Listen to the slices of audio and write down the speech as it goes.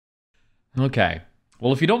Okay.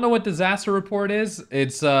 Well, if you don't know what disaster report is,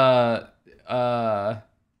 it's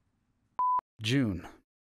June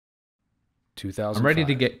 2005. I'm ready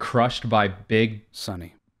to get crushed by big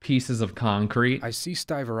Sunny. pieces of concrete I see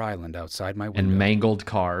Stiver Island outside my window. and mangled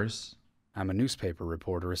cars. I'm a newspaper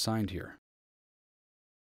reporter assigned here.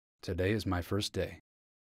 Today is my first day.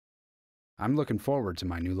 I'm looking forward to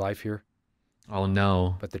my new life here. Oh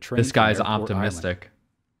no. But the train This guy's from Airport optimistic.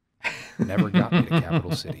 Island never got me to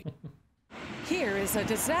Capital City. Here is a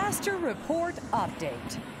disaster report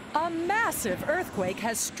update. A massive earthquake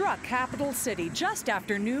has struck Capital City just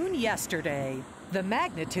after noon yesterday. The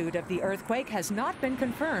magnitude of the earthquake has not been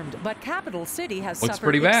confirmed, but Capital City has Looks suffered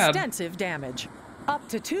pretty bad. extensive damage. Up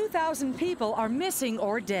to 2,000 people are missing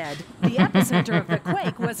or dead. The epicenter of the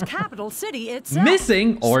quake was Capital City itself.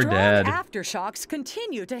 Missing or Strong dead. aftershocks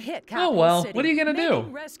continue to hit Capital Oh well, City, what are you gonna do?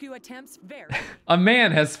 making rescue attempts very A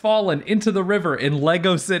man has fallen into the river in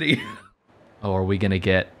Lego City. Oh, are we gonna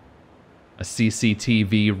get a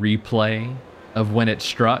CCTV replay of when it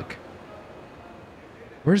struck?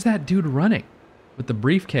 Where's that dude running with the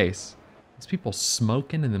briefcase? These people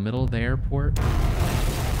smoking in the middle of the airport.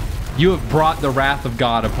 You have brought the wrath of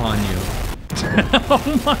God upon you.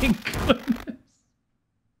 Oh my goodness.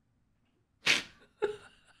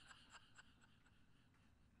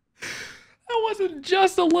 That wasn't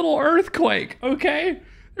just a little earthquake, okay?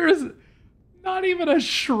 There's not even a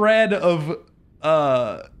shred of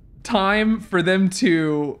time for them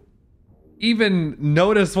to even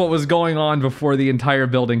notice what was going on before the entire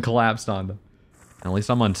building collapsed on them. At least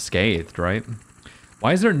I'm unscathed, right?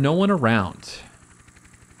 Why is there no one around?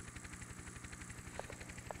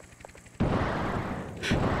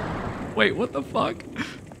 Wait, what the fuck?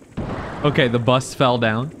 Okay, the bus fell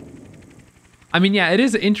down. I mean, yeah, it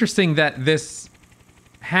is interesting that this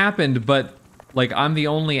happened, but like I'm the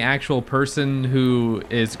only actual person who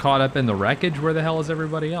is caught up in the wreckage. Where the hell is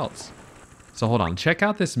everybody else? So hold on, check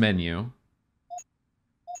out this menu.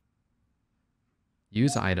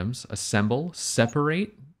 Use items, assemble,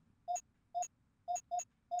 separate.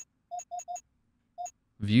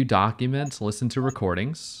 View documents, listen to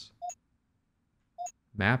recordings.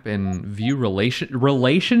 Map and view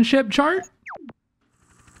relationship chart?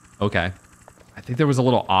 Okay. I think there was a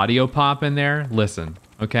little audio pop in there. Listen,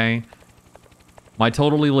 okay? My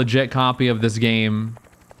totally legit copy of this game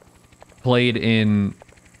played in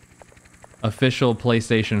official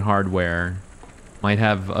PlayStation hardware might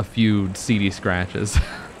have a few CD scratches.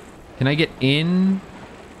 Can I get in?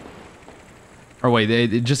 Or wait,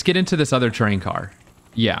 just get into this other train car.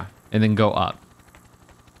 Yeah, and then go up.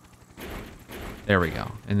 There we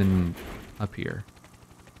go. And then up here.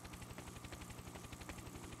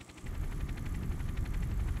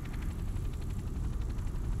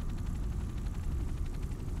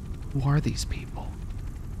 Who are these people?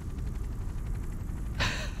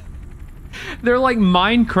 They're like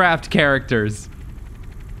Minecraft characters.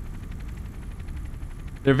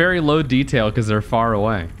 They're very low detail because they're far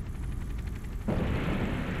away.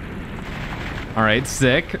 All right,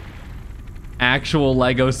 sick. Actual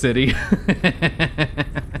Lego City.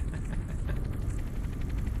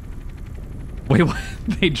 Wait, what?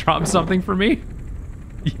 They dropped something for me?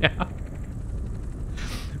 Yeah.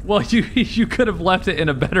 Well, you could have left it in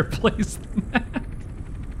a better place than that.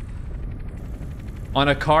 On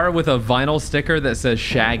a car with a vinyl sticker that says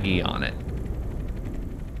Shaggy on it.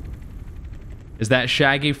 Is that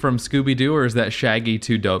Shaggy from Scooby-Doo or is that Shaggy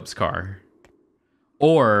 2 Dope's car?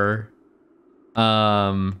 Or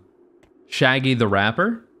Shaggy the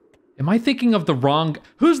rapper? Am I thinking of the wrong...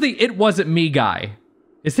 Who's the It Wasn't Me guy?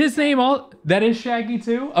 Is his name all... That is Shaggy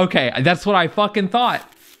too? Okay, that's what I fucking thought.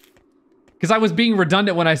 Because I was being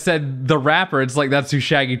redundant when I said the rapper. It's like, that's who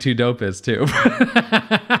Shaggy 2 Dope is too.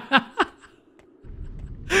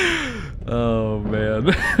 Oh,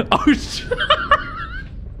 man. Oh,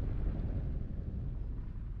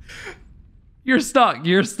 You're stuck.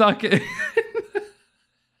 You're stuck. Can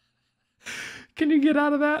you get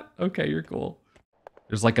out of that? Okay, you're cool.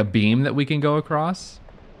 There's like a beam that we can go across.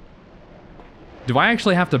 Do I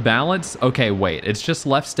actually have to balance? Okay, wait. It's just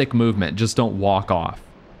left stick movement. Just don't walk off.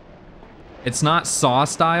 It's not Saw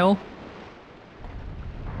style.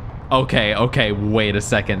 Okay, okay, wait a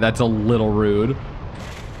second. That's a little rude.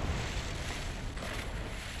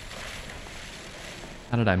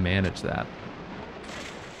 How did I manage that?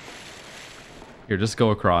 Here, just go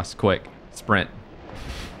across, quick. Sprint.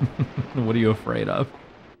 What are you afraid of?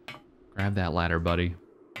 Grab that ladder, buddy.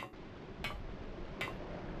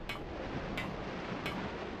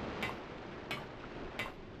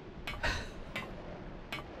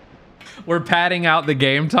 We're padding out the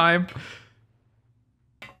game time.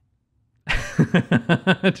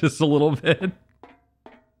 Just a little bit.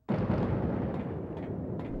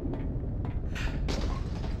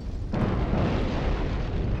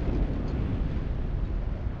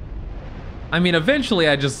 I mean, eventually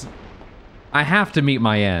I have to meet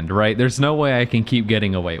my end, right? There's no way I can keep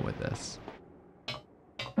getting away with this.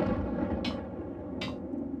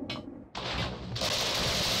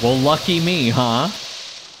 Well, lucky me, huh?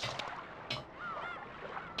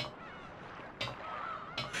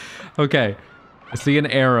 Okay. I see an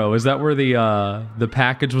arrow. Is that where the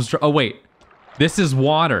package was? Oh, wait. This is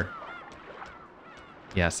water.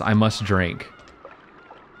 Yes, I must drink.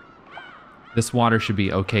 This water should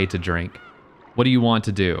be okay to drink. What do you want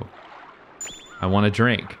to do? I want to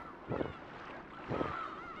drink.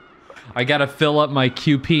 I gotta fill up my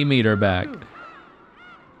QP meter back.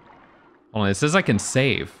 Hold on, it says I can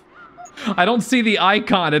save. I don't see the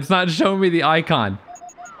icon. It's not showing me the icon.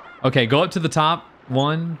 Okay, go up to the top.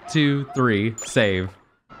 1, 2, 3, save.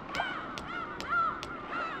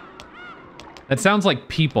 That sounds like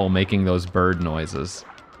people making those bird noises.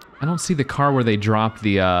 I don't see the car where they dropped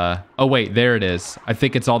the, oh wait, there it is. I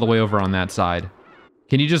think it's all the way over on that side.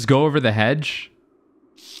 Can you just go over the hedge?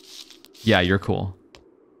 Yeah, you're cool.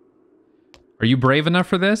 Are you brave enough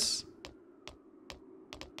for this?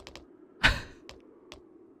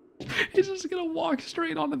 He's just gonna walk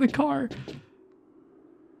straight onto the car.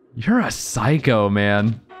 You're a psycho,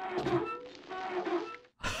 man.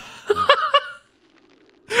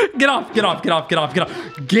 Get off, get off, get off, get off, get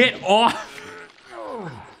off. Get off!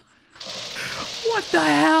 What the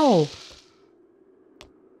hell?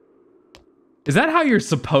 Is that how you're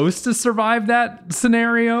supposed to survive that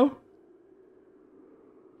scenario?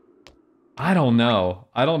 I don't know.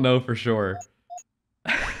 I don't know for sure.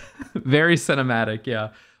 Very cinematic, yeah.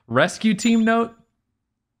 Rescue team note?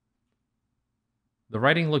 The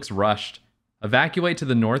writing looks rushed. Evacuate to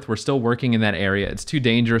the north. We're still working in that area. It's too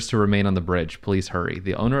dangerous to remain on the bridge. Please hurry.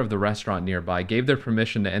 The owner of the restaurant nearby gave their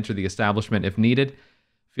permission to enter the establishment if needed.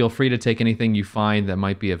 Feel free to take anything you find that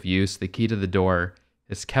might be of use. The key to the door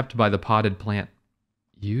is kept by the potted plant.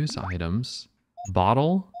 Use items.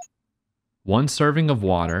 Bottle. 1 serving of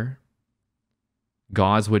water.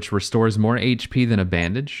 Gauze, which restores more HP than a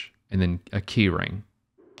bandage. And then a key ring.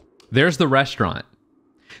 There's the restaurant.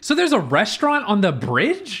 So there's a restaurant on the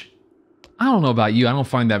bridge? I don't know about you. I don't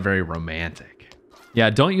find that very romantic. Yeah,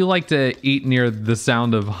 don't you like to eat near the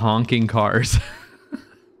sound of honking cars?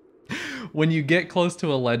 When you get close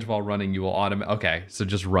to a ledge while running, you will automatically... Okay, so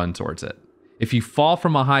just run towards it. If you fall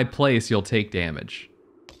from a high place, you'll take damage.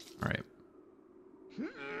 All right.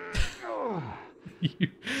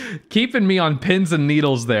 Keeping me on pins and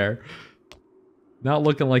needles there. Not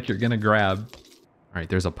looking like you're gonna grab. All right,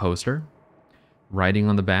 there's a poster. Writing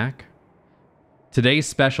on the back. Today's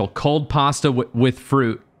special, cold pasta with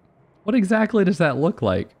fruit. What exactly does that look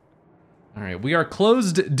like? All right, we are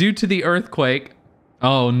closed due to the earthquake.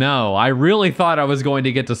 Oh no, I really thought I was going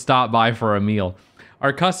to get to stop by for a meal.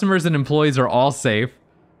 Our customers and employees are all safe.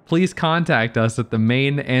 Please contact us at the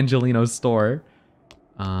main Angelino store.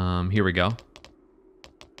 Here we go.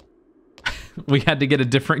 We had to get a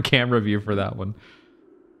different camera view for that one.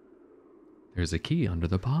 There's a key under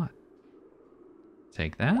the pot.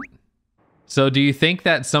 Take that. So do you think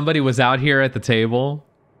that somebody was out here at the table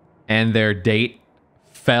and their date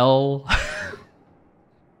fell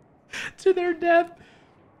to their death?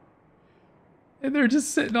 And they're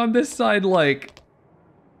just sitting on this side like,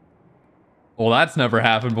 well, that's never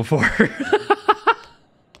happened before.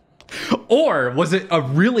 Or was it a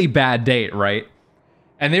really bad date, right?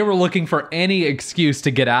 And they were looking for any excuse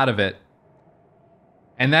to get out of it.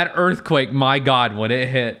 And that earthquake, my God, when it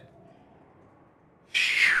hit.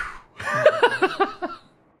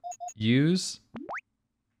 Use.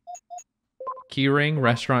 Keyring,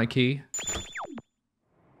 restaurant key.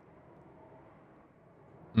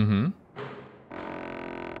 Mm-hmm.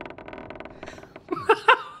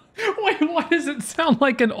 Wait, why does it sound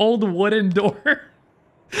like an old wooden door?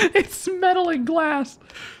 It's metal and glass.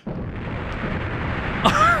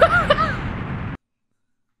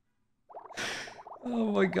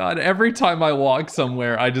 Oh my God, every time I walk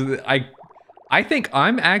somewhere, I think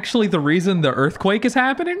I'm actually the reason the earthquake is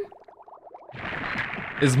happening.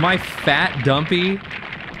 Is my fat dumpy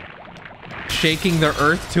shaking the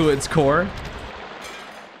earth to its core?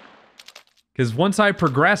 Because once I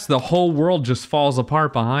progress, the whole world just falls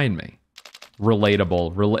apart behind me.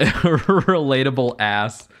 Relatable. Relatable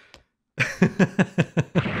ass.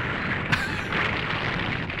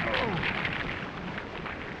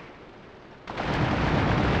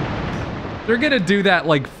 They're gonna do that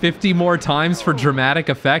like 50 more times for dramatic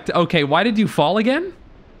effect. Okay, why did you fall again?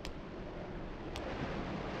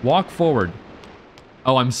 Walk forward.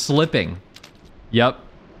 Oh, I'm slipping. Yep.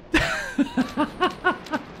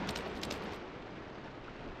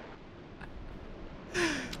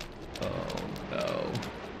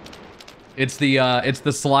 It's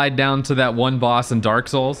the slide down to that one boss in Dark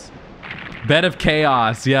Souls. Bed of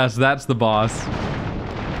Chaos. Yes, that's the boss.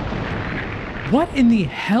 What in the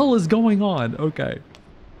hell is going on? Okay.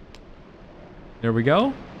 There we go.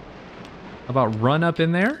 How about run up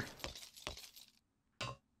in there?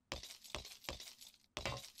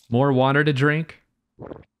 More water to drink.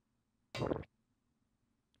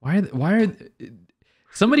 Why are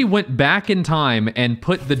somebody went back in time and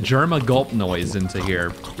put the Germa gulp noise into here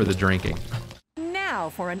for the drinking. Now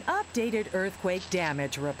for an updated earthquake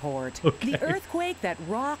damage report. Okay. The earthquake that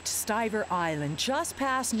rocked Stiver Island just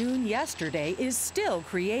past noon yesterday is still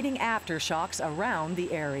creating aftershocks around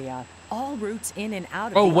the area. All routes in and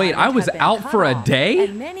out of Oh the wait, I island was have been out cut for a off, day?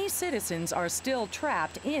 and many citizens are still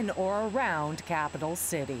trapped in or around Capital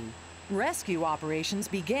City. Rescue operations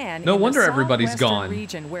began No in wonder the everybody's southwestern gone.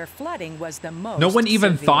 region where flooding was the most No one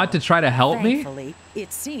even severe. thought to try to help me? Thankfully,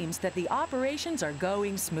 it seems that the operations are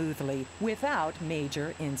going smoothly without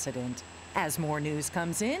major incident. As more news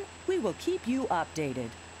comes in, we will keep you updated.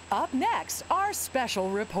 Up next, our special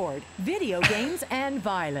report, video games and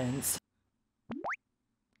violence.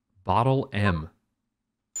 Bottle M.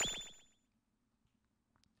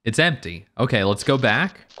 It's empty. Okay, let's go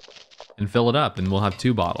back and fill it up and we'll have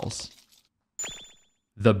 2 bottles.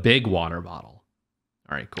 The big water bottle.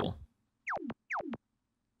 All right, cool.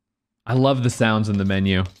 I love the sounds in the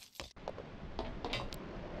menu.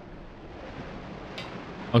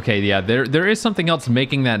 Okay, yeah, there is something else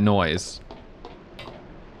making that noise.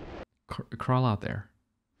 Crawl out there.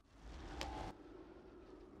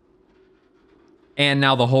 And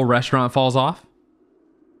now the whole restaurant falls off?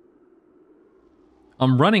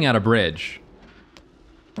 I'm running out of bridge.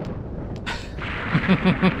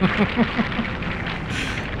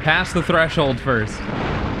 Pass the threshold first.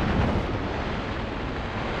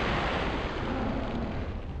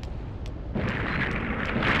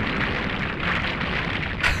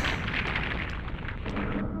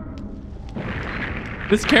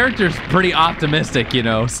 This character's pretty optimistic, you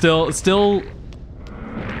know. Still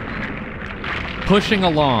pushing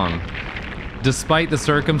along despite the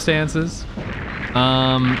circumstances.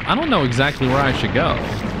 I don't know exactly where I should go.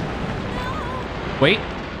 Wait,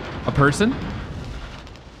 a person?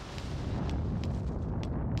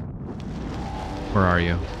 Where are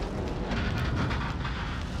you?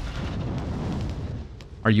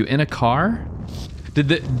 Are you in a car? Did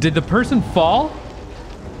the person fall?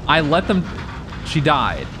 I let them... She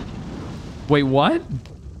died. Wait, what?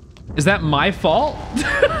 Is that my fault?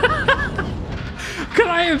 Could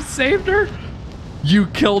I have saved her? You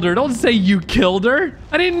killed her. Don't say you killed her.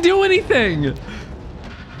 I didn't do anything.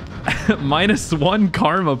 -1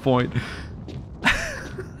 karma point.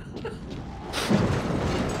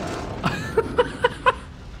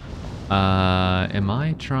 Am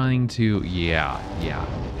I trying to... Yeah.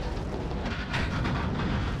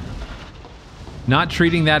 Not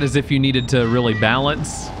treating that as if you needed to really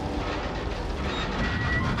balance.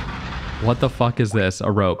 What the fuck is this?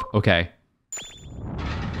 A rope. Okay.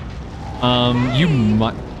 You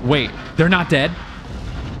might... Wait, they're not dead?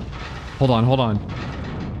 Hold on.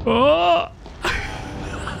 Oh!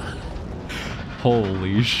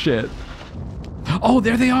 Holy shit. Oh,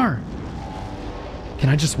 there they are! Can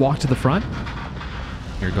I just walk to the front?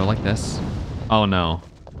 Here, go like this. Oh, no.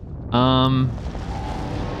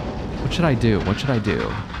 What should I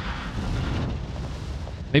do?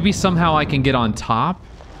 Maybe somehow I can get on top?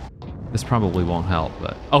 This probably won't help,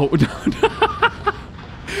 but... Oh, no.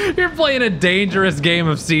 You're playing a dangerous game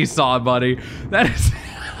of Seesaw, buddy. That is...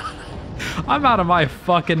 I'm out of my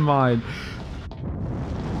fucking mind.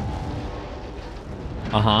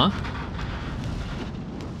 Uh-huh.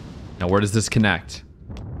 Now, where does this connect?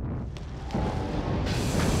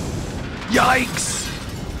 Yikes!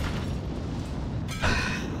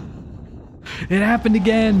 It happened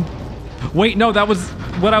again. Wait, no, that was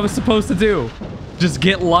what I was supposed to do. Just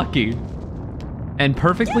get lucky. And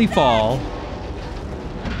perfectly fall.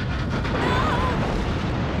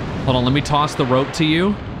 Hold on, let me toss the rope to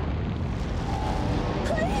you.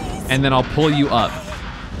 Please. And then I'll pull you up.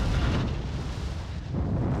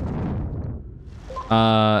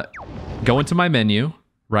 Go into my menu,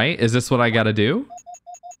 right? Is this what I gotta do?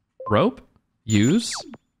 Rope? Use?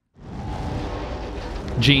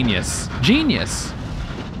 Genius.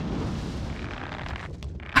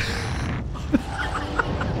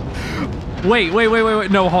 Wait.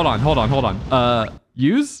 No, hold on.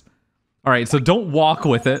 Use? All right, so don't walk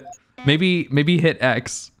with it. Maybe hit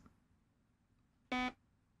X.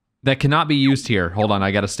 That cannot be used here. Hold on,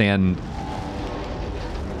 I gotta stand.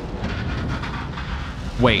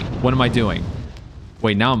 Wait, what am I doing?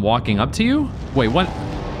 Wait, now I'm walking up to you? Wait, what?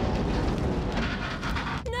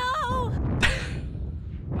 No!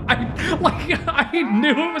 I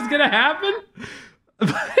knew it was gonna happen.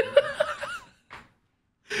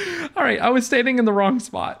 All right, I was standing in the wrong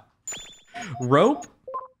spot. Rope.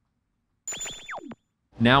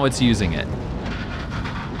 Now it's using it.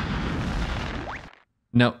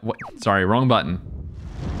 No, what? Sorry, wrong button.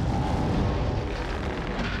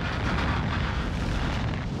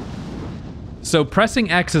 So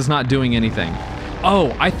pressing X is not doing anything.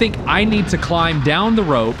 Oh, I think I need to climb down the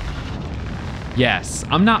rope. Yes,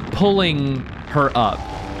 I'm not pulling her up.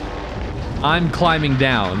 I'm climbing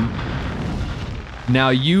down. Now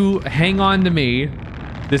you hang on to me.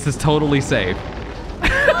 This is totally safe.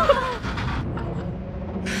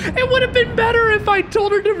 It would have been better if I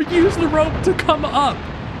told her to use the rope to come up.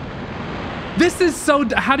 This is so...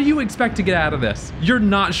 How do you expect to get out of this? You're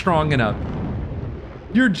not strong enough.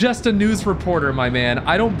 You're just a news reporter, my man.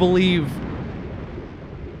 I don't believe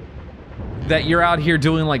that you're out here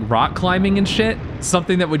doing like rock climbing and shit.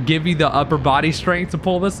 Something that would give you the upper body strength to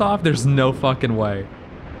pull this off. There's no fucking way.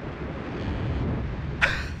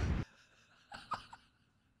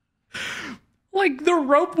 Like, the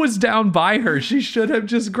rope was down by her. She should have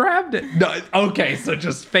just grabbed it. No, okay, so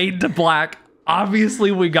just fade to black. Obviously,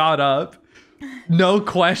 we got up. No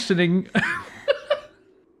questioning.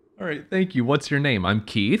 All right, thank you. What's your name? I'm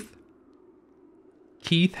Keith.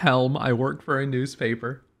 Keith Helm. I work for a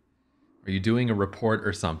newspaper. Are you doing a report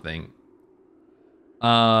or something?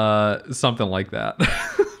 Something like that.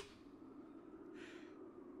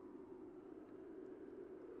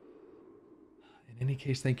 In any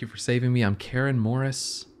case, thank you for saving me. I'm Karen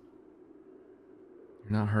Morris.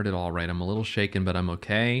 You're not hurt at all, right? I'm a little shaken, but I'm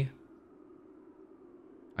okay.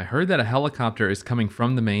 I heard that a helicopter is coming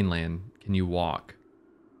from the mainland. Can you walk?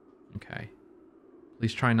 Okay.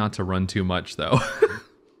 Please try not to run too much, though.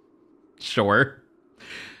 Sure.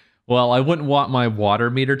 Well, I wouldn't want my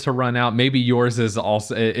water meter to run out. Maybe yours is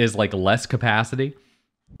also like less capacity.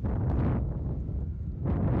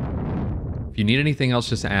 If you need anything else,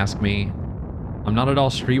 just ask me. I'm not at all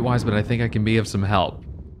streetwise, but I think I can be of some help.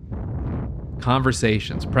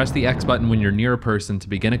 Conversations. Press the X button when you're near a person to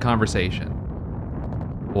begin a conversation.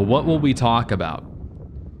 Well, what will we talk about?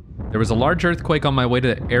 There was a large earthquake on my way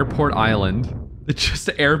to Airport Island. It's just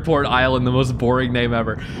Airport Island, the most boring name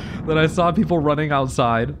ever. Then I saw people running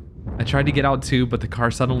outside. I tried to get out too, but the car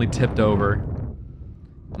suddenly tipped over.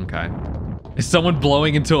 Okay. Is someone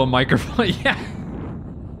blowing into a microphone? Yeah.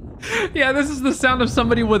 Yeah, this is the sound of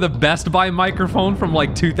somebody with a Best Buy microphone from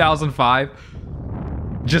like 2005.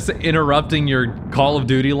 Just interrupting your Call of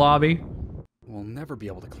Duty lobby. We'll never be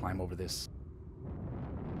able to climb over this.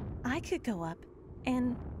 I could go up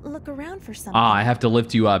and look around for something. Ah, I have to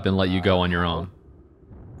lift you up and let you go on your own.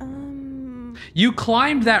 You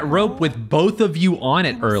climbed that rope with both of you on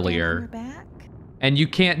it earlier. Back? And you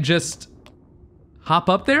can't just hop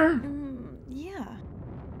up there? Yeah.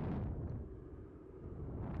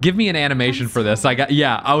 Give me an animation for this.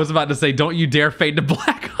 I was about to say, don't you dare fade to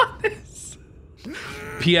black on this.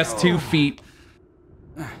 PS2 feet.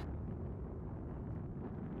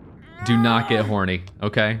 Do not get horny,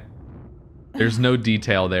 okay? There's no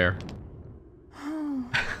detail there.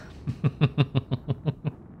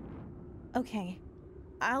 Okay,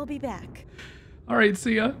 I'll be back. All right,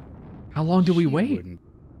 see ya. How long do we wait?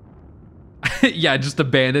 Yeah, just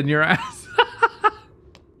abandon your ass.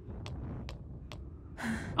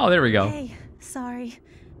 Oh, there we go. Hey, sorry.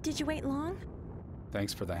 Did you wait long?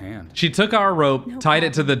 Thanks for the hand. She took our rope, No tied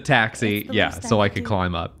it to problem. the taxi. It's the Yeah, least so I I could could do.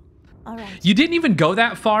 climb up. All right. You didn't even go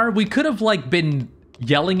that far. We could have like been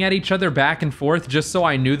yelling at each other back and forth just so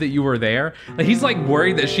I knew that you were there. Like, he's like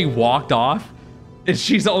worried that she walked off and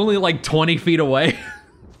she's only like 20 feet away.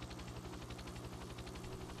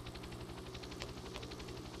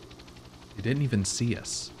 They didn't even see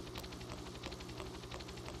us.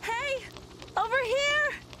 Hey, over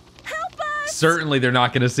here! Help us! Certainly they're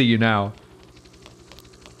not going to see you now.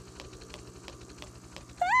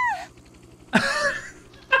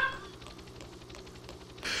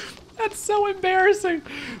 That's so embarrassing.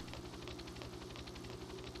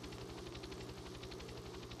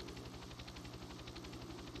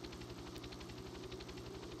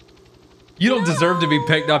 You don't deserve to be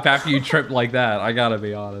picked up after you trip like that. I gotta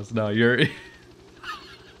be honest. No, you're...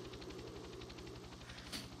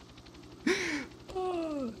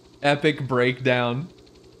 Epic breakdown.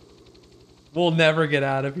 We'll never get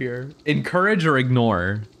out of here. Encourage or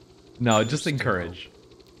ignore? No, just encourage.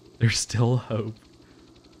 There's still hope.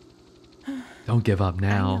 Don't give up I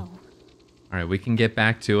now. know. All right, we can get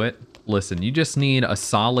back to it. Listen, you just need a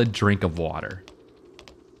solid drink of water.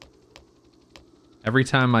 Every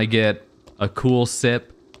time I get a cool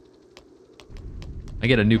sip, I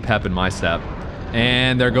get a new pep in my step.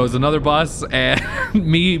 And there goes another bus, and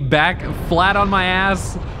me back flat on my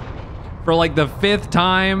ass for like the 5th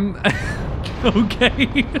time.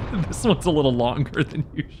 Okay, this one's a little longer than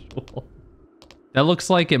usual. That looks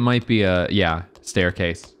like it might be a, yeah,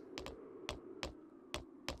 staircase.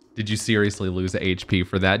 Did you seriously lose HP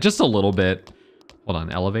for that? Just a little bit. Hold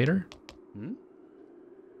on, elevator?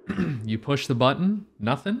 You push the button,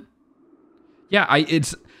 nothing? Yeah,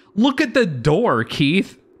 it's, look at the door,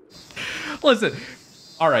 Keith. Listen,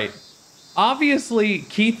 all right. Obviously,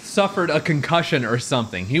 Keith suffered a concussion or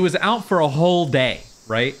something. He was out for a whole day,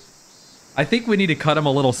 right? I think we need to cut him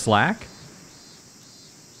a little slack.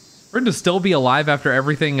 For him to still be alive after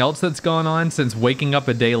everything else that's gone on since waking up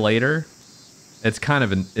a day later, it's kind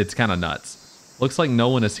of nuts. Looks like no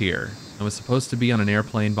one is here. I was supposed to be on an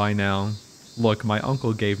airplane by now. Look, my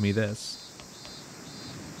uncle gave me this.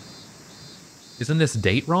 Isn't this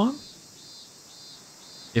date wrong?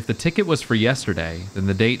 If the ticket was for yesterday, then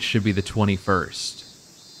the date should be the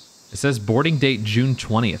 21st. It says boarding date June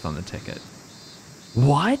 20th on the ticket.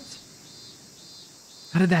 What?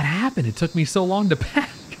 How did that happen? It took me so long to pack.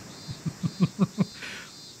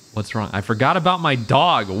 What's wrong? I forgot about my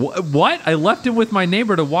dog. What? I left him with my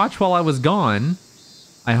neighbor to watch while I was gone.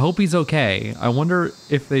 I hope he's okay. I wonder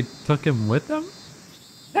if they took him with them?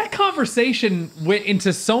 That conversation went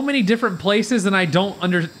into so many different places and I don't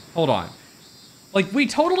hold on. Like, we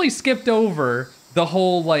totally skipped over the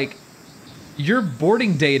whole, like, your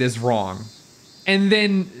boarding date is wrong. And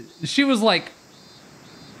then she was like,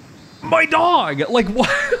 my dog! Like, what?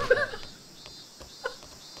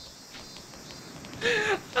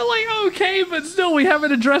 I'm like, okay, but still, we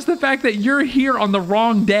haven't addressed the fact that you're here on the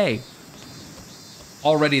wrong day.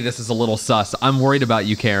 Already, this is a little sus. I'm worried about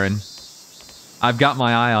you, Karen. I've got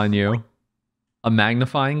my eye on you. A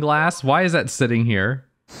magnifying glass? Why is that sitting here?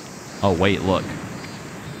 Oh, wait, look.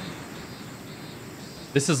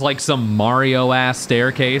 This is like some Mario-ass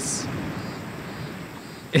staircase.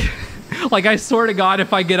 Like, I swear to God,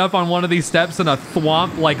 if I get up on one of these steps and a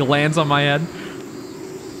thwomp, like, lands on my head.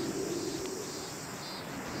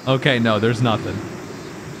 Okay, no, there's nothing.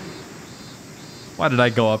 Why did I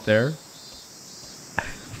go up there?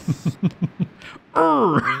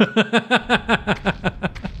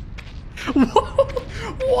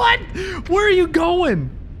 What? Where are you going?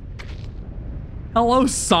 Hello,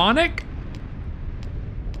 Sonic?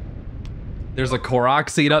 There's a Korok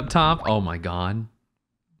seat up top. Oh my God.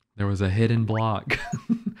 There was a hidden block.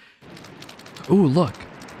 Ooh, look.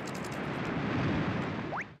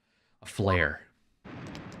 A flare.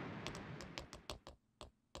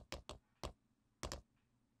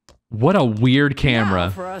 What a weird camera. Now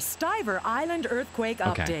for a Stiver Island earthquake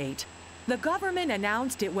update. The government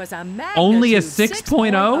announced it was a magnitude only a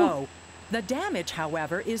 6.0? The damage,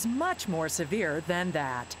 however, is much more severe than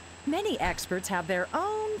that. Many experts have their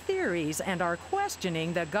own theories and are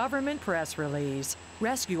questioning the government press release.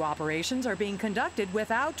 Rescue operations are being conducted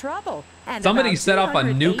without trouble, and somebody set off a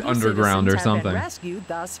nuke underground or something. Rescued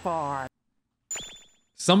thus far.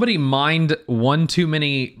 Somebody mined one too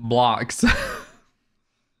many blocks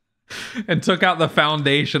and took out the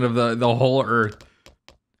foundation of the whole Earth.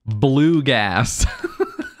 Blue gas.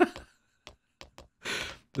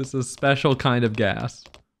 This is a special kind of gas.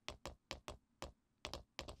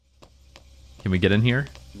 Can we get in here?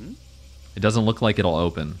 It doesn't look like it'll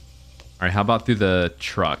open. All right, how about through the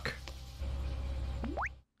truck?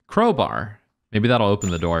 Crowbar. Maybe that'll open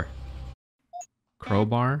the door.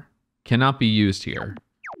 Crowbar? Cannot be used here.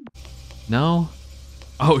 No?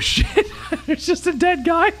 Oh, shit. There's just a dead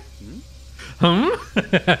guy.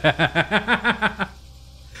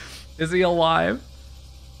 Is he alive?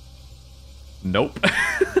 Nope.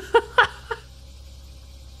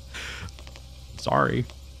 Sorry.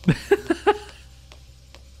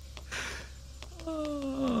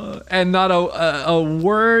 And not a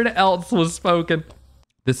word else was spoken.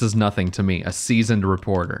 This is nothing to me, a seasoned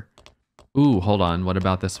reporter. Ooh, hold on. What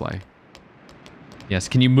about this way? Yes,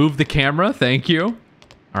 can you move the camera? Thank you.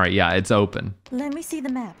 All right, yeah, it's open. Let me see the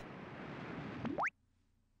map.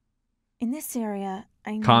 In this area,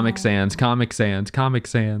 I know... Comic Sans, Comic Sans, Comic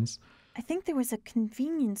Sans. I think there was a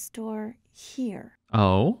convenience store here.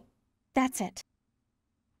 Oh? That's it.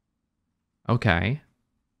 Okay.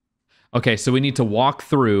 Okay, so we need to walk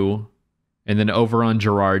through and then over on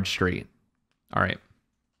Girard Street. All right.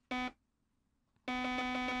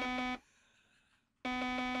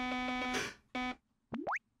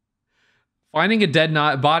 Finding a dead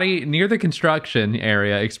body near the construction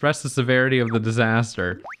area expressed the severity of the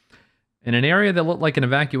disaster. In an area that looked like an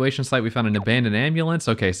evacuation site, we found an abandoned ambulance.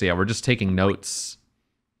 Okay, so yeah, we're just taking notes.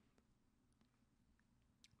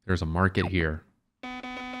 There's a market here.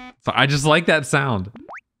 So I just like that sound.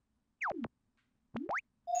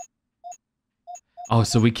 Oh,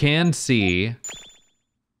 so we can see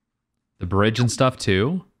the bridge and stuff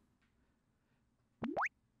too.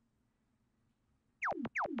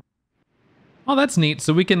 Oh, that's neat.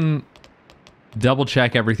 So we can double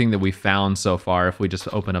check everything that we found so far if we just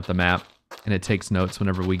open up the map and it takes notes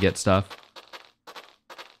whenever we get stuff.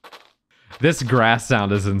 This grass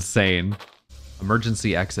sound is insane.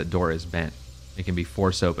 Emergency exit door is bent. It can be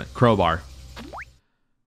forced open. Crowbar.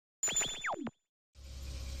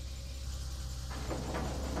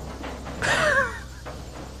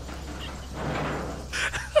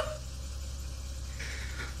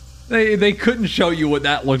 They couldn't show you what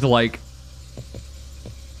that looked like.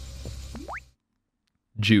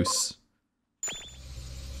 Juice.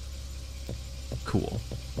 Cool.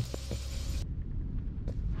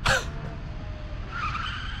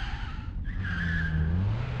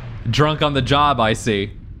 Drunk on the job, I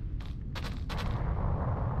see.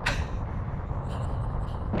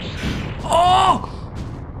 Oh!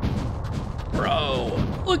 Bro,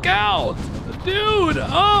 look out! Dude,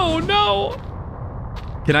 oh no!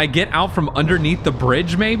 Can I get out from underneath the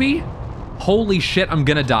bridge, maybe? Holy shit, I'm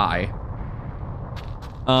gonna die.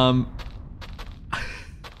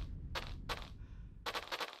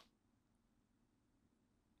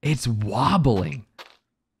 It's wobbling.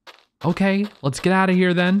 Okay, let's get out of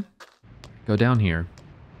here then. Go down here.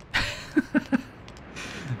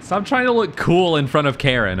 Stop trying to look cool in front of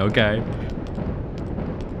Karen, okay?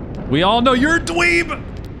 We all know you're a dweeb!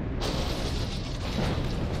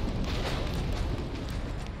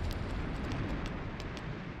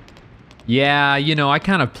 Yeah, you know, I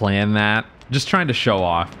kind of planned that. Just trying to show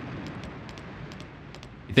off.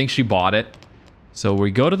 You think she bought it? So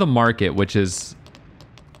we go to the market, which is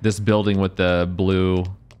this building with the blue,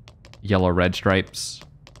 yellow, red stripes.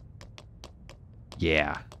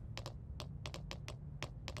 Yeah.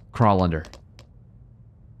 Crawl under.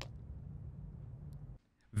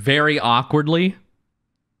 Very awkwardly.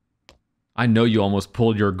 I know you almost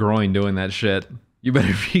pulled your groin doing that shit. You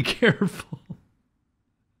better be careful.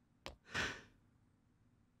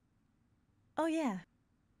 Oh, yeah.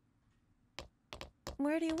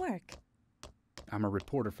 Where do you work? I'm a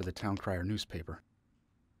reporter for the Town Crier newspaper.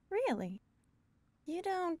 Really? You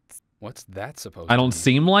don't... What's that supposed I to don't mean?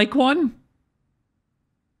 seem like one?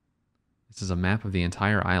 This is a map of the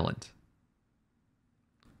entire island.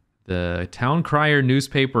 The Town Crier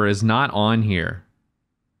newspaper is not on here.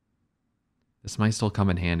 This might still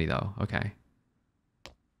come in handy, though. Okay.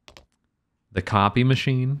 The copy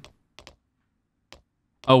machine.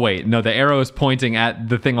 Oh, wait. No, the arrow is pointing at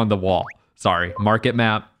the thing on the wall. Sorry. Market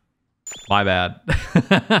map. My bad.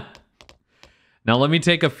 Now, let me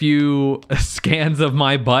take a few scans of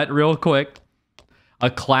my butt real quick. A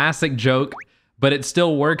classic joke, but it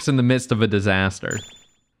still works in the midst of a disaster.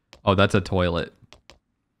 Oh, that's a toilet.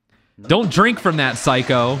 Don't drink from that,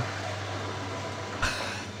 psycho.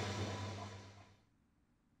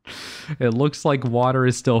 It looks like water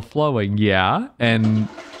is still flowing. Yeah, and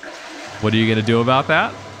what are you gonna do about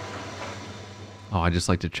that? Oh, I just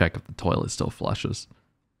like to check if the toilet still flushes.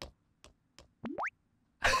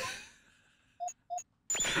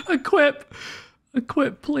 Equip,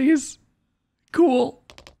 please. Cool.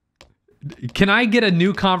 Can I get a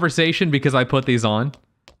new conversation because I put these on?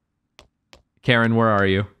 Karen, where are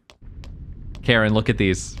you? Karen, look at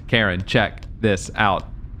these. Karen, check this out.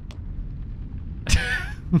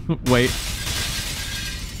 Wait.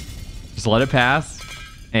 Just let it pass.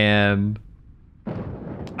 And...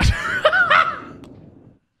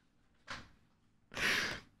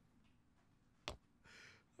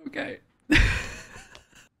 okay.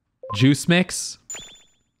 Juice mix.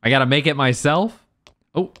 I gotta make it myself.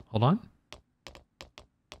 Oh, hold on.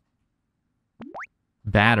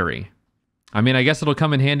 Battery. I mean, I guess it'll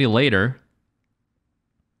come in handy later.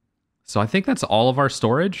 So I think that's all of our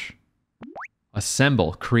storage.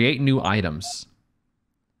 Assemble. Create new items.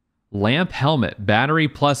 Lamp helmet. Battery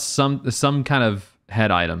plus some kind of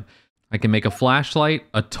head item. I can make a flashlight,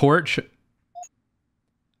 a torch,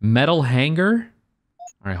 metal hanger.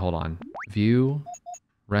 All right, hold on. View,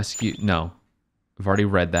 rescue. No, I've already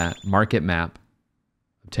read that. Market map.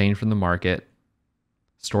 Obtained from the market.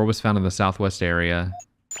 Store was found in the southwest area.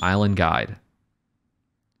 Island guide.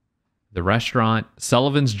 The restaurant.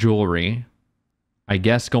 Sullivan's jewelry. I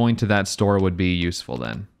guess going to that store would be useful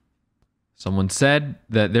then. Someone said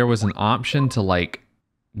that there was an option to like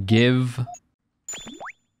give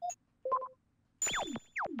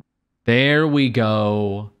There we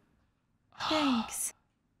go. Thanks.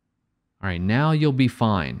 All right, now you'll be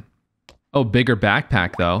fine. Oh, bigger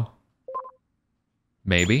backpack, though.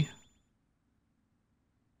 Maybe.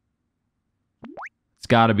 It's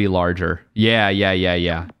got to be larger. Yeah.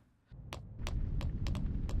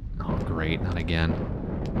 Oh, great. Not again.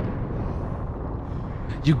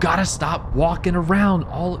 You got to stop walking around.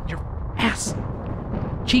 All your ass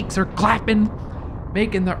cheeks are clapping,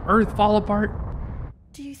 making the earth fall apart.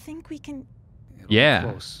 Do you think we can... It'll Yeah. be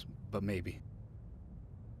close, but maybe.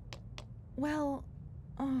 Well,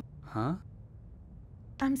 Huh?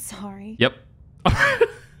 I'm sorry. Yep.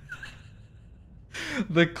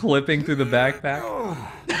 The clipping through the backpack.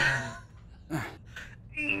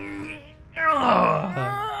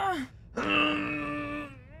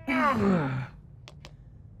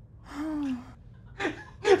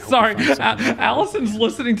 Sorry, Allison's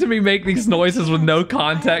listening to me make these noises with no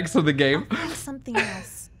context of the game. I'll find something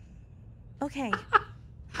else. Okay,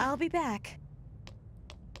 I'll be back.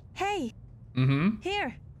 Hey,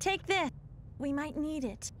 here, take this. We might need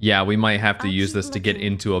it. Yeah, we might have to I'll use keep this to get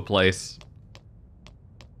looking. into a place.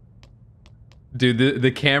 Dude,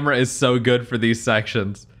 the camera is so good for these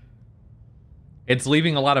sections. It's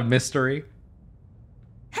leaving a lot of mystery.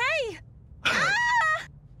 Hey!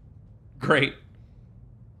 Great.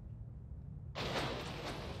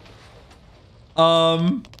 Do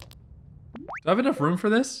I have enough room for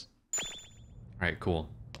this? All right, cool.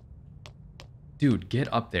 Dude,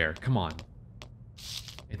 get up there. Come on.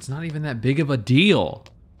 It's not even that big of a deal.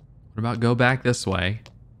 What about go back this way?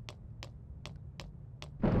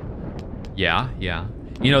 Yeah.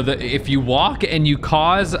 You know, if you walk and you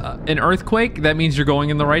cause an earthquake, that means you're going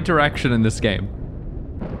in the right direction in this game.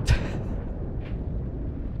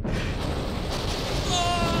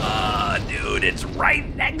 Dude, it's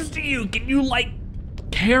right next to you. Can you, like,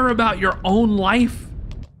 care about your own life?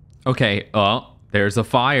 Okay, there's a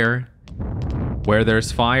fire. Where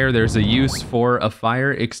there's fire, there's a use for a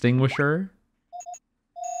fire extinguisher.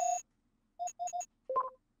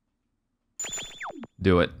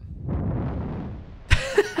 Do it.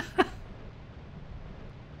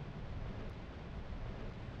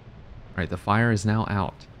 Alright, the fire is now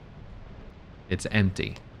out. It's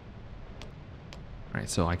empty. Alright,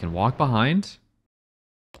 so I can walk behind.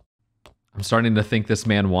 I'm starting to think this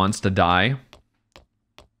man wants to die.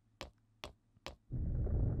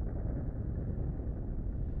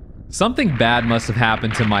 Something bad must have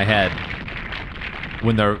happened to my head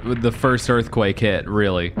when the first earthquake hit,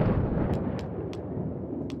 really.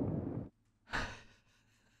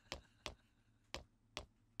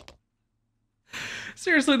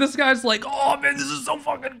 Seriously, this guy's like, oh man, this is so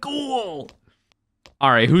fucking cool.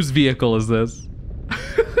 All right, whose vehicle is this?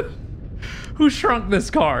 Who shrunk this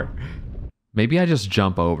car? Maybe I just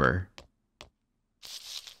jump over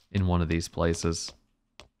in one of these places.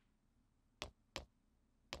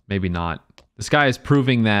 Maybe not. This guy is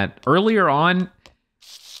proving that earlier on,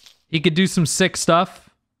 he could do some sick stuff,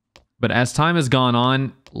 but as time has gone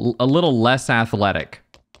on, a little less athletic.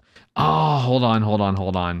 Oh, hold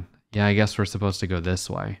on. Yeah, I guess we're supposed to go this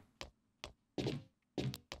way.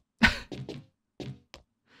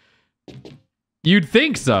 You'd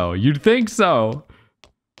think so.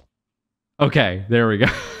 Okay, there we go.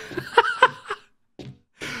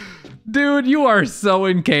 Dude, you are so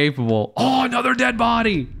incapable. Oh, another dead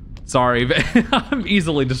body. Sorry, I'm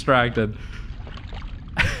easily distracted.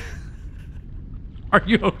 Are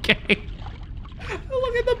you okay?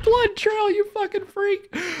 Look at the blood trail, you fucking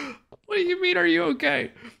freak. What do you mean, are you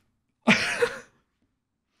okay?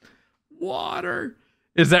 Water.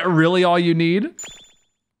 Is that really all you need?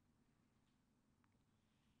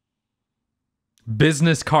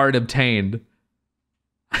 Business card obtained.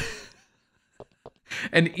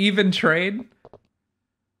 An even trade?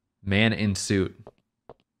 Man in suit.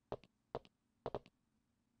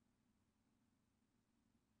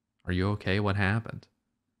 Are you okay? What happened?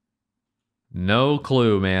 No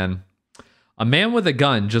clue, man. A man with a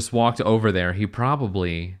gun just walked over there. He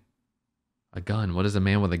probably... A gun? What is a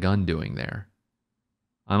man with a gun doing there?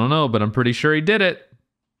 I don't know, but I'm pretty sure he did it.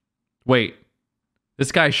 Wait.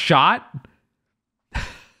 This guy shot?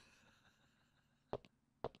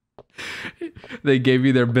 They gave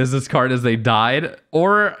you their business card as they died?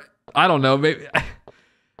 Or, I don't know, maybe...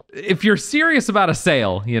 If you're serious about a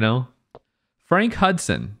sale, you know? Frank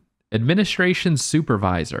Hudson, administration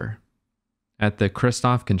supervisor at the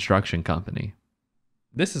Kristoff Construction Company.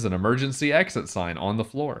 This is an emergency exit sign on the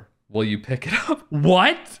floor. Will you pick it up?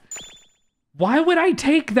 What? Why would I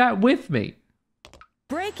take that with me?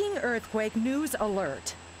 Breaking earthquake news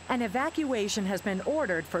alert. An evacuation has been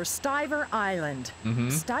ordered for Stiver Island.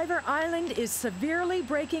 Stiver Island is severely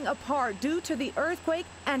breaking apart due to the earthquake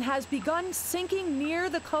and has begun sinking near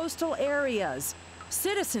the coastal areas.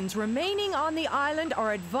 Citizens remaining on the island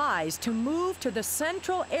are advised to move to the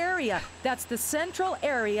central area. That's the central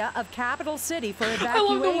area of Capital City for evacuation. I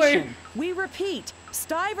love the way we repeat,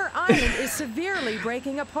 Stiver Island is severely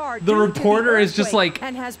breaking apart. The reporter is just like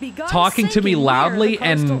and has begun talking to me loudly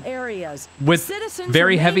and areas. with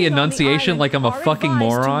very heavy enunciation like I'm a fucking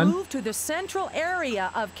moron. To move to the central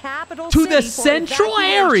area of Capital To City the central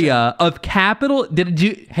area of Capital. Did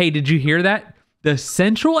you hear that? The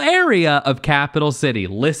central area of Capital City.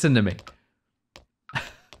 Listen to me.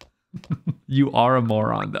 You are a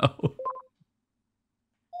moron, though.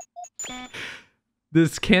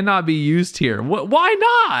 This cannot be used here. Why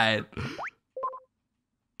not?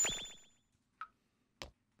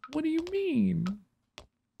 What do you mean?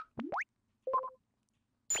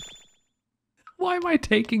 Why am I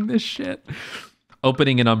taking this shit?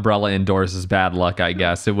 Opening an umbrella indoors is bad luck, I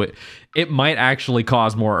guess. It might actually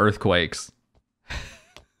cause more earthquakes.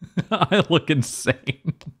 I look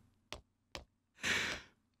insane.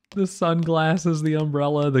 The sunglasses, the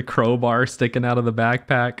umbrella, the crowbar sticking out of the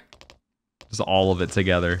backpack. Just all of it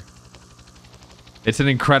together. It's an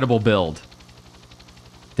incredible build.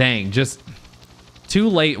 Dang, just too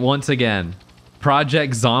late once again.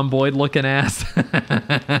 Project Zomboid looking ass.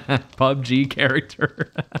 PUBG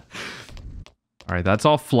character. All right, that's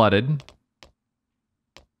all flooded.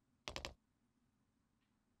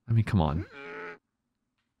 I mean, come on.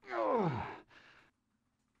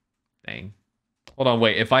 Dang. Hold on,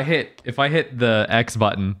 wait. If I hit the X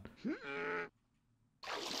button.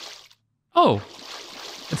 Oh.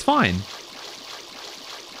 It's fine.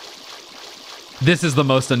 This is the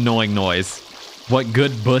most annoying noise. What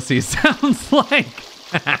good bussy sounds like.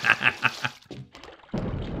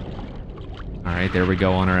 All right, there we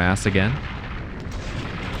go on our ass again.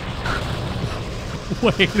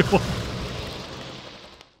 Wait, what?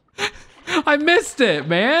 I missed it,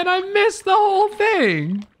 man. I missed the whole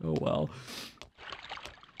thing. Oh, well.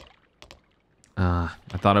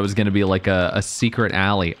 I thought it was going to be like a secret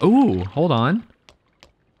alley. Ooh, hold on.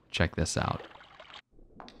 Check this out.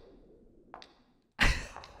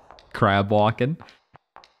 Crab walking.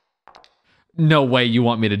 No way you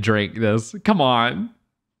want me to drink this. Come on.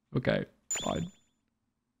 Okay, fine.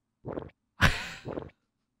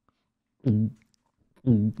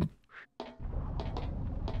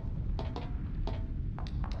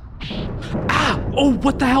 Ah! Oh,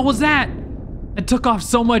 what the hell was that? It took off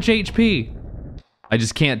so much HP. I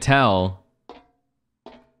just can't tell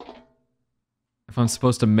if I'm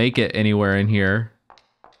supposed to make it anywhere in here.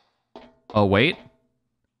 Oh, wait.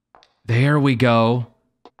 There we go.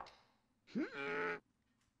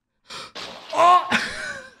 Oh!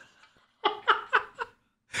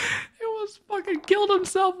 He almost fucking killed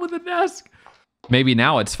himself with a desk. Maybe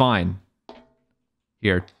now it's fine.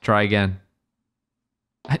 Here, try again.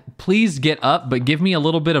 Please get up, but give me a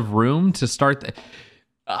little bit of room to start the...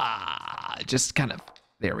 just kind of...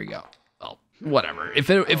 There we go. Oh, whatever. If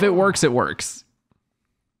it works, it works.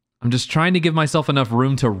 I'm just trying to give myself enough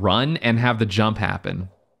room to run and have the jump happen.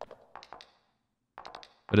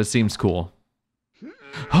 But it seems cool.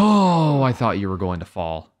 Oh, I thought you were going to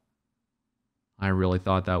fall. I really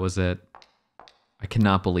thought that was it. I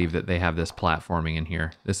cannot believe that they have this platforming in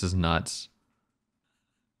here. This is nuts.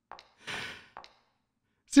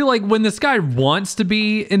 See, like, when this guy wants to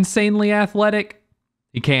be insanely athletic,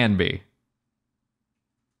 he can be.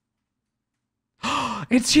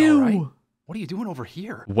 It's you! Right? What are you doing over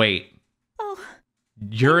here? Wait. Oh.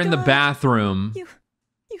 You're in the bathroom. You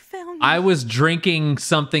found me. I was drinking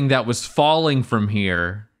something that was falling from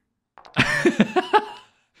here.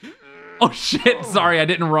 Oh, shit. Sorry, I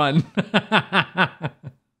didn't run.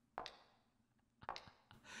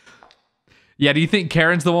 Yeah, do you think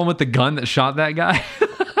Karen's the one with the gun that shot that guy?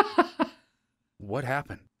 What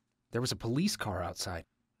happened? There was a police car outside.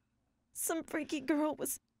 Some freaky girl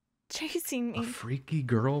was chasing me. A freaky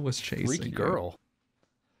girl was chasing Freaky you. girl?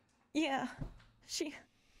 Yeah. She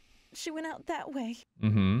went out that way.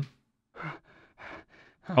 Mm-hmm.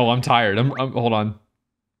 Oh, I'm tired. Hold on.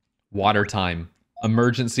 Water time.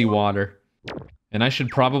 Emergency water. And I should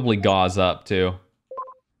probably gauze up, too.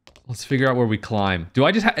 Let's figure out where we climb. Do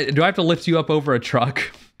I have to lift you up over a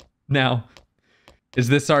truck now? Is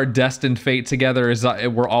this our destined fate together?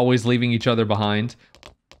 We're always leaving each other behind?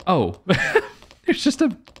 Oh, there's just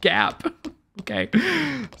a gap. Okay,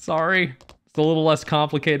 sorry. It's a little less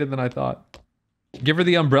complicated than I thought. Give her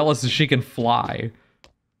the umbrella so she can fly.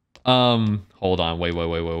 Hold on,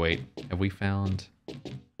 wait. Have we found...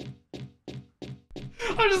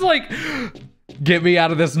 I'm just like, get me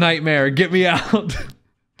out of this nightmare. Get me out.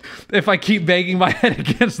 If I keep banging my head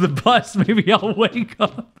against the bus, maybe I'll wake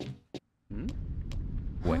up.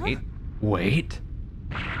 Wait. Wait.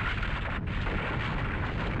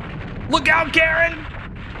 Look out, Karen!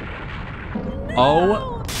 No.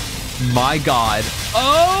 Oh my god.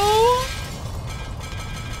 Oh!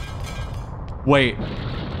 Wait.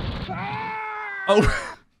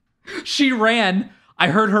 Oh. She ran. I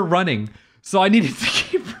heard her running, so I needed to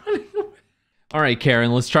keep running away. All right,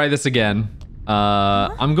 Karen, let's try this again.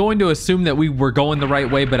 I'm going to assume that we were going the right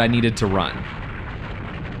way, but I needed to run.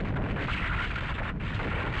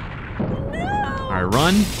 No. All right,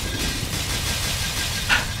 run.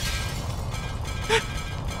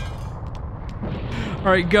 All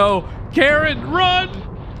right, go. Karen, run!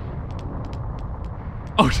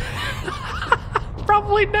 Oh,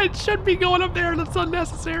 probably Ned should be going up there. That's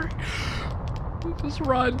unnecessary. Just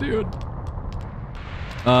run, dude.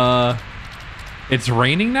 It's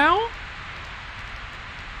raining now?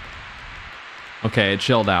 Okay, it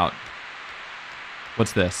chilled out.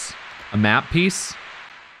 What's this? A map piece?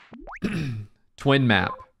 Twin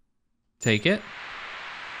map. Take it.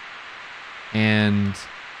 And...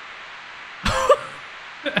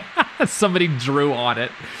 somebody drew on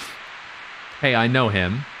it. Hey, I know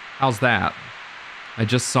him. How's that? I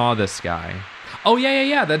just saw this guy. Oh,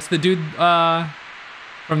 yeah. That's the dude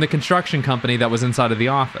from the construction company that was inside of the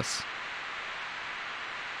office.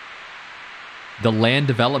 The Land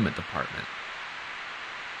Development Department.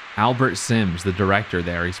 Albert Sims, the director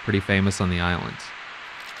there. He's pretty famous on the island.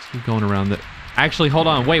 Let's keep going around the... Actually, hold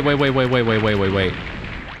on. Wait.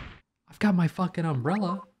 I've got my fucking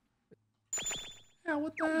umbrella. Yeah,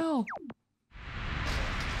 what the hell?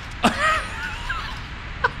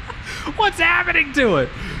 What's happening to it?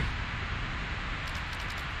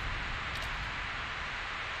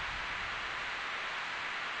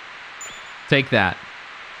 Take that.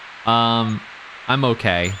 I'm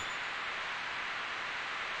okay.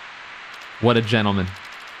 What a gentleman.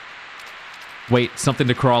 Wait, something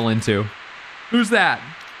to crawl into. Who's that?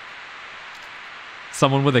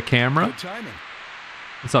 Someone with a camera? Good timing.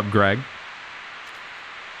 What's up, Greg?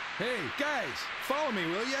 Hey, guys, follow me,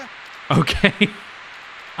 will ya? Okay.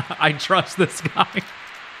 I trust this guy.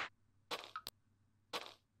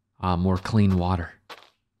 More clean water.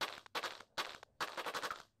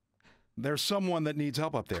 There's someone that needs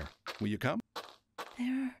help up there. Will you come?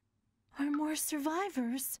 There are more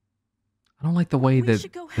survivors. I don't like the way We that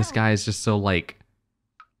should go this help. guy is just so, like,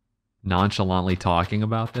 nonchalantly talking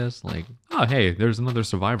about this. Like, oh, hey, there's another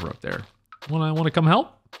survivor up there. Want to come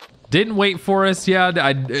help? Didn't wait for us. Yeah,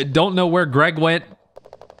 I don't know where Greg went.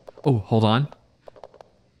 Oh, hold on.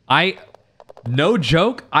 No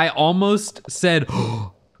joke, I almost said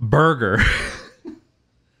burger.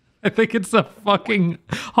 I think it's a fucking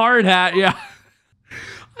hard hat, yeah.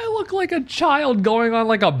 I look like a child going on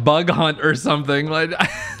like a bug hunt or something. Like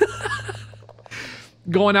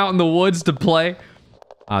going out in the woods to play.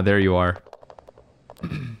 Ah, there you are.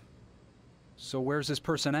 So where's this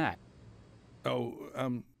person at? Oh,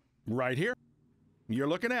 right here. You're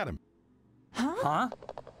looking at him. Huh?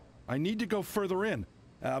 I need to go further in,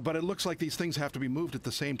 but it looks like these things have to be moved at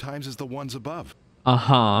the same times as the ones above.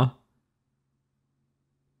 Uh-huh.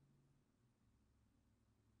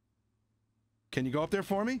 Can you go up there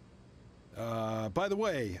for me? By the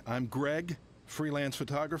way, I'm Greg, freelance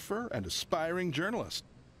photographer and aspiring journalist.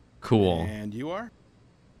 Cool. And you are?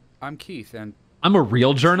 I'm Keith, and I'm a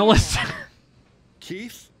real journalist.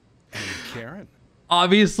 Keith and Karen.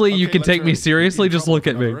 Obviously, you Okay, can let's take me hurry. seriously. We'd be in Just trouble look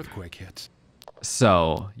if at me. another earthquake hits.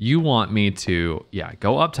 So, you want me to, yeah,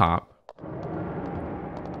 go up top.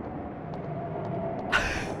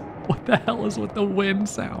 What the hell is with the wind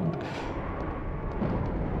sound?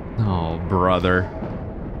 Oh, brother.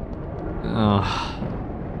 Oh.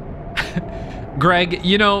 Greg,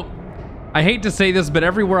 you know, I hate to say this, but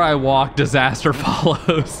everywhere I walk, disaster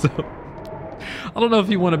follows. So I don't know if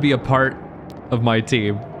you want to be a part of my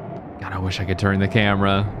team. God, I wish I could turn the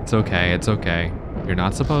camera. It's okay, it's okay. You're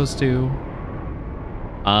not supposed to.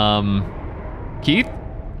 Keith,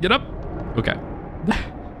 get up. Okay.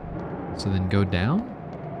 So then go down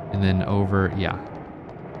and then over, yeah.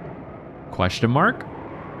 Question mark?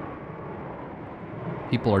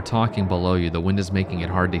 People are talking below you. The wind is making it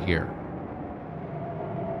hard to hear.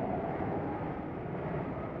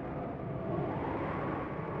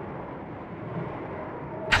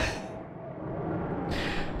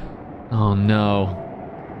 Oh no.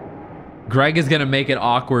 Greg is gonna make it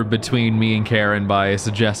awkward between me and Karen by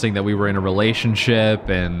suggesting that we were in a relationship,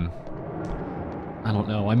 and I don't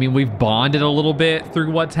know. I mean, we've bonded a little bit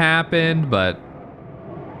through what's happened, but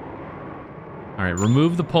All right,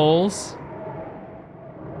 remove the poles.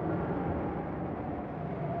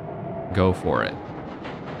 Go for it.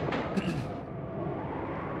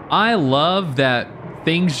 I love that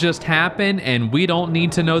things just happen and we don't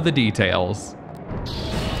need to know the details.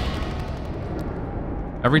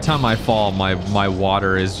 Every time I fall, my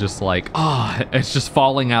water is just like, it's just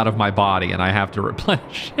falling out of my body and I have to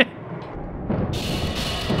replenish it.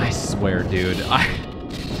 I swear, dude,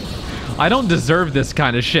 I don't deserve this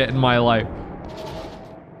kind of shit in my life.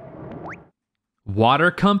 Water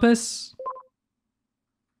compass?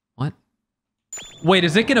 What? Wait,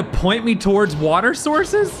 is it gonna point me towards water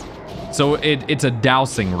sources? So it's a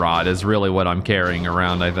dowsing rod is really what I'm carrying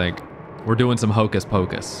around, I think. We're doing some hocus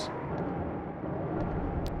pocus.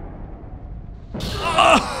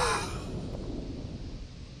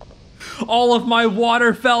 All of my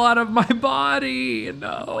water fell out of my body.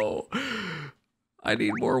 No. I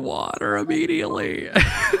need more water immediately.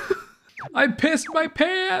 I pissed my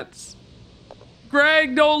pants.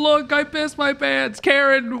 Greg, don't look. I pissed my pants.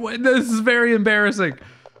 Karen, this is very embarrassing.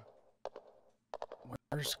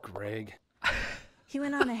 Where's Greg? He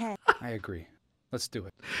went on ahead. I agree. Let's do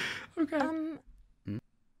it. Okay.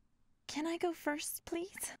 Can I go first,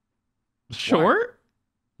 please? Sure.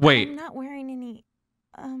 Wait. I'm not wearing any,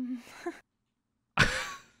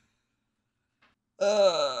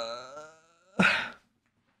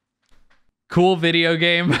 Cool video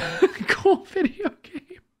game. Cool video game.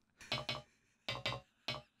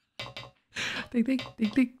 Ding ding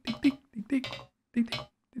ding ding ding ding ding ding ding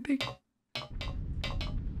ding ding.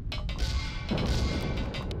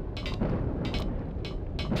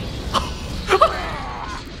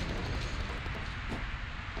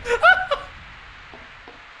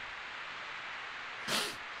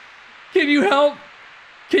 Can you help?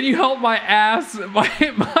 Can you help my ass?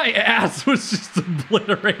 My ass was just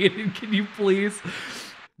obliterated. Can you please?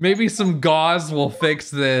 Maybe some gauze will fix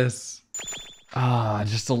this.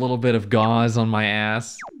 Just a little bit of gauze on my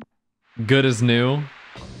ass. Good as new.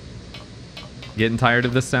 Getting tired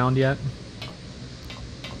of this sound yet?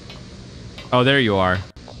 Oh, there you are.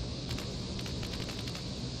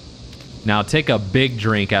 Now take a big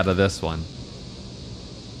drink out of this one.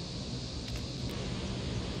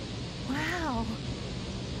 Wow.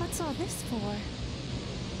 What's all this for?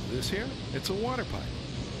 This here? It's a water pipe.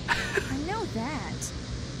 I know that.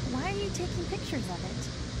 Why are you taking pictures of it?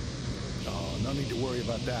 Oh, no need to worry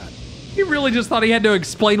about that. He really just thought he had to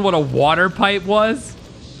explain what a water pipe was?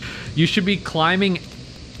 You should be climbing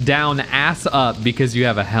down ass up because you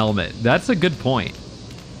have a helmet. That's a good point.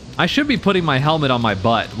 I should be putting my helmet on my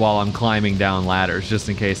butt while I'm climbing down ladders just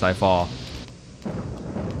in case I fall.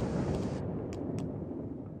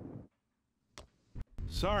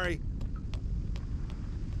 Sorry.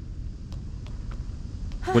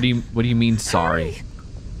 What do you mean sorry? Hey.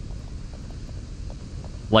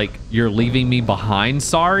 Like you're leaving me behind,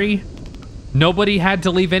 sorry? Nobody had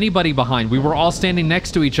to leave anybody behind. We were all standing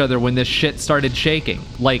next to each other when this shit started shaking.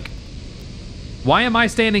 Like, why am I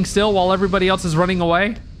standing still while everybody else is running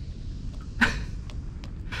away?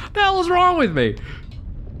 What the hell is wrong with me?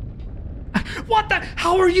 What the?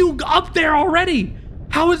 How are you up there already?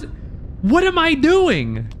 What am I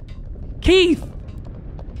doing? Keith!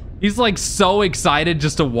 He's like so excited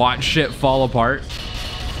just to watch shit fall apart.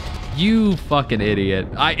 You fucking idiot.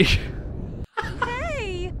 Hey!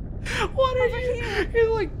 What are you? He's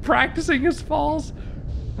like practicing his falls.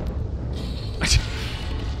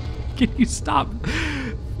 Can you stop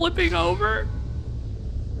flipping over?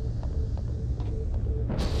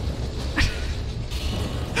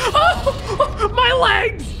 Oh, my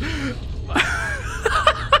legs!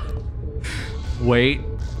 Wait.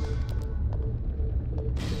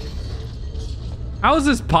 How is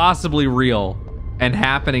this possibly real and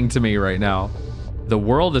happening to me right now? The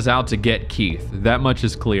world is out to get Keith. That much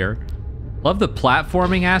is clear. Love the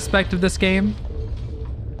platforming aspect of this game.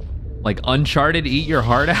 Like Uncharted, eat your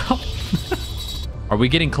heart out. Are we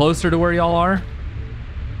getting closer to where y'all are?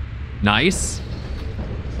 Nice.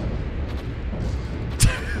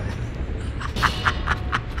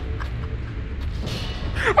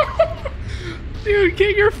 Dude,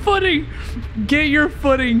 get your footing. Get your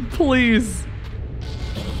footing, please.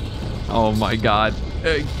 Oh my God.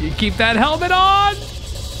 Keep that helmet on.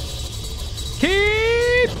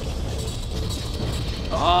 Keith.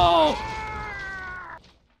 Oh.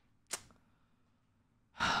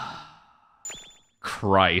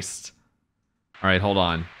 Christ. All right, hold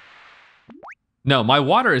on. No, my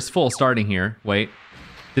water is full starting here. Wait.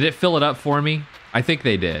 Did it fill it up for me? I think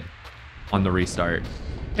they did on the restart.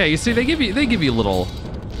 Yeah, you see, they give you little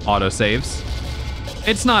autosaves.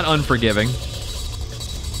 It's not unforgiving.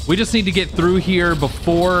 We just need to get through here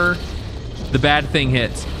before The bad thing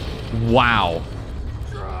hits. Wow.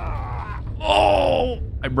 Oh,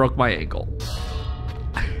 I broke my ankle.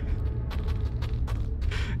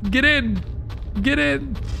 Get in. Get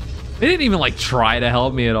in. They didn't even like try to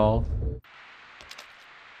help me at all.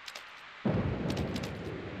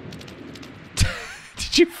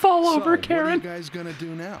 Did you fall over, Karen? What are you guys gonna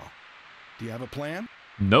do now? Do you have a plan?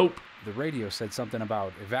 Nope. The radio said something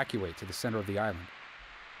about evacuate to the center of the island.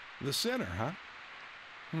 The center, huh?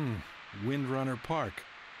 Windrunner Park.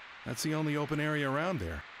 That's the only open area around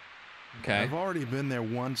there. Okay. I've already been there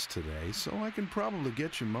once today, so I can probably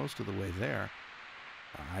get you most of the way there.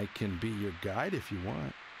 I can be your guide if you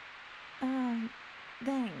want.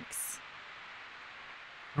 Thanks.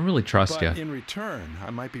 I don't really trust But you. in return, I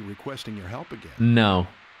might be requesting your help again. No.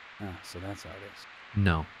 Ah, so that's how it is.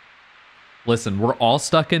 No. Listen, we're all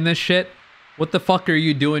stuck in this shit. What the fuck are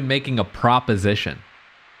you doing making a proposition?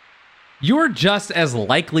 You're just as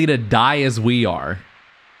likely to die as we are.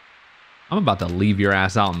 I'm about to leave your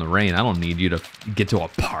ass out in the rain. I don't need you to get to a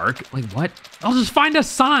park. Like, what? I'll just find a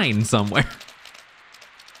sign somewhere.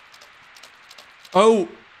 Oh.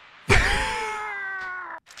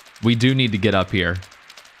 We do need to get up here.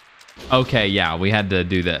 Okay, yeah, we had to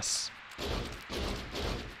do this.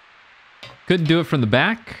 Couldn't do it from the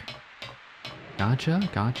back. Gotcha,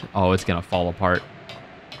 gotcha. Oh, it's gonna fall apart.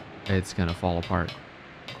 It's gonna fall apart.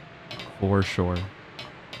 For sure.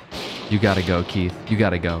 You gotta go, Keith. You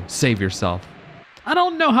gotta go. Save yourself. I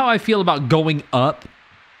don't know how I feel about going up,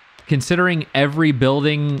 considering every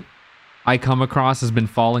building I come across has been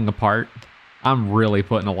falling apart. I'm really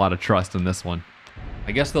putting a lot of trust in this one.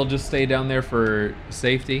 I guess they'll just stay down there for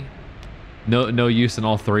safety. No use in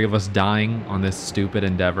all three of us dying on this stupid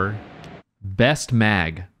endeavor. Best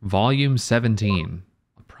Mag, Volume 17.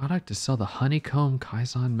 A product to sell the honeycomb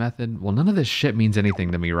Kaizen method. Well, none of this shit means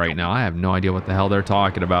anything to me right now. I have no idea what the hell they're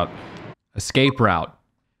talking about. Escape route.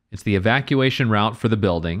 It's the evacuation route for the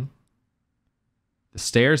building. The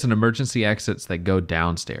stairs and emergency exits that go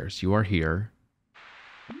downstairs. You are here.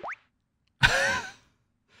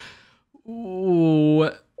 Ooh.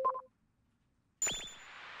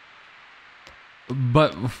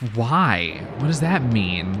 But why? What does that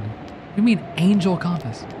mean? What do you mean angel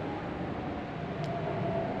compass?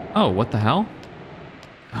 Oh, what the hell?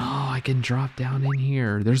 Oh, I can drop down in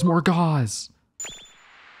here. There's more gauze.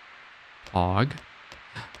 Hog.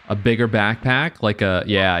 A bigger backpack? Like a,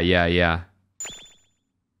 yeah.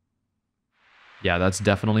 Yeah, that's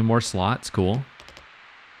definitely more slots. Cool.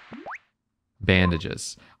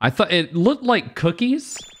 Bandages. I thought it looked like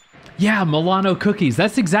cookies. Yeah, Milano cookies.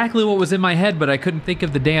 That's exactly what was in my head, but I couldn't think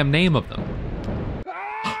of the damn name of them.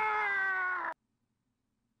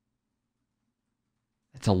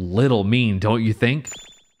 It's a little mean, don't you think?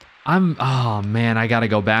 Oh man, I gotta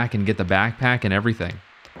go back and get the backpack and everything.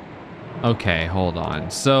 Okay, hold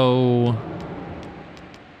on. So,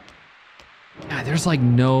 yeah, there's like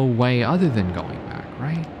no way other than going back,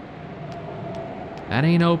 right? That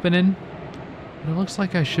ain't opening. But it looks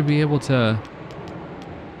like I should be able to...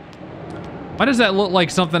 Why does that look like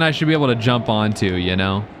something I should be able to jump onto, you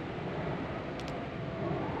know?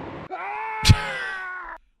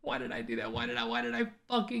 Why did I do that? Why did I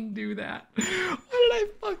fucking do that? Why did I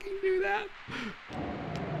fucking do that?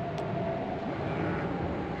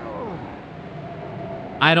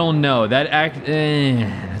 I don't know.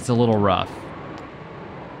 It's a little rough.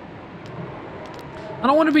 I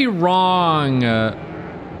don't want to be wrong.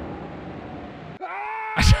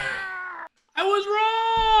 I was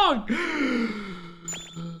wrong!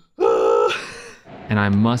 And I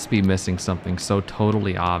must be missing something so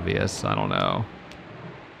totally obvious. I don't know.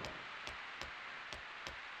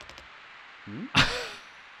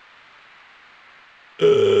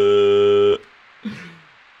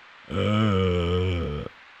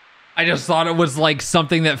 I just thought it was like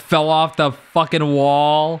something that fell off the fucking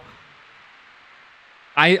wall.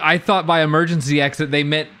 I thought by emergency exit they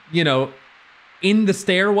meant, you know, in the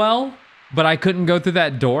stairwell, but I couldn't go through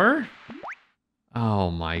that door?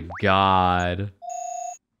 Oh my god.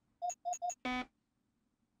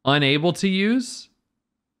 Unable to use?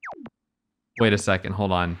 Wait a second,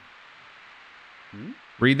 hold on.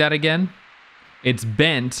 Read that again. It's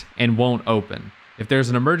bent and won't open. If there's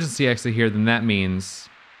an emergency exit here, then that means...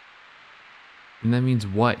 And that means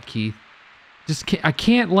what, Keith? I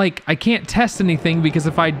can't test anything because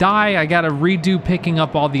if I die, I gotta redo picking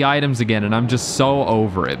up all the items again, and I'm just so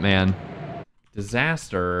over it, man.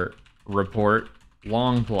 Disaster report,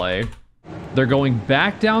 long play. They're going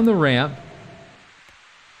back down the ramp,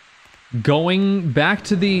 going back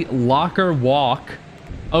to the locker walk.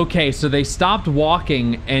 Okay, so they stopped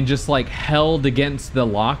walking and just like held against the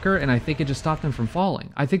locker, and I think it just stopped them from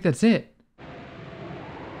falling. I think that's it.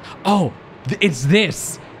 Oh, it's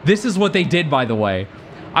this. This is what they did, by the way.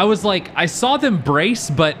 I was like, I saw them brace,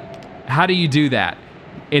 but how do you do that?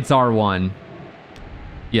 It's R1.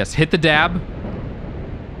 Yes, hit the dab.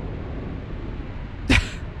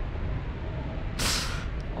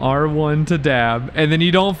 R1 to dab, and then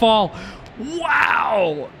you don't fall.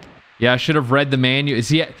 Wow. Yeah, I should have read the manual.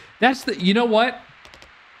 See, that's the, you know what?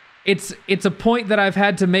 It's a point that I've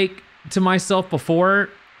had to make to myself before,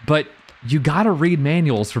 but you gotta read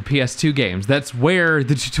manuals for PS2 games. That's where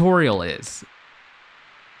the tutorial is.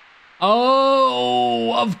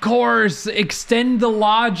 Oh, of course. Extend the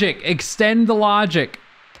logic. Extend the logic.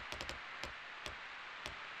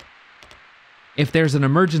 If there's an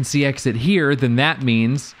emergency exit here, then that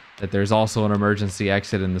means that there's also an emergency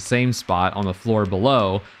exit in the same spot on the floor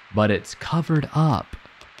below, but it's covered up.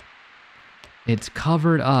 It's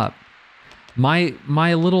covered up. My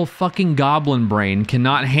little fucking goblin brain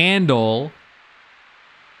cannot handle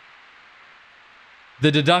the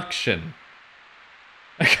deduction.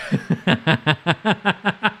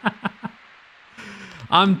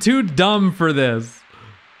 I'm too dumb for this.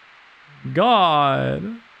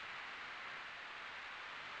 God.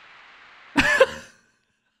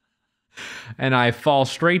 And I fall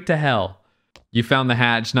straight to hell. You found the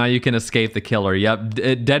hatch. Now you can escape the killer. Yep.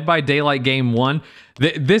 Dead by Daylight Game 1.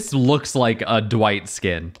 This looks like a Dwight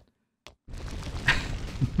skin.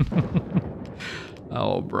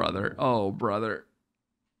 Oh, brother. Oh, brother.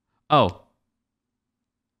 Oh.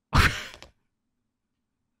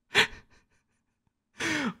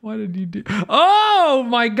 What did you do? Oh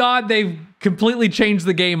my God, they've completely changed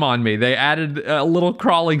the game on me. They added a little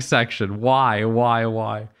crawling section.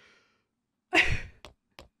 Why?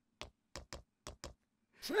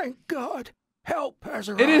 Thank God. Help has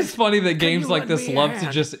arrived. It is funny that games like this love to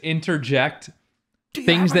just interject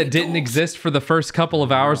things that didn't exist for the first couple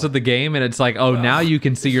of hours of the game, and it's like, oh, now you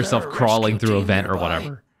can see yourself crawling through a vent or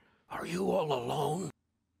whatever. Are you all alone?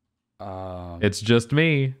 It's just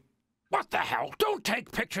me. What the hell? Don't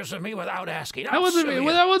take pictures of me without asking. That wasn't me.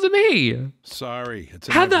 Well, that wasn't me. Sorry. It's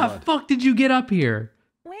in How my the blood. fuck did you get up here?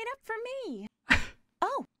 Wait up for me.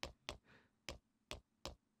 Oh.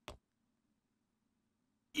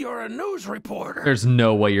 You're a news reporter. There's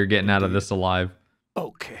no way you're getting out of this alive.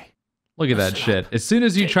 Okay. Look at that Listen shit. up. As soon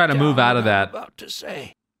as you Take try to move down out of what I'm that. about to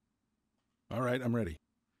say. All right, I'm ready.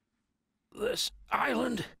 This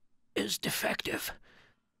island is defective.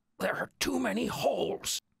 There are too many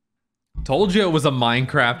holes. Told you it was a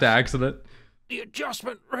Minecraft accident. The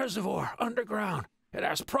adjustment reservoir underground. It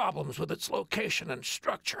has problems with its location and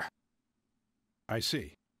structure. I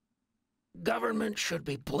see. Government should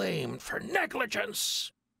be blamed for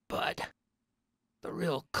negligence, but the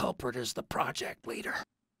real culprit is the project leader.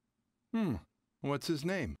 What's his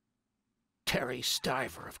name? Terry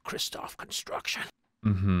Stiver of Christoph Construction.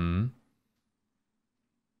 Mm-hmm.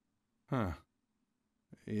 Huh.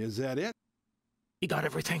 Is that it? You got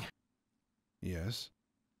everything? Yes.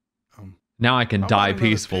 Now I can How die about another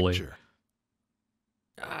peacefully. picture?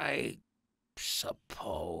 I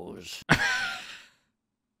suppose.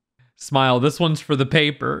 Smile, this one's for the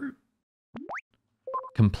paper.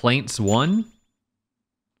 Complaints 1.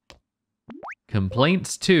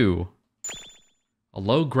 Complaints 2. A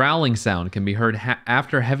low growling sound can be heard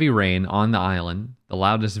after heavy rain on the island. The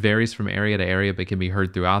loudness varies from area to area but can be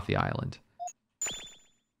heard throughout the island.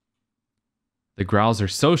 The growls are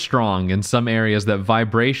so strong in some areas that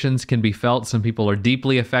vibrations can be felt. Some people are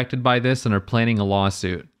deeply affected by this and are planning a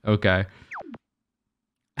lawsuit. Okay.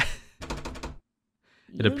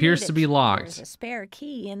 It appears to be locked. There's a spare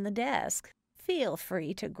key in the desk. Feel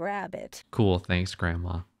free to grab it. Cool, thanks,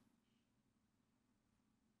 Grandma.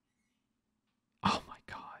 Oh my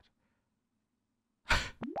God.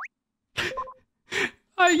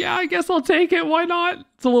 Yeah, I guess I'll take it. Why not?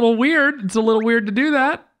 It's a little weird. It's a little weird to do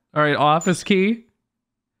that. All right, office key.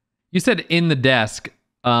 You said in the desk.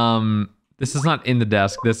 This is not in the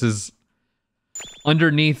desk. This is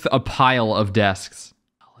underneath a pile of desks.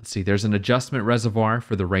 Let's see. There's an adjustment reservoir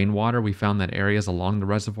for the rainwater. We found that areas along the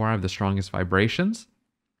reservoir have the strongest vibrations.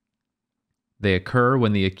 They occur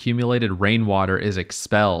when the accumulated rainwater is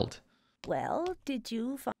expelled. Well, did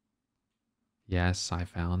you find... Yes, I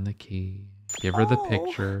found the key. Give her the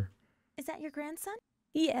picture. Is that your grandson?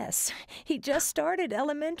 Yes, he just started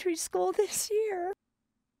elementary school this year.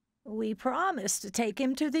 We promised to take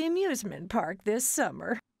him to the amusement park this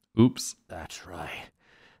summer. Oops. That's right.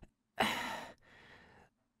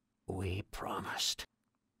 We promised.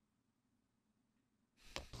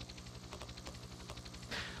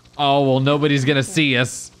 Oh, well, nobody's gonna see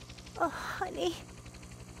us. Oh, honey.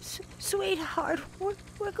 Sweetheart,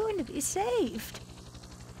 we're going to be saved.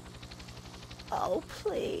 Oh,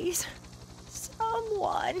 please.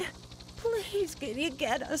 Someone. Please, can you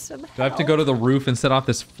get us some help? Do I have to go to the roof and set off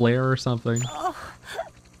this flare or something? Oh,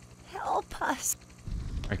 help us.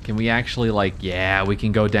 All right, can we actually, like, yeah, we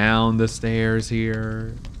can go down the stairs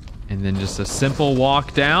here. And then just a simple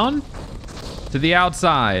walk down to the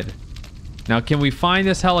outside. Now, can we find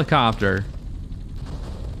this helicopter?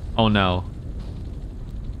 Oh, no.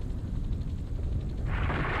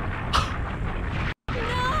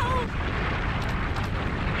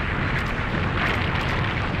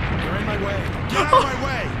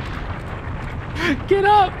 Get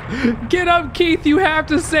up! Get up, Keith! You have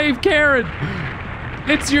to save Karen!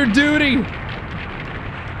 It's your duty!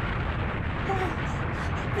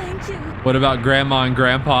 Oh, thank you. What about Grandma and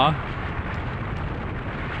Grandpa?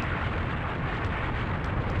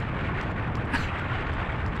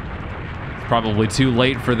 It's probably too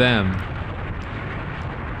late for them.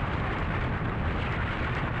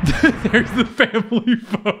 There's the family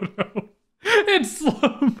photo in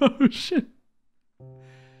slow motion.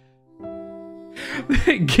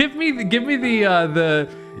 give me the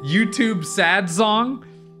YouTube sad song.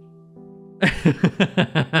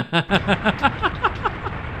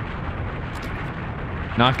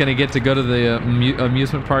 Not gonna get to go to the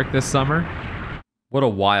amusement park this summer. What a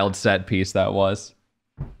wild set piece that was.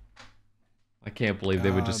 I can't believe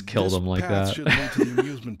they would just kill them like that. Should lead to the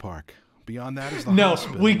amusement park. Beyond that is the no,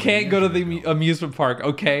 hospital. we can't go to the amusement park.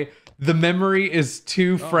 Okay, the memory is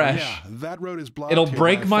too fresh. Yeah, that road is blocked. It'll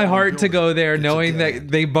break my heart to go there, knowing that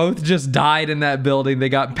they both just died in that building. They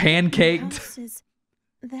got pancaked. The house is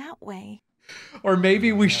that way. Or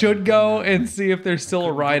maybe we should go and see if there's still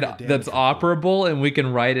a ride that's operable and we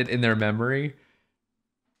can write it in their memory.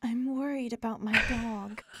 I'm worried about my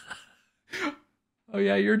dog. Oh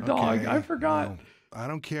yeah, your dog. Okay, I forgot. Well, I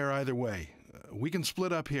don't care either way. We can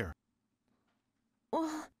split up here.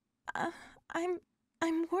 Well,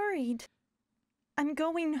 I'm worried. I'm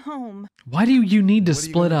going home. Why do you need to What are you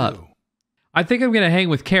split gonna up? do? I think I'm gonna hang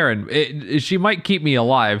with Karen. She might keep me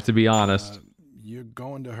alive, to be honest. You're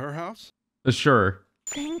going to her house? Sure.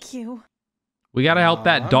 Thank you. We gotta help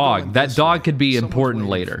that I'm dog. going That this dog way. could be Someone's important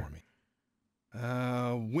waiting later. for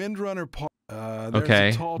me. Windrunner Park. There's Okay,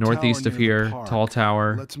 a tall northeast tower of near the here, park. tall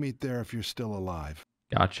tower. Let's meet there if you're still alive.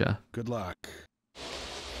 Gotcha. Good luck.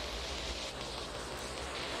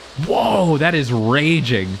 Whoa, that is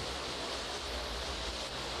raging.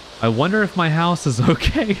 I wonder if my house is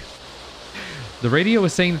okay. The radio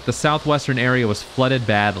was saying that the southwestern area was flooded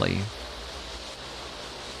badly.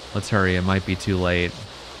 Let's hurry, it might be too late.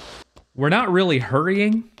 We're not really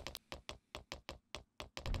hurrying.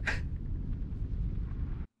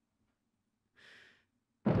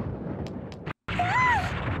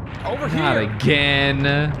 Over Not here. again.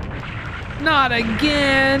 Not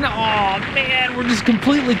again. Oh man, we're just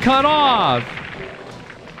completely cut off.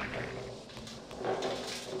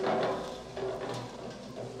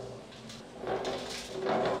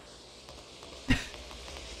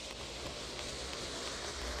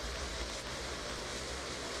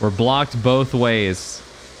 We're blocked both ways.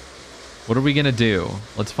 What are we gonna do?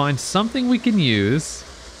 Let's find something we can use.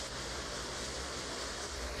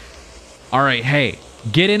 All right, hey,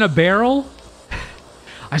 get in a barrel.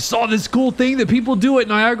 I saw this cool thing that people do at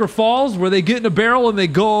Niagara Falls where they get in a barrel and they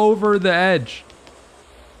go over the edge.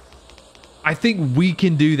 I think we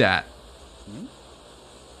can do that.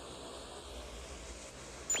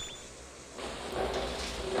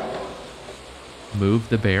 Move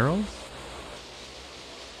the barrels?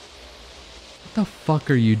 What the fuck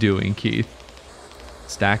are you doing, Keith?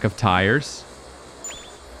 Stack of tires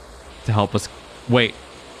to help us. Wait.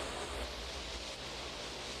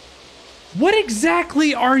 What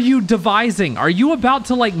exactly are you devising? Are you about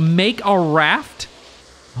to like make a raft?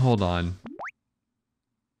 Hold on.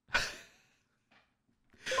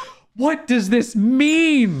 What does this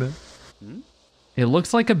mean? It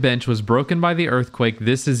looks like a bench was broken by the earthquake.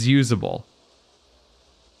 This is usable.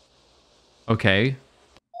 Okay.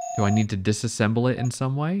 Do I need to disassemble it in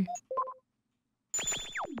some way?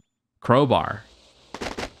 Crowbar.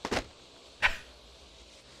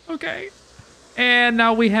 Okay. And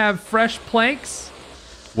now we have fresh planks.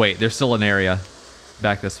 Wait, there's still an area.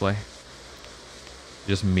 Back this way.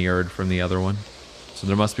 Just mirrored from the other one. So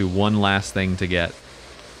there must be one last thing to get.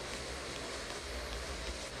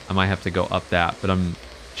 I might have to go up that, but I'm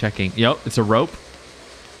checking. Yep, it's a rope.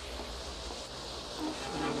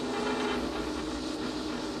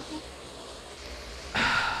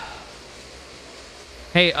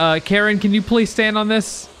 Hey, Karen, can you please stand on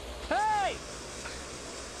this? Hey!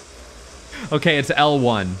 Okay, it's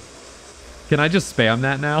L1. Can I just spam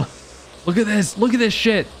that now? Look at this. Look at this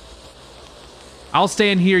shit. I'll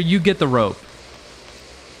stand here. You get the rope.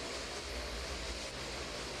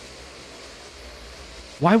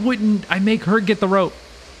 Why wouldn't I make her get the rope?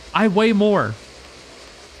 I weigh more.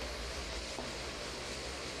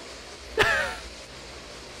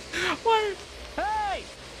 What? Hey!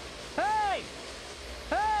 Hey!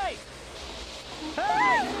 Hey!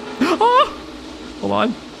 Hey! Oh! Hold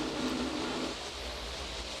on.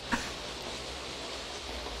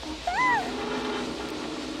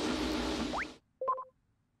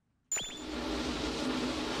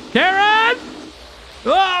 Karen!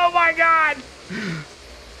 Oh my God!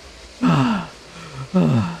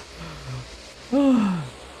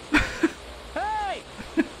 Hey!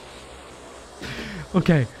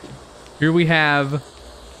 Okay, here we have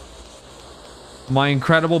my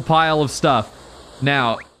incredible pile of stuff.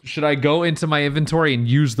 Now, should I go into my inventory and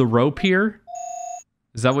use the rope here?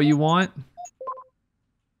 Is that what you want?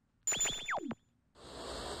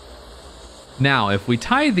 Now, if we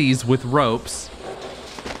tie these with ropes,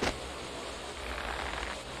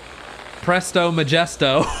 presto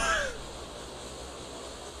majesto.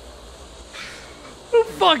 Who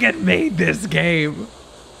fucking made this game?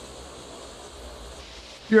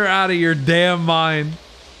 You're out of your damn mind.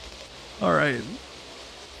 All right.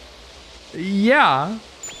 Yeah,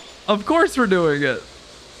 of course we're doing it.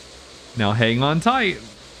 Now hang on tight.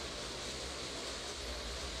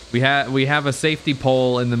 We have a safety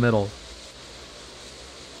pole in the middle.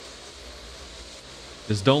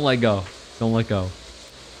 Just don't let go. Don't let go.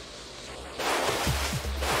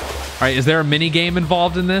 All right, is there a mini game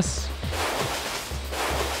involved in this?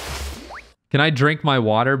 Can I drink my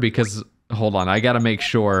water? Because hold on, I gotta make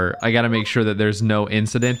sure that there's no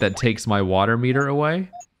incident that takes my water meter away.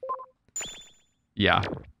 Yeah.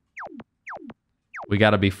 We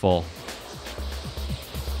gotta be full.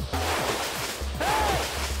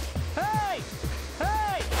 Hey! Hey!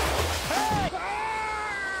 Hey!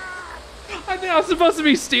 I think I was supposed to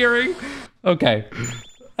be steering. Okay.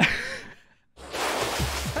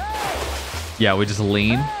 Yeah, we just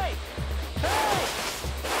lean. Hey! Hey!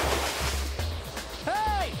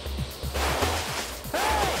 Hey!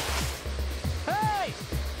 Hey! Hey!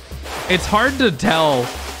 It's hard to tell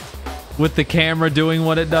with the camera doing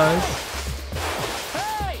what it does.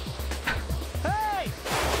 Hey! Hey!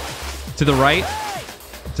 To the right,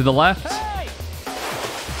 to the left,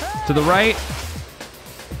 to the right.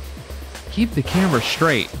 Keep the camera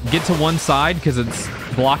straight. Get to one side because it's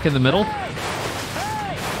blocking the middle.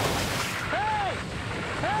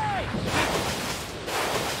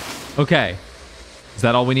 Okay. Is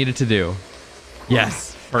that all we needed to do?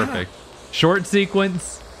 Yes. Perfect. Short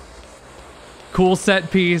sequence. Cool set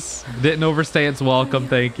piece. Didn't overstay its welcome.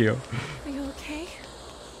 Thank you. Are you okay?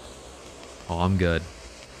 Oh, I'm good.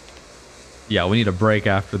 Yeah, we need a break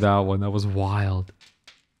after that one. That was wild.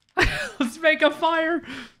 Let's make a fire.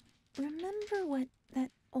 Remember what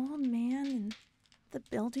that old man in the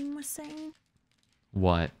building was saying?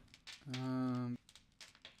 What?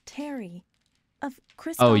 Terry of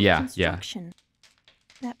Kristoff Oh, yeah, Construction.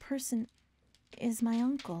 That person is my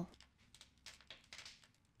uncle.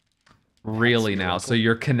 Really now? So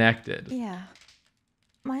you're connected. Yeah.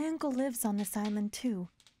 My uncle lives on this island too.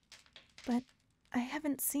 But I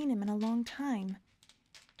haven't seen him in a long time.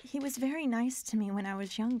 He was very nice to me when I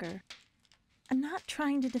was younger. I'm not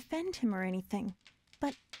trying to defend him or anything,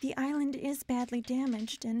 but the island is badly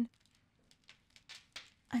damaged and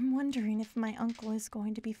I'm wondering if my uncle is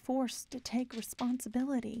going to be forced to take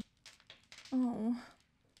responsibility. Oh,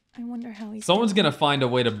 I wonder how he's Someone's doing. gonna find a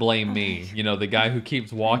way to blame me. Okay. You know, the guy who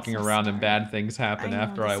keeps walking so around and sorry. bad things happen know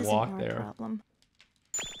after this I isn't walk your there. problem.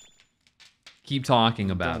 Keep talking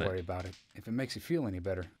about Don't it. worry about it. If it makes you feel any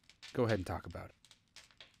better, go ahead and talk about it.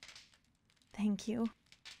 Thank you.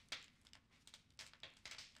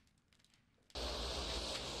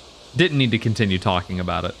 Didn't need to continue talking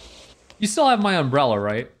about it. You still have my umbrella,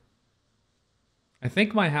 right? I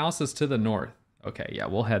think my house is to the north. Okay, yeah,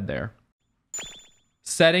 we'll head there.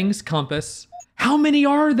 Settings, compass. How many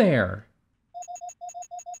are there?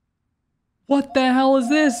 What the hell is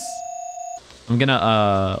this? I'm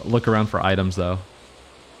gonna look around for items though.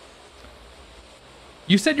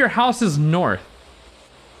 You said your house is north.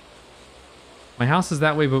 My house is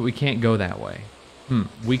that way, but we can't go that way.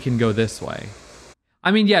 We can go this way. I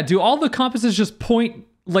mean, yeah, do all the compasses just point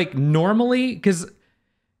like normally? Because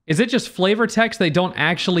is it just flavor text? They don't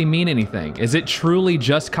actually mean anything. Is it truly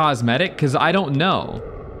just cosmetic? Because I don't know.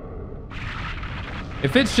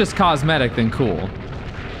 If it's just cosmetic, then cool.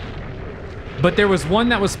 But there was one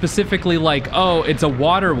that was specifically like, oh, it's a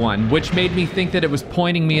water one, which made me think that it was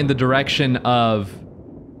pointing me in the direction of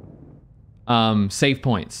save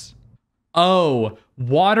points. Oh,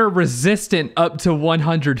 water resistant up to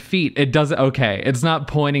 100 feet. It doesn't, okay. It's not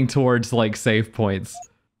pointing towards like save points.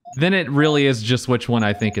 then it really is just which one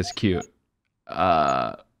I think is cute.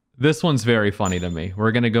 This one's very funny to me.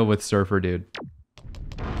 We're gonna go with Surfer Dude.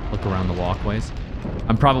 Look around the walkways.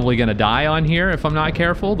 I'm probably gonna die on here if I'm not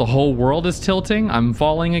careful. The whole world is tilting. I'm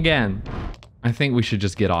falling again. I think we should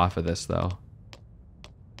just get off of this though.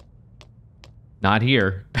 Not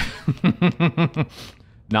here.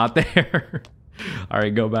 Not there. All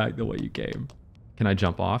right, go back the way you came. Can I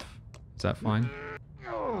jump off? Is that fine?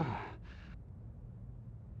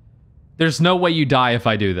 There's no way you die if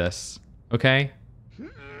I do this. Okay?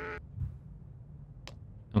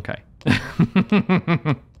 Okay.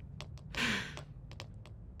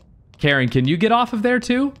 Karen, can you get off of there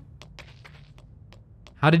too?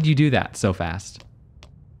 How did you do that so fast?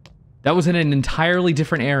 That was in an entirely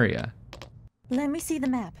different area. Let me see the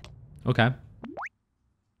map. Okay.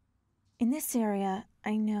 In this area,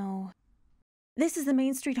 I know. This is the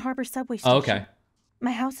Main Street Harbor subway station. Oh, okay.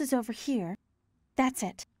 My house is over here. That's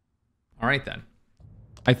it. All right then.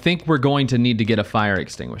 I think we're going to need to get a fire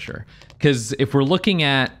extinguisher. Because if we're looking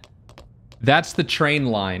at... That's the train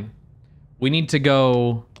line. We need to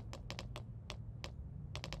go...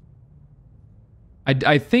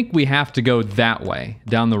 I think we have to go that way,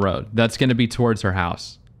 down the road. That's going to be towards her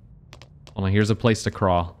house. Hold on, here's a place to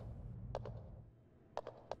crawl.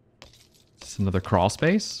 Is this another crawl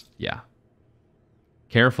space? Yeah.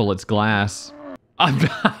 Careful, it's glass.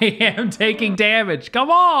 I am taking damage. Come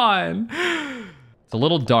on! It's a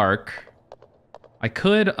little dark. I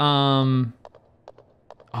could, Oh,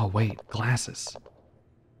 wait. Glasses.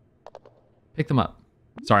 Pick them up.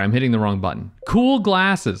 Sorry, I'm hitting the wrong button. Cool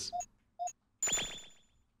glasses.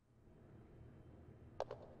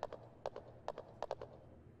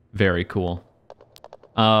 Very cool.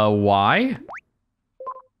 Why?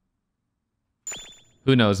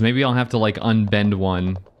 Who knows? Maybe I'll have to, like, unbend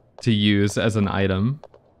one to use as an item.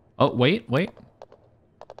 Oh, wait.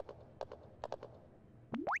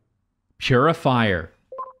 Purifier.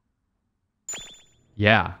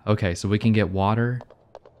 Yeah, okay, so we can get water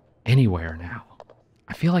anywhere now.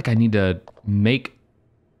 I feel like I need to make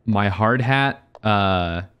my hard hat,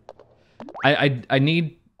 I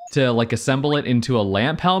need to, like, assemble it into a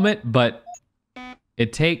lamp helmet, but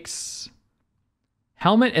it takes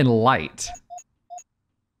helmet and light.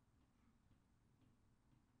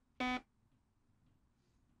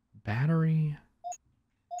 Battery.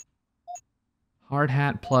 Hard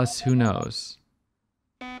hat plus who knows.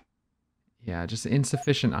 Yeah, just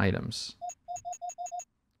insufficient items.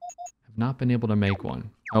 Have not been able to make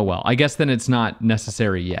one. Oh well, I guess then it's not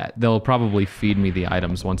necessary yet. They'll probably feed me the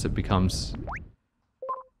items once it becomes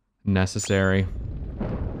necessary.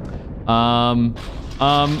 I'm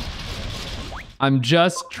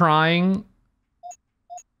just trying...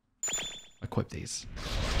 Equip these.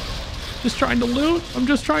 Just trying to loot. I'm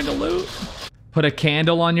just trying to loot. Put a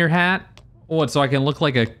candle on your hat. What, so I can look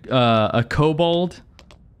like a kobold?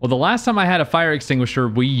 Well, the last time I had a fire extinguisher,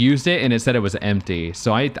 we used it and it said it was empty.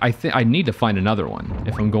 So I think I need to find another one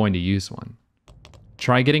if I'm going to use one.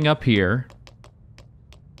 Try getting up here.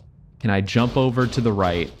 Can I jump over to the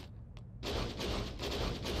right?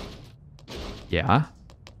 Yeah.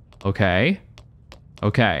 Okay.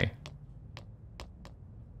 Okay.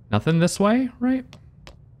 Nothing this way, right?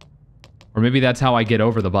 Or maybe that's how I get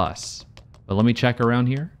over the bus. But let me check around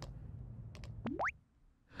here.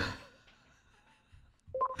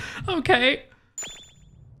 Okay.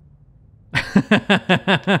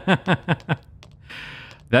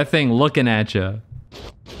 That thing looking at you.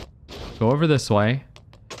 Go over this way.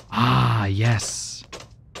 Ah, yes.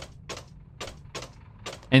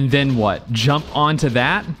 And then what? Jump onto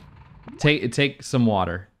that? Take some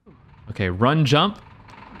water. Okay, run, jump.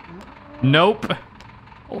 Nope.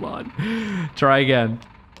 Hold on. Try again.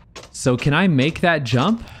 So can I make that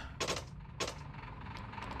jump?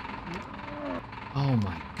 Oh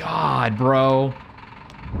my God, bro.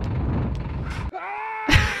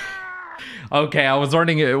 Okay, I was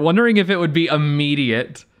wondering if it would be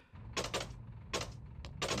immediate.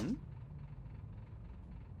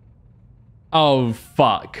 Oh,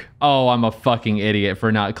 fuck. Oh, I'm a fucking idiot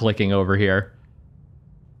for not clicking over here.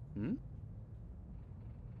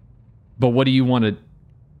 But what do you want to...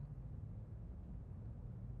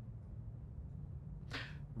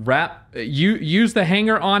 Use the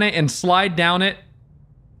hanger on it and slide down it.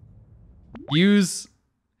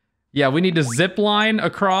 Yeah, we need to zip line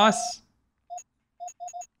across.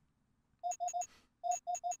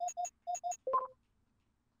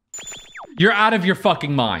 You're out of your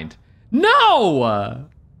fucking mind. No!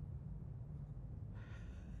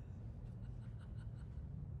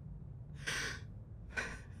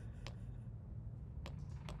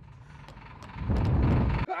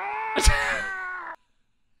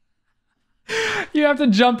 have to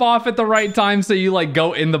jump off at the right time so you like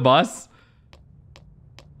go in the bus?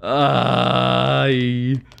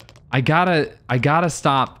 I gotta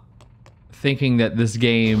stop thinking that this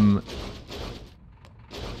game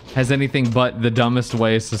has anything but the dumbest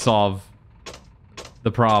ways to solve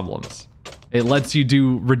the problems. It lets you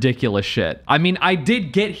do ridiculous shit. I mean, I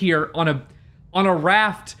did get here on a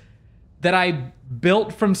raft that I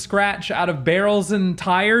built from scratch out of barrels and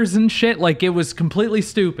tires and shit. Like, it was completely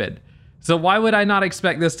stupid. So why would I not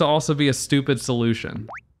expect this to also be a stupid solution?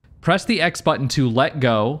 Press the X button to let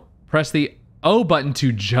go. Press the O button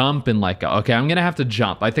to jump and let go. Okay, I'm gonna have to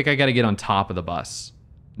jump. I think I gotta get on top of the bus,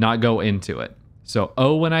 not go into it. So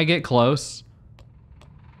O when I get close.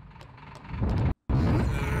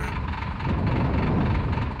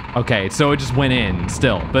 Okay, so it just went in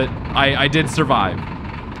still, but I did survive.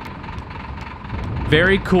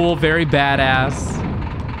 Very cool, very badass.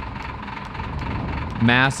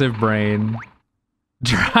 Massive brain.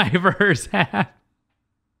 Driver's hat.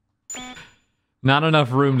 Not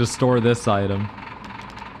enough room to store this item.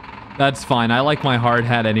 That's fine, I like my hard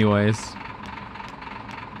hat anyways.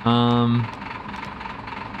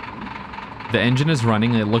 The engine is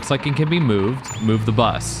running, it looks like it can be moved. Move the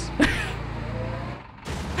bus.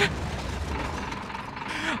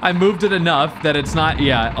 I moved it enough that it's not,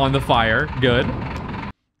 yeah, on the fire. Good.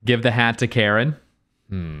 Give the hat to Karen.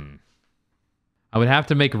 I would have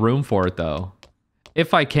to make room for it, though.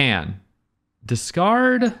 If I can.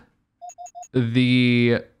 Discard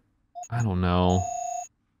the... I don't know.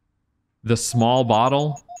 The small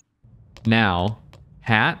bottle. Now.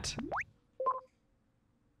 Hat.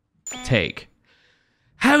 Take.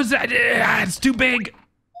 How's that? It's too big.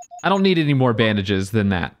 I don't need any more bandages than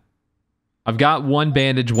that. I've got one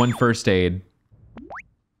bandage, one first aid.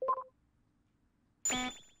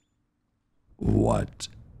 What?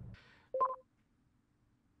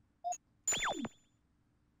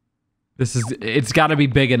 This is, it's gotta be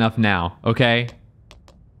big enough now, okay?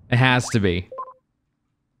 It has to be.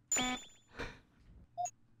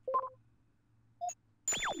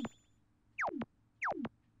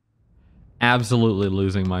 Absolutely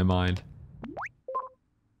losing my mind.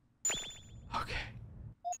 Okay.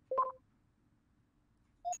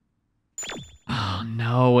 Oh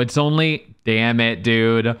no, it's only... Damn it,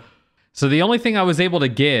 dude. So the only thing I was able to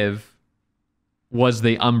give was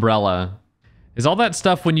the umbrella. Is all that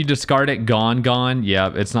stuff when you discard it gone?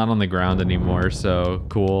 Yeah, it's not on the ground anymore, so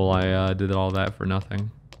cool. I did all that for nothing.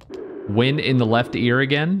 Wind in the left ear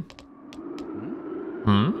again?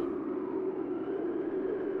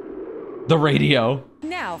 The radio.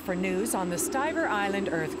 Now for news on the Stiver Island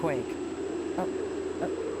earthquake.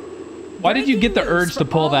 Why did you get the urge to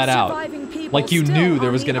pull that out? Like you knew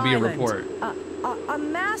there was going to be a island. report. A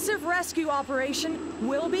massive rescue operation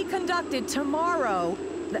will be conducted tomorrow.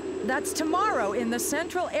 That's tomorrow in the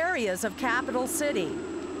central areas of Capital City.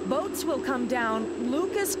 Boats will come down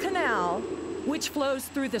Lucas Canal, which flows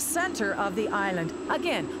through the center of the island.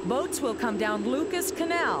 Again, boats will come down Lucas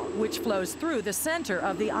Canal, which flows through the center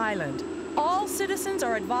of the island. All citizens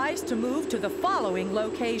are advised to move to the following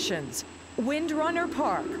locations: Windrunner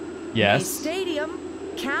Park, Yes. May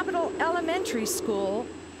Stadium, Capital Elementary School,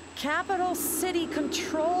 Capital City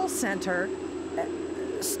Control Center,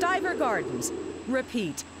 Stiver Gardens.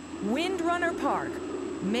 Repeat, Windrunner Park,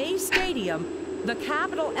 May Stadium, the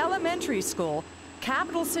Capital Elementary School,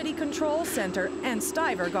 Capital City Control Center, and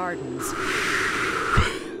Stiver Gardens.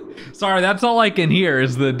 Sorry, that's all I can hear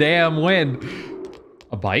is the damn wind.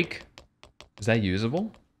 A bike? Is that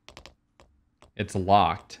usable? It's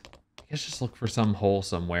locked. I guess just look for some hole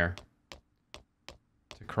somewhere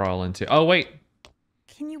to crawl into. Oh, wait.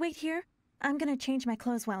 Can you wait here? I'm gonna change my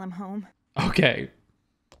clothes while I'm home. Okay.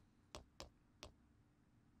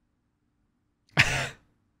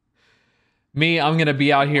 Me, I'm gonna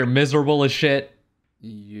be out here miserable as shit.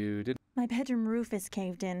 You did. My bedroom roof is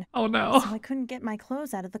caved in. Oh no. So I couldn't get my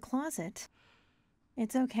clothes out of the closet.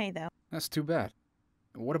 It's okay though. That's too bad.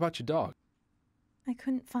 What about your dog? I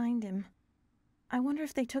couldn't find him. I wonder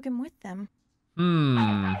if they took him with them.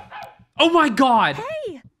 Oh my god!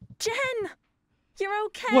 Hey! Jen! You're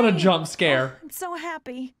okay! What a jump scare. Oh, I'm so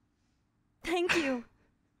happy. Thank you.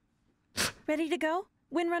 Ready to go?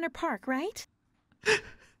 Windrunner Park, right?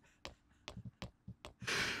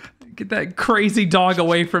 Get that crazy dog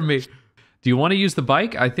away from me. Do you want to use the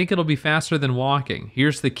bike? I think it'll be faster than walking.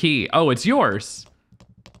 Here's the key. Oh, it's yours.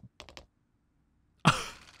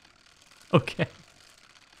 Okay.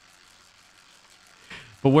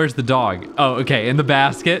 But where's the dog? Oh, okay, in the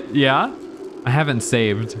basket. Yeah? I haven't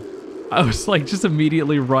saved. I was like, just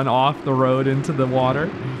immediately run off the road into the water.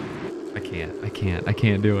 I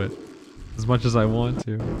can't do it. As much as I want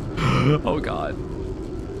to. Oh God.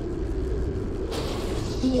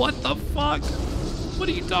 What the fuck? What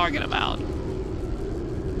are you talking about?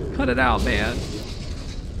 Cut it out, man.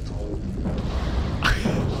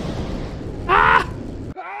 Ah!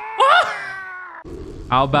 Ah!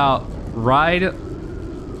 How about ride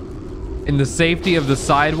in the safety of the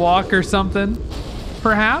sidewalk or something?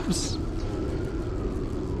 Perhaps?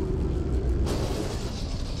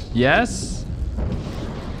 Yes?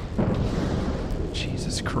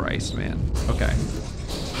 Jesus Christ, man. Okay.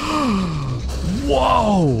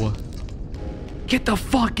 Whoa! Get the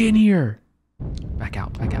fuck in here. Back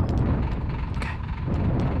out, back out. Okay.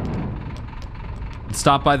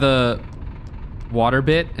 Stop by the water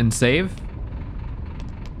bit and save.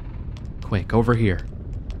 Quick, over here.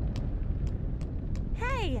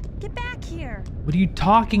 Hey, get back here. What are you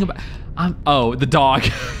talking about? Oh, the dog.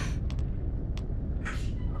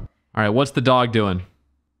 All right, what's the dog doing?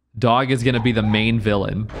 Dog is gonna be the main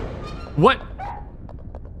villain. What?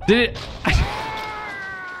 Did it?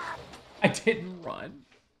 I didn't run.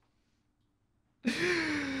 I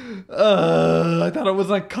thought it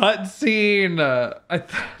was a cutscene. I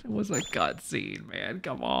thought it was a cutscene, man.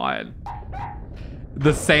 Come on.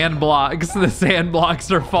 The sand blocks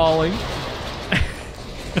are falling.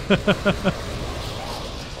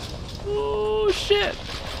 Oh shit.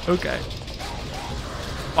 Okay.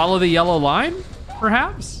 Follow the yellow line,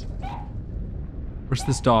 perhaps? Where's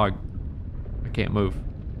this dog? I can't move.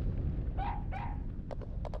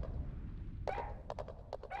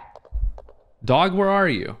 Dog, where are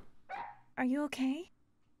you? Are you okay?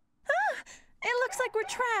 Ah! It looks like we're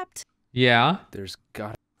trapped. Yeah. There's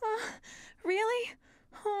got. Really?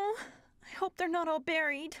 Oh, I hope they're not all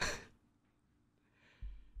buried.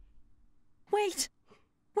 Wait,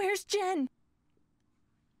 where's Jen?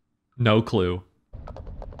 No clue.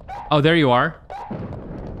 Oh, there you are.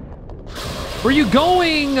 Where are you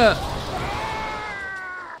going?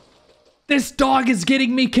 This dog is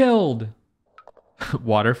getting me killed.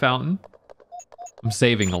 Water fountain. I'm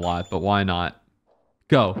saving a lot, but why not?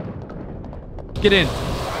 Go. Get in.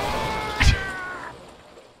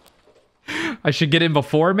 I should get in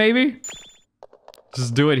before, maybe?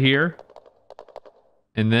 Just do it here.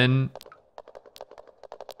 And then...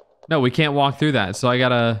 No, we can't walk through that, so I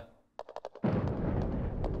gotta...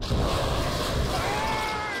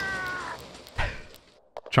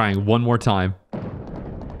 Trying one more time.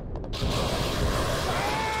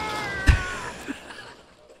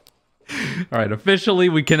 All right, officially,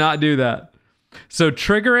 we cannot do that. So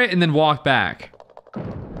trigger it and then walk back.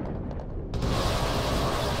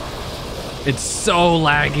 It's so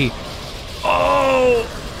laggy. Oh!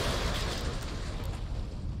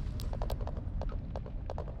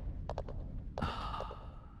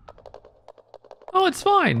 Oh, it's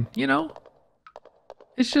fine, you know?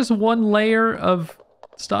 It's just one layer of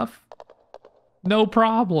stuff. No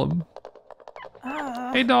problem.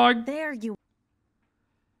 Hey, dog. There you...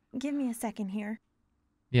 Give me a second here.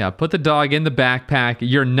 Yeah, put the dog in the backpack.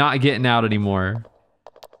 You're not getting out anymore.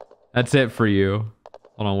 That's it for you.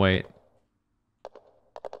 Hold on, wait.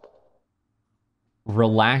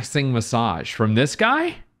 Relaxing massage. From this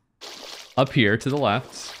guy? Up here to the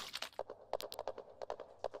left.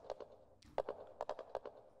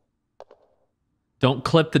 Don't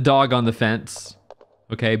clip the dog on the fence.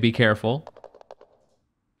 Okay, be careful.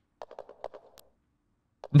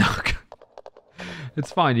 No,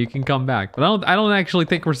 it's fine. You can come back, but I don't actually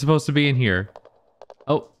think we're supposed to be in here.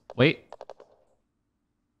 Oh, wait.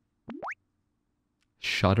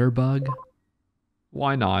 Shutterbug?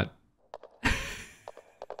 Why not?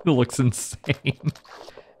 It looks insane.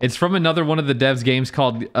 It's from another one of the devs' games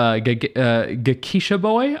called Gakisha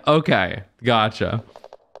Boy. Okay, gotcha.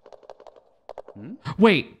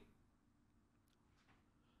 Wait.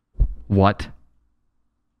 What?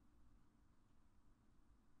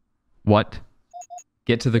 What?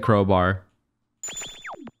 Get to the crowbar.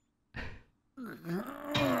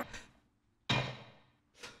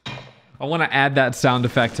 I want to add that sound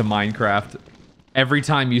effect to Minecraft every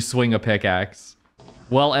time you swing a pickaxe.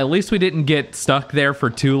 Well, at least we didn't get stuck there for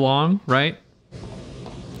too long, right?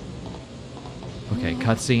 Okay,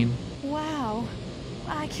 cutscene. Wow,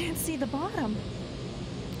 I can't see the bottom.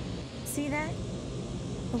 See that?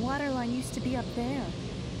 The water line used to be up there.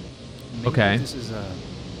 Okay. This is a...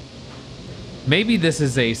 Maybe this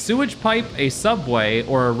is a sewage pipe, a subway,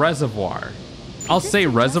 or a reservoir. I'll say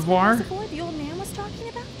reservoir The old man was talking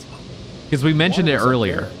about? because we mentioned it Water was up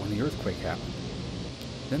earlier. there when the earthquake happened.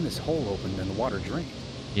 Then this hole opened and the water drained.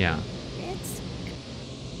 Yeah. It's...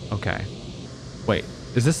 Okay. Wait,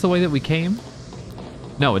 is this the way that we came?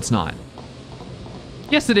 No, it's not.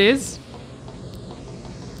 Yes, it is.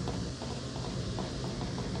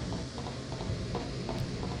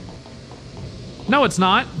 No, it's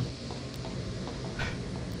not.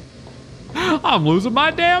 I'm losing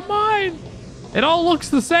my damn mind. It all looks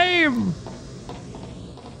the same.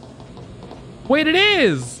 Wait, it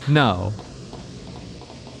is. No.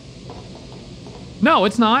 No,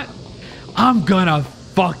 it's not. I'm gonna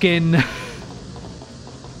fucking...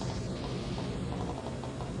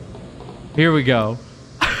 Here we go.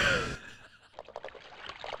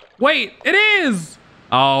 Wait, it is!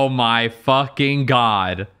 Oh my fucking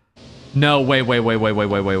god. No,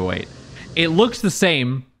 wait. It looks the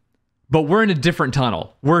same, but we're in a different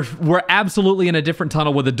tunnel. We're absolutely in a different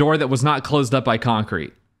tunnel with a door that was not closed up by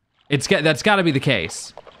concrete. That's got to be the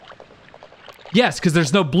case. Yes, because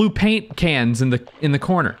there's no blue paint cans in the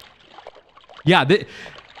corner. Yeah.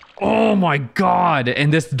 Oh my god!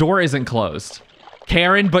 And this door isn't closed,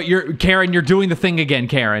 Karen. But you're doing the thing again,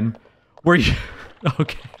 Karen. Where you?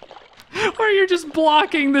 Okay. Where you're just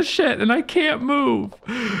blocking the shit and I can't move.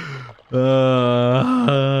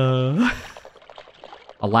 A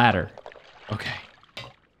ladder. Okay.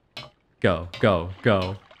 Go.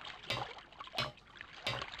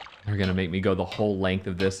 They're gonna make me go the whole length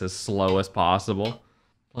of this as slow as possible.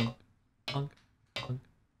 Plunk, plunk, plunk,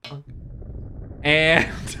 plunk.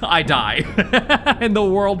 And I die. And the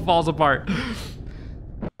world falls apart.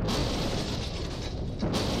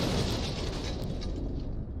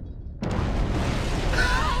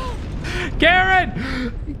 Karen,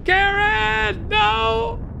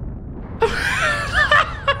 no.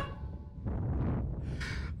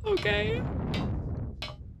 Okay.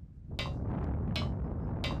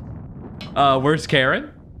 Where's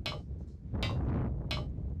Karen?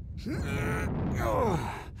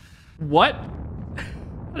 What?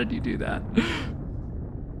 How did you do that?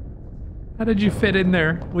 How did you fit in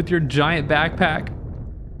there with your giant backpack?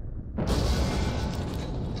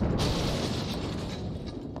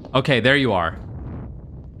 Okay, there you are.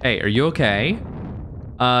 Hey, are you okay?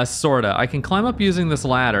 Sorta. I can climb up using this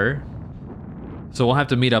ladder, so we'll have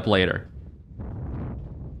to meet up later.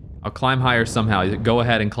 I'll climb higher somehow. Go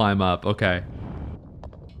ahead and climb up. Okay.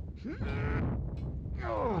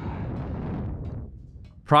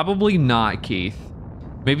 Probably not, Keith.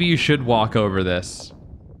 Maybe you should walk over this.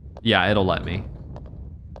 Yeah, it'll let me.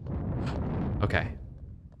 Okay.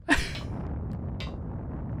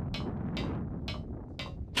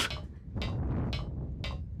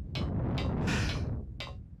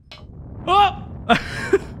 Oh!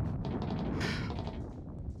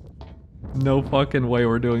 No fucking way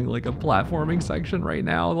we're doing like a platforming section right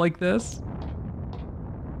now like this.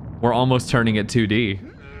 We're almost turning it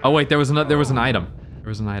 2D. Oh wait, there was an item. There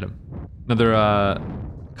was an item. Another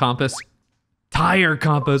compass. Tire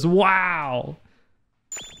compass. Wow.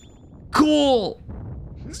 Cool.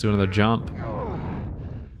 Let's do another jump.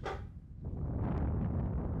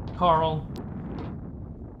 Carl.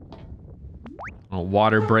 A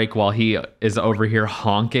water break while he is over here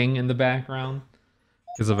honking in the background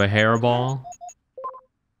because of a hairball.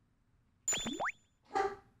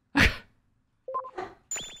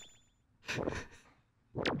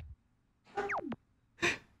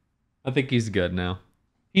 I think he's good now.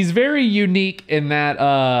 He's very unique in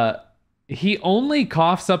that he only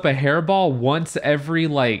coughs up a hairball once every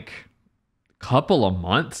like couple of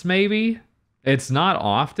months maybe. It's not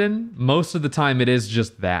often. Most of the time it is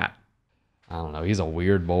just that. I don't know, he's a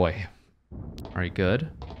weird boy. All right, good.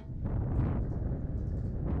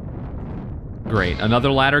 Great,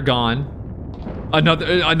 another ladder gone.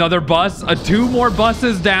 Another bus, 2 more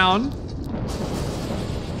buses down.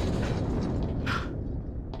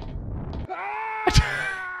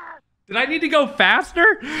 Did I need to go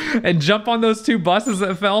faster and jump on those 2 buses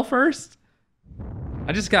that fell first?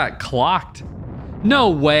 I just got clocked. No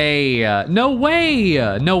way, no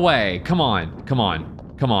way, no way. Come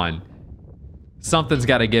on. Something's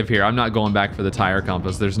got to give here. I'm not going back for the tire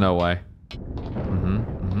compass. There's no way.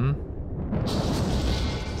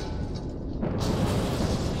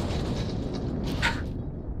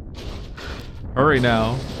 Hurry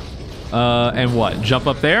now. And what? Jump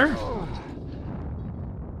up there?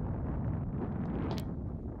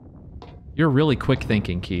 You're really quick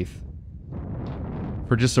thinking, Keith.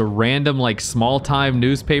 For just a random, like, small-time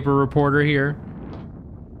newspaper reporter here.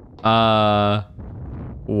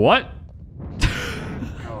 What?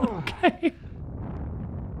 Okay.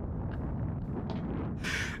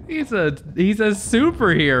 He's a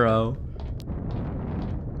superhero.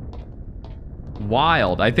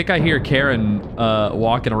 Wild. I think I hear Karen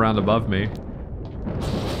walking around above me.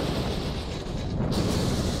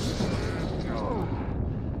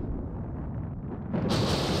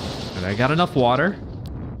 And I got enough water.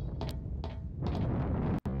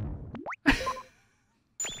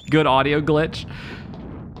 Good audio glitch.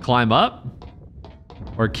 Climb up.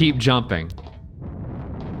 Or keep jumping.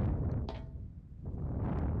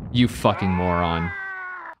 You fucking moron.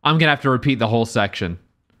 I'm gonna have to repeat the whole section.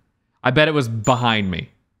 I bet it was behind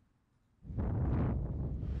me.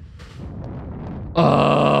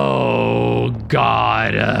 Oh,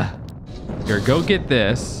 God. Here, go get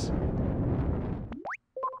this.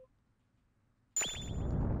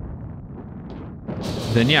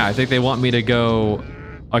 Then yeah, I think they want me to go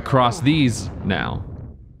across these now.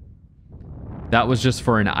 That was just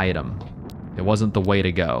for an item. It wasn't the way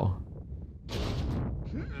to go.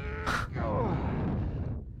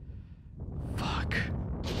 Fuck.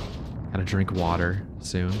 Gotta drink water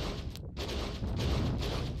soon.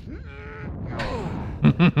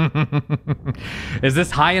 Is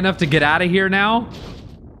this high enough to get out of here now?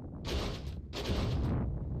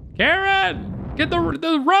 Karen, get the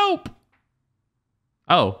rope.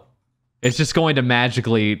 Oh, it's just going to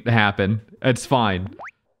magically happen. It's fine.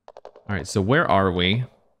 All right, so where are we?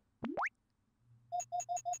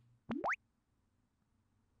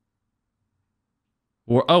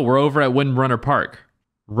 We're over at Windrunner Park.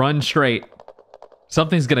 Run straight.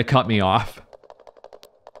 Something's gonna cut me off.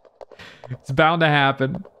 It's bound to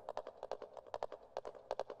happen.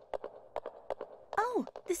 Oh,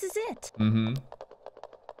 this is it. Mm-hmm.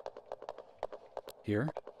 Here?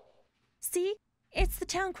 See? It's the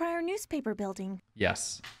Town Crier newspaper building.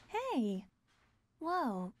 Yes. Hey.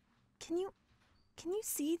 Whoa. Can you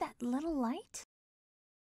see that little light?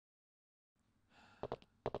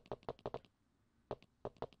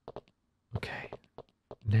 Okay.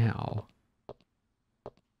 Now,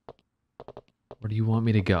 where do you want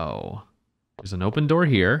me to go? There's an open door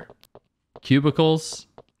here. Cubicles.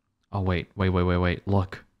 Oh, wait.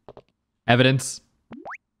 Look. Evidence.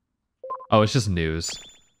 Oh, it's just news.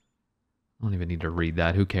 I don't even need to read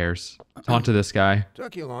that. Who cares? Talk to this guy.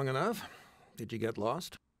 Took you long enough. Did you get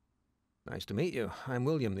lost? Nice to meet you. I'm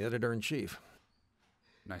William, the editor-in-chief.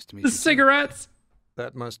 Nice to meet The you. cigarettes.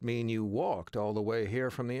 That must mean you walked all the way here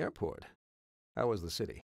from the airport. How was the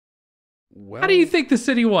city? Well, How do you think the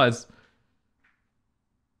city was?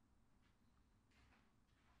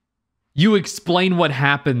 You explain what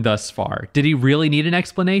happened thus far. Did he really need an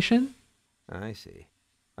explanation? I see.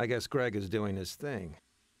 I guess Greg is doing his thing.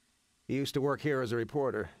 He used to work here as a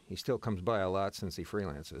reporter. He still comes by a lot since he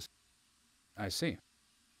freelances. I see.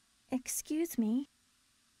 Excuse me.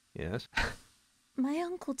 Yes? My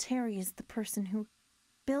Uncle Terry is the person who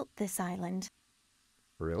built this island.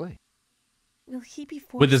 Really? Will he be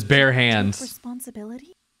forced With his bare to take hands.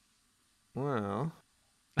 responsibility? Well,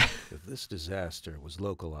 if this disaster was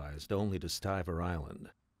localized only to Stiver Island,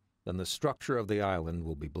 then the structure of the island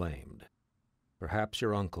will be blamed. Perhaps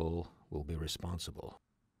your uncle will be responsible.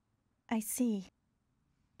 I see.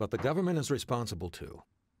 But the government is responsible too.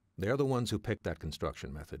 They're the ones who picked that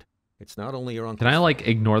construction method. It's not only your uncle. Can I, like,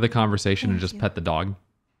 ignore the conversation and Thank just you. pet the dog?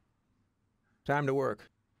 Time to work.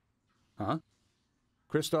 Huh?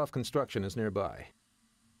 Christoph Construction is nearby.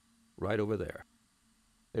 Right over there.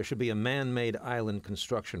 There should be a man-made island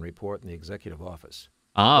construction report in the executive office.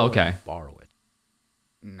 Ah, Go okay. and borrow it.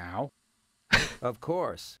 Now? Of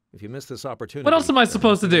course. If you miss this opportunity... What else am I then-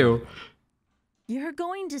 supposed to do? You're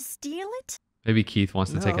going to steal it? Maybe Keith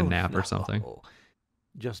wants to take a No, nap or no. something.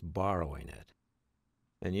 Just borrowing it.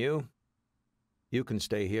 And you? You can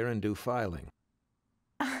stay here and do filing.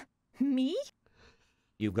 Me?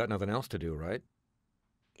 You've got nothing else to do, right?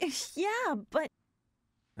 Yeah, but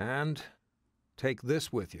And take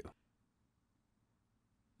this with you.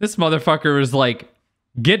 This motherfucker was like,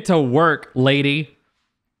 get to work, lady.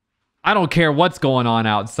 I don't care what's going on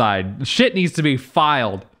outside. Shit needs to be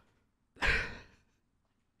filed.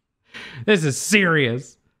 This is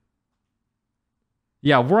serious.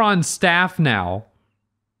 Yeah, we're on staff now.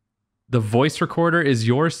 The voice recorder is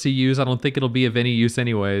yours to use. I don't think it'll be of any use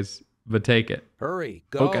anyways, but take it. Hurry,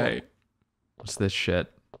 go. Okay. What's this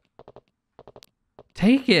shit?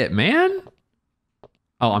 Take it, man.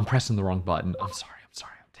 Oh, I'm pressing the wrong button. I'm sorry. I'm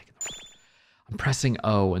taking the wrong. I'm pressing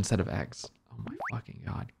O instead of X. Oh my fucking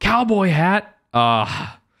god. Cowboy hat.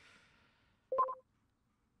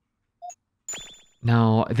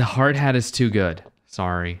 No, the hard hat is too good.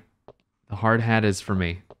 Sorry. The hard hat is for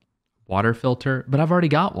me. Water filter, but I've already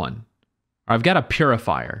got one. Or I've got a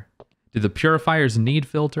purifier. Do the purifiers need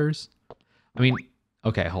filters? I mean,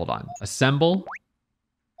 okay, hold on. Assemble.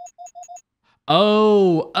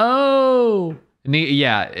 Oh.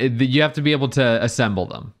 Yeah, you have to be able to assemble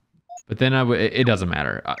them. But then it doesn't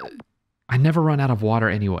matter. I never run out of water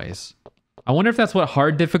anyways. I wonder if that's what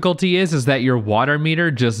hard difficulty is that your water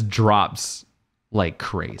meter just drops like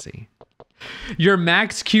crazy. Your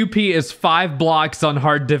max QP is 5 blocks on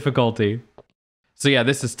hard difficulty. So yeah,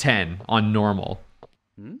 this is 10 on normal.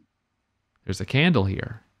 There's a candle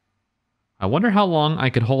here. I wonder how long I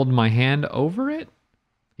could hold my hand over it.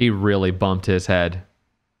 He really bumped his head.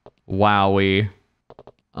 Wowie.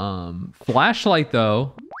 Flashlight,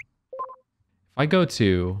 though. If I go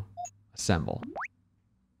to assemble.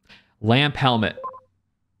 Lamp helmet.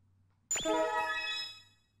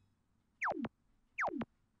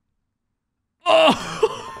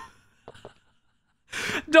 Oh!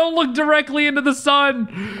 Don't look directly into the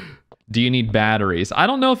sun. Do you need batteries? I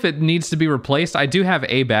don't know if it needs to be replaced. I do have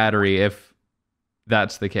a battery if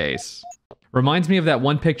that's the case. Reminds me of that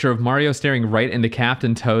one picture of Mario staring right into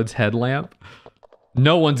Captain Toad's headlamp.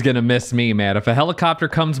 No one's gonna miss me, man. If a helicopter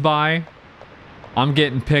comes by, I'm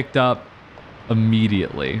getting picked up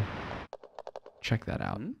immediately. Check that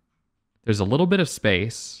out. There's a little bit of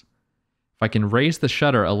space. If I can raise the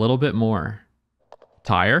shutter a little bit more.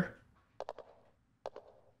 Tire?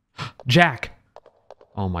 Jack!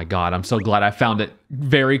 Oh my god, I'm so glad I found it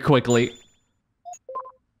very quickly.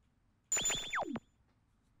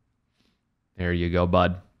 There you go,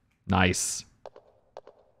 bud. Nice.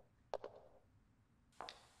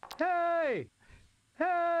 Hey!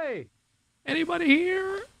 Hey! Anybody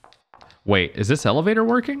here? Wait, is this elevator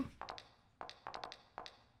working?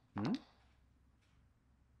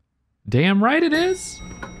 Damn right it is.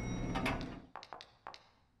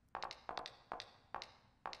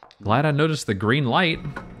 Glad I noticed the green light.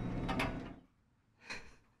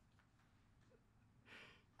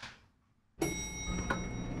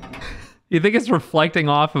 You think it's reflecting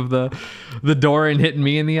off of the door and hitting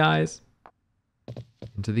me in the eyes?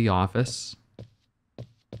 Into the office.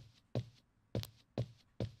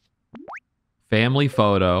 Family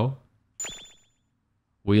photo.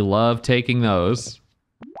 We love taking those.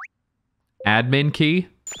 Admin key.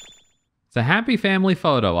 It's a happy family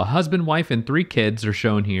photo. A husband, wife, and 3 kids are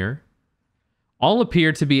shown here. All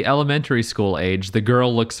appear to be elementary school age. The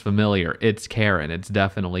girl looks familiar. It's Karen. It's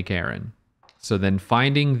definitely Karen. So then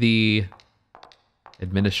finding the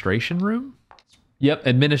administration room? Yep,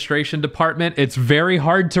 administration department. It's very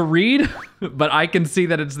hard to read, but I can see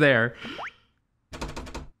that it's there.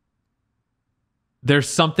 There's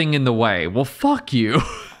something in the way. Well, fuck you.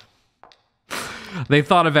 They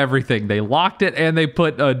thought of everything. They locked it and they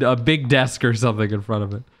put a big desk or something in front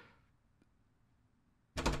of it.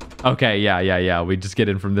 Okay, yeah. We just get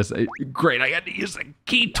in from this. Great, I had to use the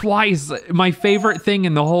key twice. My favorite thing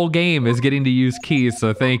in the whole game is getting to use keys,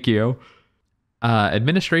 so thank you.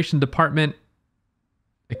 Administration department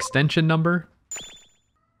extension number.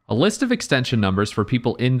 A list of extension numbers for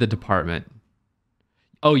people in the department.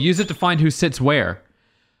 Oh, use it to find who sits where.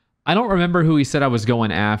 I don't remember who he said I was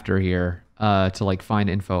going after here to like find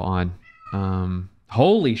info on.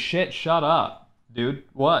 Holy shit, shut up, dude.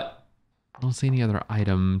 What? I don't see any other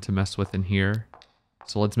item to mess with in here.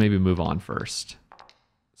 So let's maybe move on first.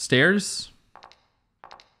 Stairs?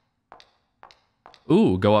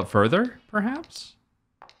 Ooh, go up further, perhaps?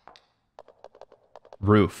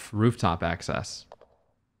 Rooftop access.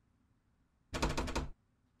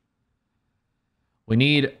 We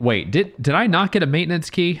need, wait, did I not get a maintenance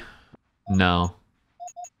key? No.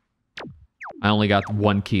 I only got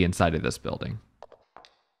 1 key inside of this building.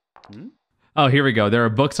 Oh, here we go. There are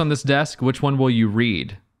books on this desk. Which one will you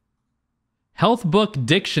read? Health book,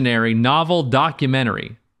 dictionary, novel,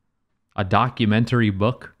 documentary. A documentary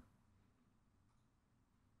book?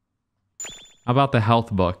 How about the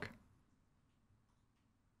health book?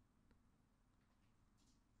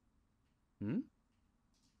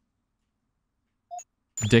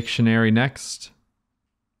 Dictionary next.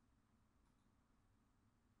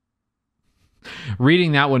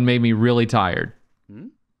 Reading that one made me really tired.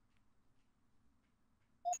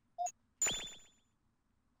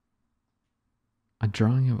 A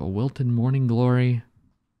drawing of a wilted morning glory.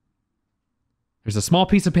 There's a small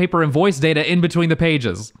piece of paper and voice data in between the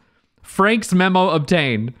pages. Frank's memo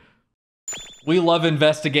obtained. We love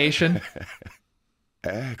investigation.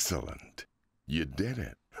 Excellent. You did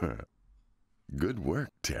it. Good work,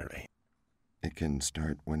 Terry. It can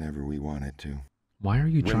start whenever we want it to. Why are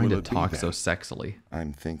you When trying will to it be talk so then? sexily?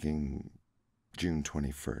 I'm thinking June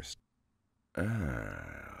 21st.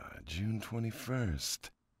 June 21st.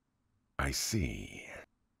 I see.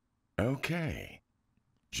 Okay.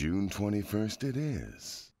 June 21st it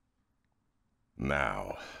is.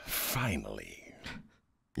 Now, finally.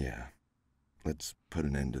 Yeah. Let's put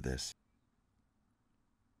an end to this.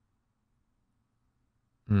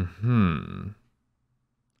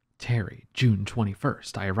 Terry, June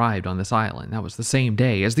 21st. I arrived on this island. That was the same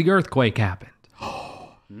day as the earthquake happened.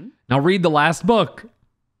 Now read the last book.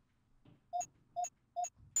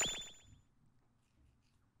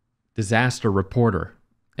 Disaster reporter.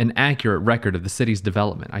 An accurate record of the city's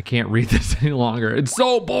development. I can't read this any longer. It's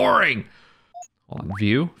so boring. Hold on.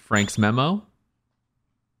 View. Frank's memo.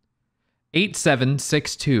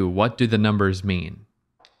 8762. What do the numbers mean?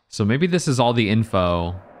 So maybe this is all the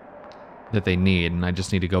info that they need, and I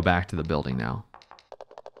just need to go back to the building now.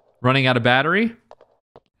 Running out of battery?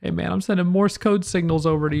 Hey man, I'm sending Morse code signals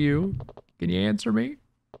over to you. Can you answer me?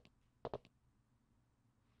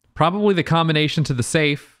 Probably the combination to the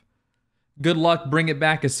safe. Good luck, bring it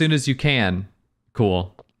back as soon as you can.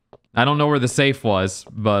 Cool. I don't know where the safe was,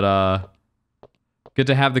 but good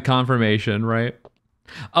to have the confirmation, right?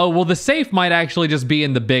 Oh, well the safe might actually just be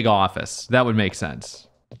in the big office. That would make sense.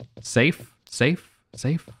 Safe, safe,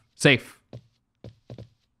 safe, safe.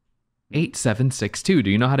 8762. Do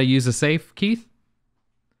you know how to use a safe, Keith?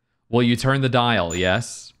 Will you turn the dial?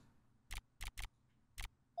 Yes.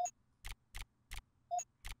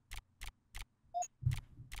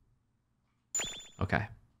 Okay.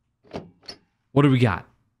 What do we got?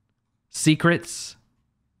 Secrets.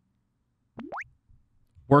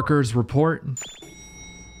 Workers report.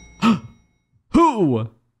 Who?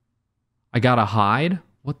 I gotta hide?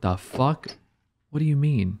 What the fuck? What do you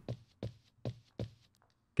mean?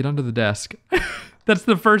 Get under the desk. That's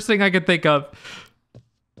the first thing I could think of.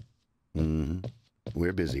 Mm-hmm.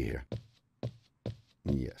 We're busy here.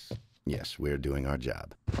 Yes. Yes, we're doing our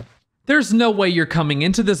job. There's no way you're coming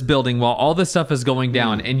into this building while all this stuff is going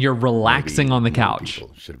down and you're relaxing Maybe on the more couch.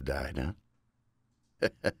 people should have died,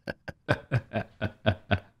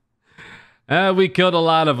 huh? We killed a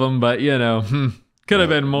lot of them, but you know, could have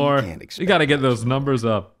been more. You got to get those numbers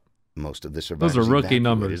up. Most of the survivors Those are rookie evacuated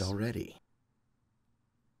numbers. already.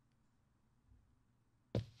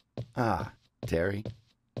 Ah, Terry.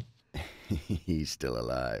 He's still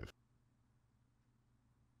alive.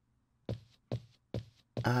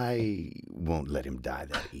 I won't let him die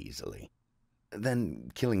that easily.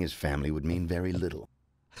 Then killing his family would mean very little.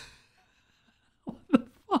 What the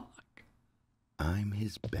fuck? I'm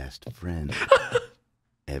his best friend.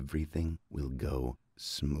 Everything will go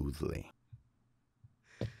smoothly.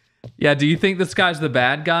 Yeah, do you think this guy's the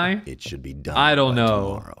bad guy? It should be done. I don't by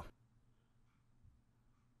know. Tomorrow.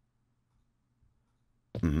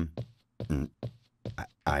 Mm-hmm.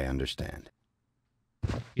 I understand.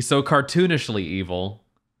 He's so cartoonishly evil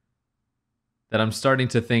that I'm starting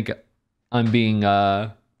to think I'm being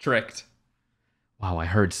tricked. Wow, I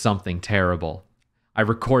heard something terrible. I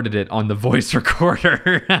recorded it on the voice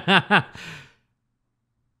recorder.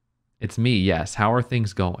 It's me, yes. How are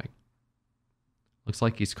things going? Looks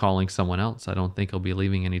like he's calling someone else. I don't think he'll be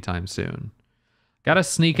leaving anytime soon. Gotta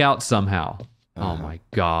sneak out somehow. Oh my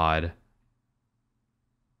god.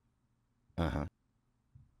 Uh-huh.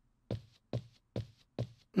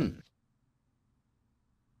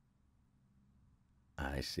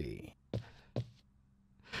 I see.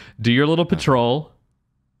 Do your little patrol.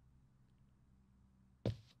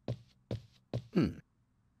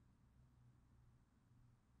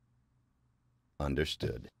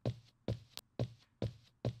 Understood.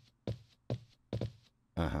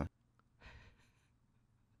 Uh-huh.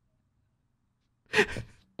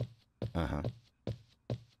 Uh-huh.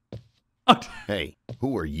 Hey,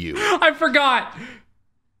 who are you? I forgot.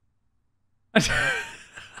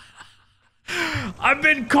 I've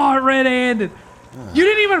been caught red-handed. You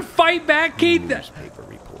didn't even fight back, Keith. Newspaper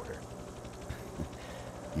reporter.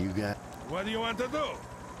 You got... What do you want to do?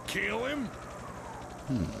 Kill him?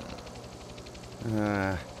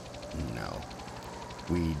 No.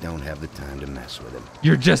 We don't have the time to mess with him.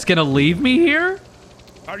 You're just gonna leave me here?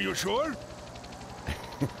 Are you sure?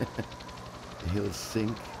 He'll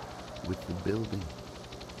sink with the building.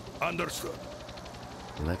 Understood.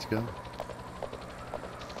 Let's go.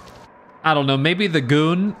 I don't know. Maybe the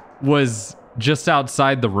goon was just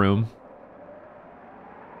outside the room.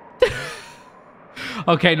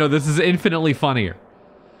 Okay, no, this is infinitely funnier.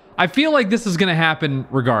 I feel like this is going to happen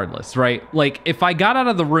regardless, right? Like, if I got out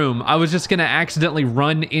of the room, I was just going to accidentally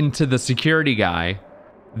run into the security guy.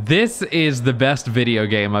 This is the best video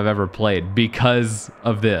game I've ever played because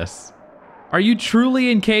of this. Are you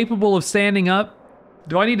truly incapable of standing up?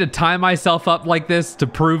 Do I need to tie myself up like this to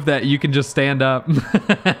prove that you can just stand up?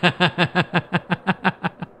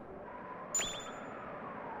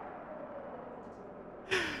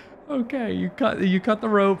 Okay, you cut the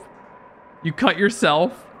rope. You cut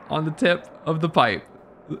yourself on the tip of the pipe.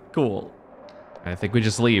 Cool. I think we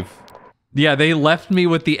just leave. Yeah, they left me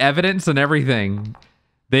with the evidence and everything.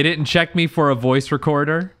 They didn't check me for a voice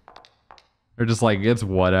recorder. They're just like, it's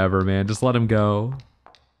whatever, man. Just let him go.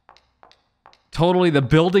 Totally, the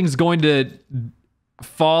building's going to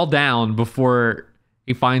fall down before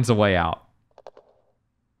he finds a way out.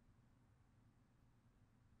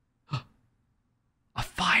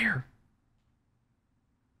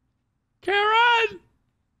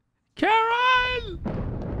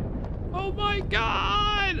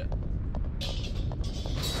 God!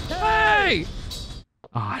 Hey!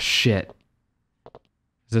 Ah, shit.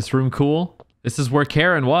 Is this room cool? This is where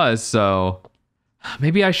Karen was, so...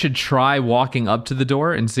 Maybe I should try walking up to the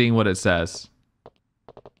door and seeing what it says.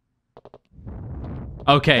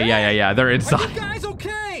 Okay, yeah. They're inside. Are you guys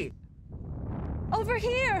okay? Over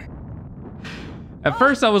here! At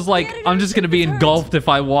first I was like, the I'm just gonna be editor engulfed if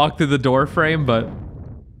I walk through the door frame, but...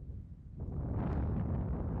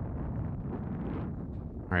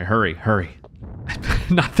 Alright, hurry.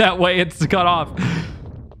 Not that way, it's cut off.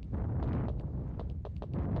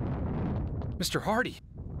 Mr. Hardy.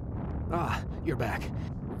 Ah, you're back.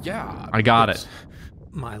 Yeah. I got it. It's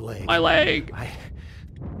my leg. My leg! I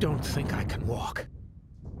don't think I can walk.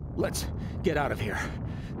 Let's get out of here.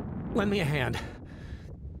 Lend me a hand.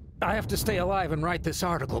 I have to stay alive and write this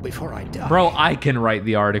article before I die. Bro, I can write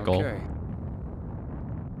the article. Okay.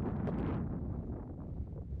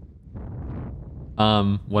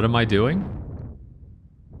 What am I doing?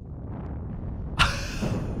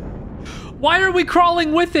 Why are we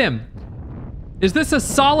crawling with him? Is this a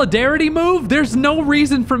solidarity move? There's no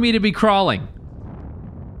reason for me to be crawling.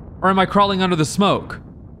 Or am I crawling under the smoke?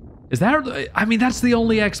 Is that, I mean, that's the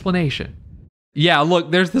only explanation. Yeah,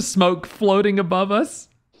 look, there's the smoke floating above us.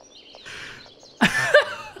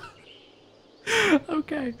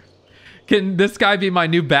 Okay. Can this guy be my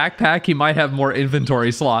new backpack? He might have more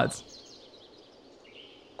inventory slots.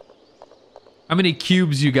 How many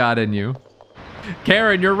cubes you got in you?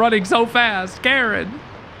 Karen, you're running so fast. Karen.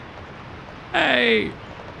 Hey.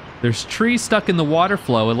 There's trees stuck in the water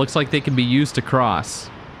flow. It looks like they can be used to cross.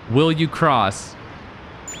 Will you cross?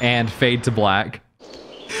 And fade to black.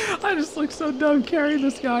 I just look so dumb carrying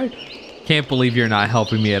this guy. Can't believe you're not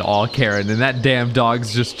helping me at all, Karen. And that damn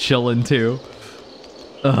dog's just chilling too.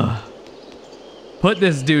 Ugh. Put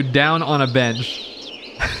this dude down on a bench.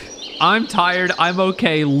 I'm tired. I'm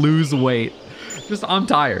okay. Lose weight. I'm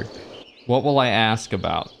tired. What will I ask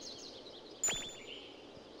about?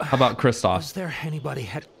 How about Christoph? Was there anybody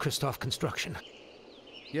at Christoph Construction?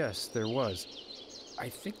 Yes, there was. I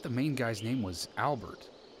think the main guy's name was Albert.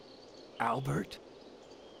 Albert?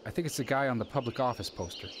 I think it's the guy on the public office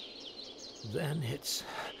poster. Then it's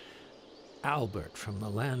Albert from the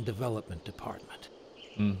Land Development Department.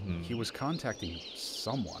 Mm-hmm. He was contacting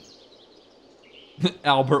someone.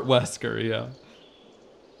 Albert Wesker, yeah.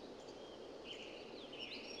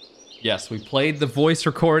 Yes, we played the voice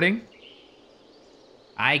recording.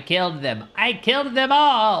 I killed them. I killed them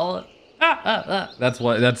all. That's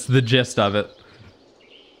the gist of it.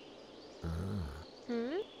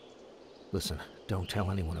 Listen, don't tell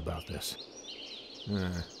anyone about this.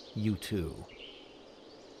 You too.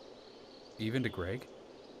 Even to Greg?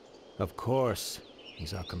 Of course.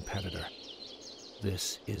 He's our competitor.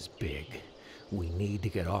 This is big. We need to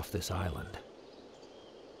get off this island.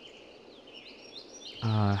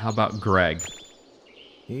 How about Greg?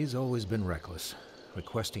 He's always been reckless,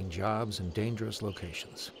 requesting jobs in dangerous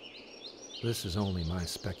locations. This is only my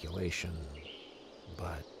speculation,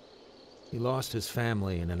 but he lost his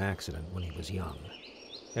family in an accident when he was young.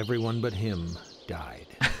 Everyone but him died.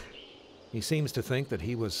 He seems to think that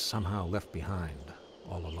he was somehow left behind,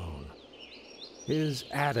 all alone. His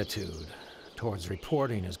attitude towards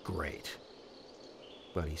reporting is great,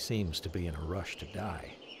 but he seems to be in a rush to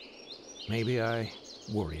die. Maybe I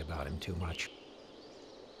worry about him too much.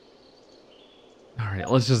 All right,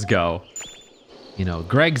 let's just go. You know,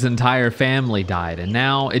 Greg's entire family died, and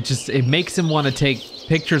now it makes him want to take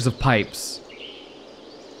pictures of pipes.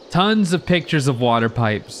 Tons of pictures of water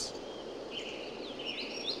pipes.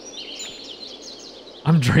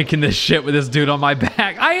 I'm drinking this shit with this dude on my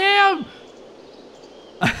back. I am!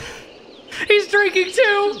 He's drinking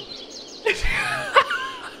too!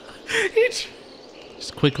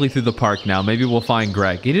 Just quickly through the park now. Maybe we'll find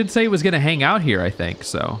Greg. He did say he was going to hang out here, I think,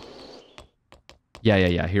 so.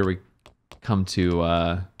 Yeah. Here we come to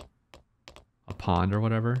a pond or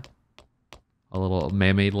whatever. A little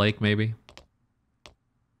man-made lake, maybe.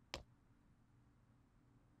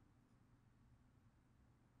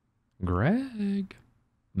 Greg.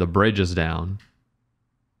 The bridge is down.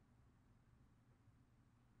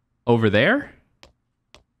 Over there?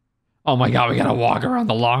 Oh my god, we gotta walk around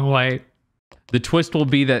the long way. The twist will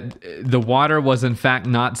be that the water was in fact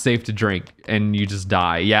not safe to drink and you just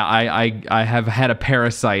die. Yeah, I have had a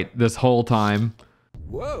parasite this whole time.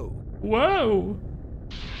 Whoa! Whoa!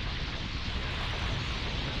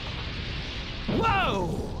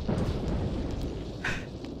 Whoa!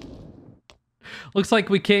 Looks like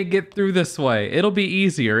we can't get through this way. It'll be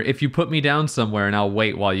easier if you put me down somewhere and I'll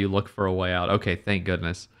wait while you look for a way out. Okay, thank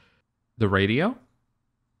goodness. The radio?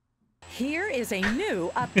 Here is a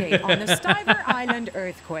new update on the Stiver Island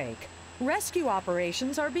earthquake. Rescue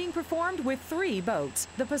operations are being performed with 3 boats,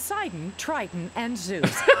 the Poseidon, Triton, and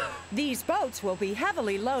Zeus. These boats will be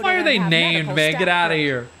heavily loaded. Why are they and have named, medical man? staff Get out of for-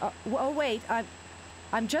 here. Oh, wait,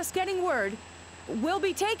 I'm just getting word. We'll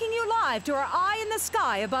be taking you live to our eye in the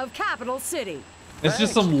sky above Capital City. It's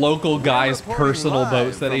just some local guy's personal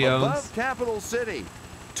boats that he owns. Above Capital City.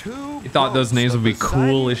 2 He thought those boats, names the would be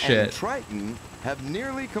cool as Poseidon and shit. Triton have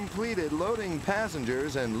nearly completed loading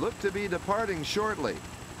passengers and look to be departing shortly.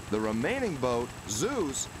 The remaining boat,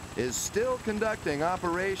 Zeus, is still conducting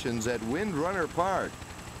operations at Windrunner Park.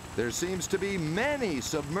 There seems to be many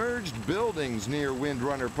submerged buildings near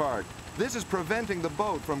Windrunner Park. This is preventing the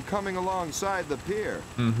boat from coming alongside the pier.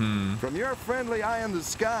 From your friendly eye in the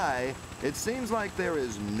sky, it seems like there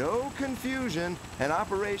is no confusion and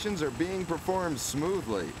operations are being performed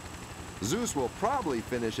smoothly. Zeus will probably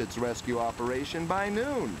finish its rescue operation by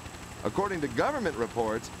noon. According to government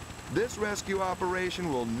reports, this rescue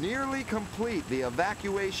operation will nearly complete the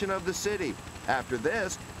evacuation of the city. After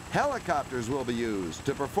this, helicopters will be used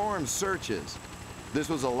to perform searches. This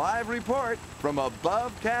was a live report from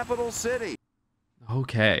above Capital City.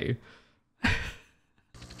 Okay.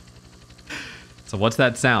 So what's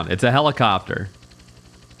that sound? It's a helicopter.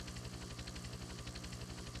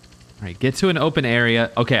 All right, get to an open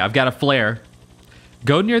area. Okay, I've got a flare.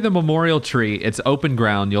 Go near the memorial tree. It's open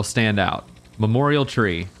ground. You'll stand out. Memorial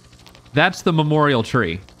tree. That's the memorial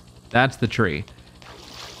tree. That's the tree.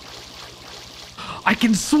 I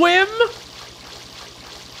can swim?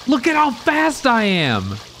 Look at how fast I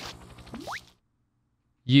am.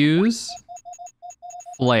 Use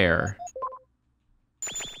flare.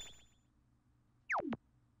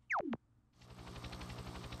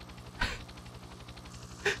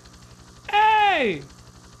 Hey!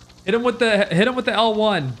 Hit him with the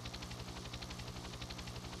L1.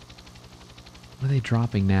 What are they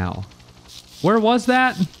dropping now? Where was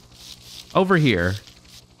that? Over here.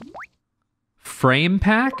 Frame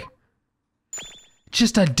pack?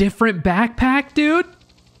 Just a different backpack, dude?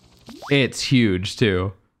 It's huge,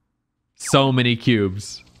 too. So many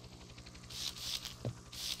cubes.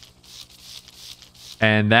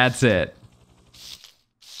 And that's it.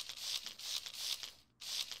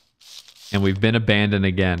 And we've been abandoned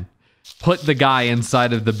again. Put the guy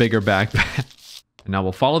inside of the bigger backpack. And now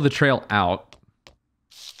we'll follow the trail out.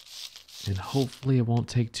 And hopefully it won't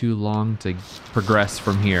take too long to progress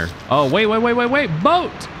from here. Oh, wait.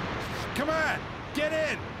 Boat! Come on, get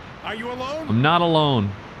in. Are you alone? I'm not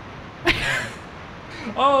alone.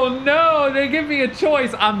 Oh no, they give me a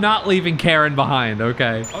choice. I'm not leaving Karen behind,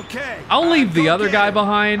 okay? Okay. I'll leave the go other get guy him.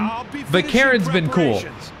 behind, I'll be but finishing Karen's been cool.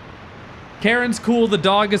 preparations. Karen's cool, the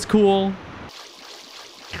dog is cool.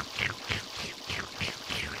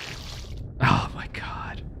 Oh my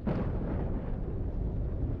god.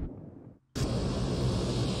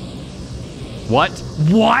 What?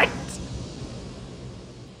 What?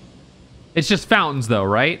 It's just fountains though,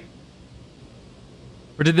 right?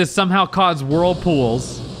 Or did this somehow cause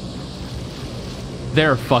whirlpools?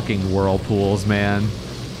 They're fucking whirlpools, man.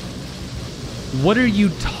 What are you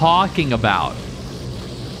talking about?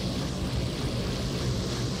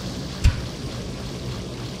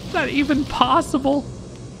 Is that even possible?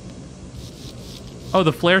 Oh,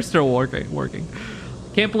 the flare's still working.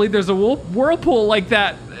 Can't believe there's a whirlpool like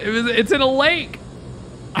that. It's in a lake.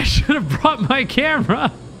 I should have brought my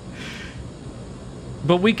camera.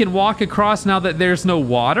 But we can walk across now that there's no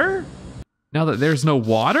water? Now that there's no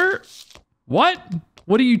water? What?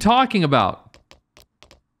 What are you talking about?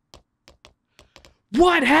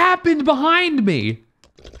 What happened behind me?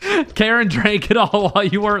 Karen drank it all while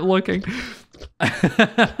you weren't looking.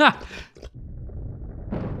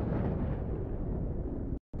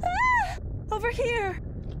 Over here.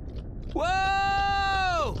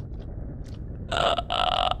 Whoa!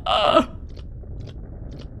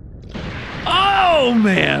 Oh,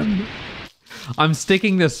 man. I'm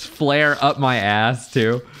sticking this flare up my ass,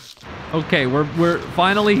 too. Okay, we're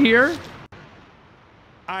finally here.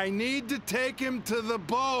 I need to take him to the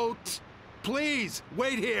boat. Please,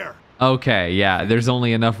 wait here. Okay, yeah, there's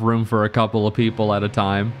only enough room for a couple of people at a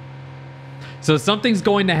time. So something's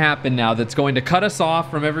going to happen now that's going to cut us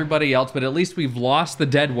off from everybody else, but at least we've lost the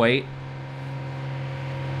dead weight.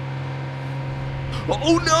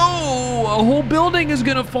 Oh no! A whole building is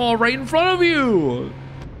gonna fall right in front of you!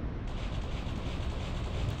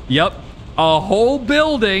 Yep, a whole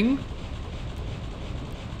building.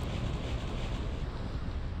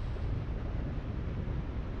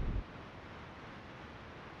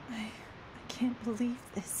 I can't believe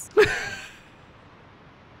this.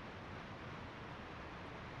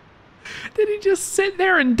 Did he just sit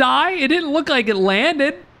there and die? It didn't look like it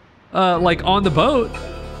landed, like on the boat.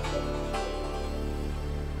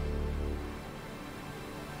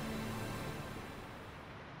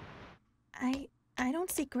 I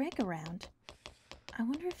don't see Greg around. I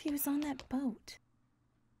wonder if he was on that boat.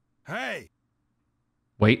 Hey!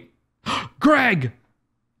 Wait. Greg!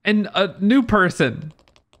 And a new person.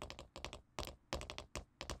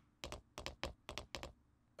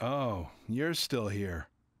 Oh, you're still here.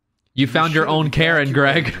 You found your own Karen,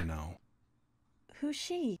 Greg. Who's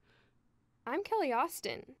she? I'm Kelly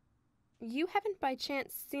Austin. You haven't by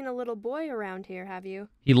chance seen a little boy around here, have you?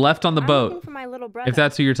 He left on the I'm boat. looking for my little brother. If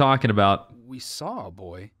that's who you're talking about. We saw a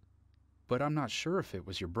boy, but I'm not sure if it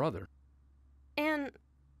was your brother. And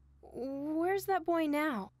where's that boy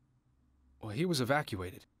now? Well, he was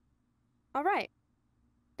evacuated. All right.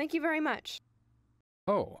 Thank you very much.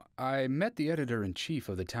 Oh, I met the editor-in-chief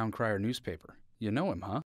of the Town Crier newspaper. You know him,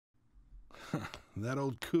 huh? That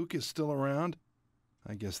old kook is still around?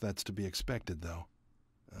 I guess that's to be expected, though.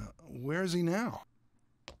 Where is he now?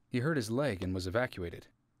 He hurt his leg and was evacuated.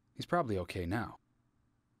 He's probably okay now.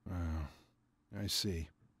 Oh, I see.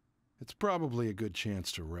 It's probably a good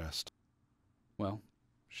chance to rest. Well,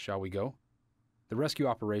 shall we go? The rescue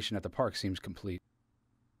operation at the park seems complete.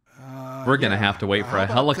 We're going to have to wait for How a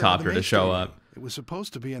about, helicopter the to show stadium? up. It was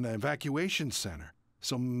supposed to be an evacuation center,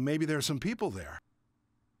 so maybe there's some people there.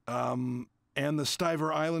 And the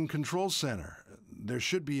Stiver Island Control Center. There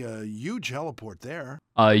should be a huge heliport there.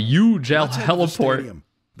 A huge Let's head to the heliport. stadium.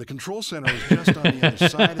 The control center is just on the other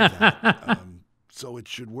side of that, so it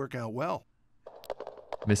should work out well.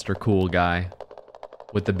 Mr. Cool Guy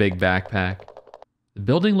with the big backpack. The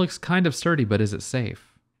building looks kind of sturdy, but is it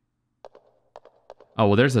safe? Oh,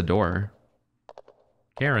 well, there's a door.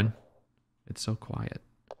 Karen, it's so quiet.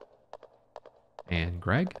 And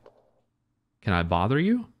Greg, can I bother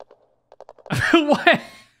you? What?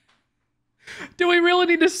 Do we really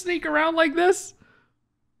need to sneak around like this?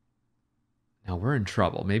 Now we're in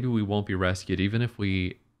trouble. Maybe we won't be rescued even if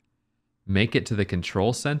we make it to the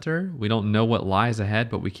control center. We don't know what lies ahead,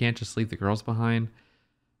 but we can't just leave the girls behind.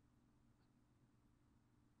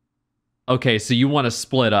 Okay, so you want to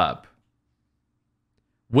split up.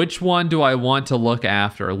 Which one do I want to look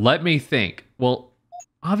after? Let me think. Well,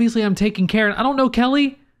 obviously I'm taking Karen. I don't know,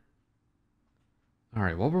 Kelly. All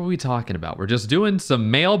right, what were we talking about? We're just doing some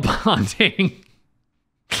male bonding.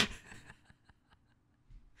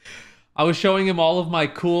 I was showing him all of my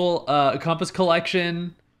cool compass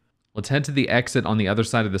collection. Let's head to the exit on the other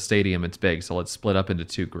side of the stadium. It's big, so let's split up into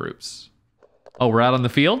two groups. Oh, we're out on the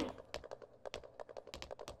field?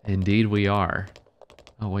 Indeed we are.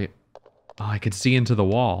 Oh, wait. Oh, I could see into the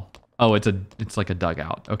wall. Oh, it's like a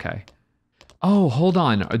dugout. Okay. Oh, hold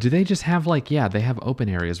on. Do they just have like, yeah, they have open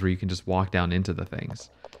areas where you can just walk down into the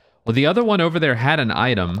things. Well, the other one over there had an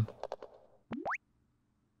item.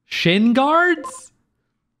 Shin guards?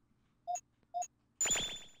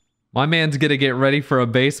 My man's gonna get ready for a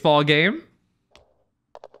baseball game.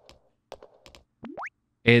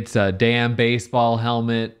 It's a damn baseball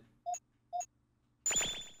helmet.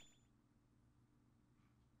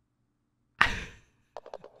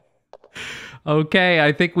 Okay,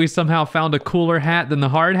 I think we somehow found a cooler hat than the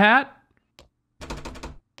hard hat.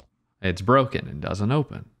 It's broken and doesn't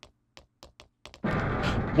open.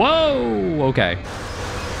 Whoa! Okay.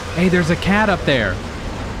 Hey, there's a cat up there.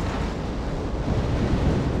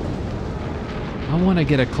 I want to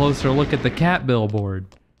get a closer look at the cat billboard.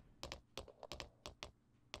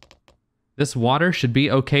 This water should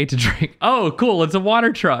be okay to drink. Oh, cool. It's a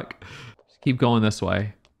water truck. Just keep going this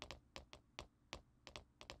way.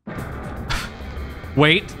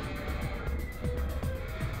 Wait.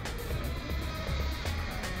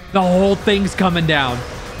 The whole thing's coming down.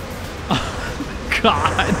 Oh,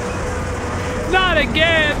 God. Not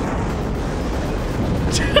again.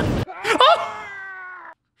 Oh!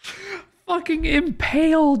 Fucking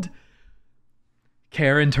impaled.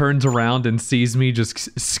 Karen turns around and sees me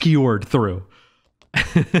just skewered through.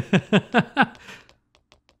 I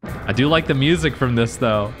do like the music from this,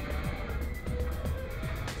 though.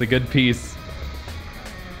 It's a good piece.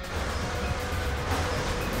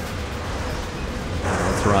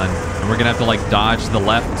 Let's run. And we're gonna have to like dodge the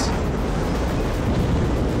left.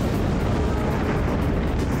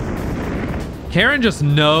 Karen just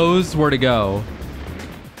knows where to go.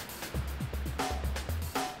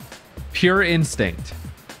 Pure instinct.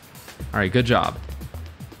 All right, good job.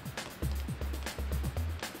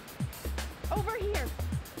 Over here.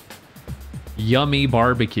 Yummy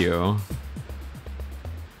barbecue.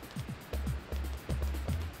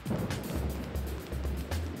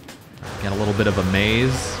 Get a little bit of a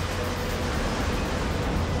maze.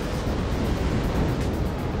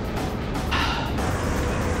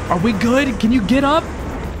 Are we good? Can you get up?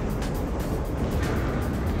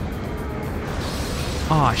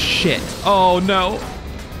 Oh, shit. Oh, no.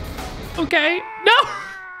 Okay. No!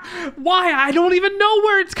 Why? I don't even know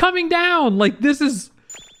where it's coming down. Like, this is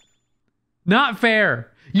not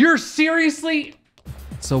fair. You're seriously...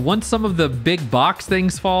 So once some of the big box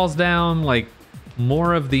things falls down, like,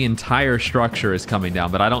 more of the entire structure is coming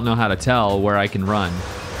down, but I don't know how to tell where I can run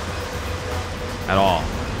at all.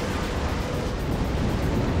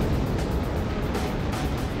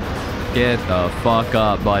 Get the fuck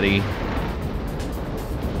up, buddy.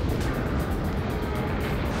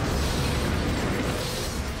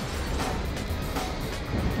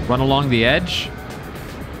 Run along the edge.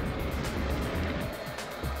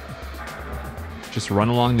 Just run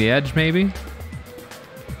along the edge, maybe?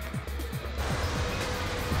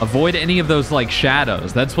 Avoid any of those, like,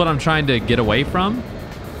 shadows. That's what I'm trying to get away from.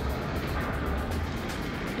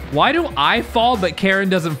 Why do I fall, but Karen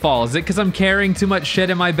doesn't fall? Is it because I'm carrying too much shit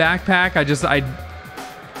in my backpack?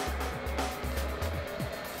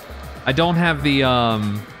 I don't have the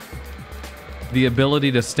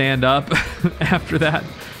ability to stand up after that.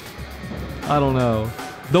 I don't know.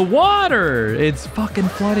 The water! It's fucking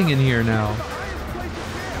flooding in here now.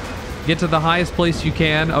 Get to the highest place you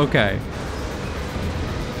can? Okay.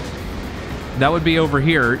 That would be over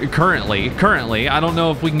here, currently. Currently. I don't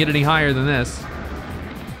know if we can get any higher than this.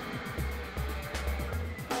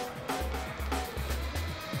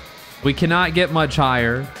 We cannot get much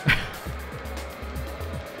higher.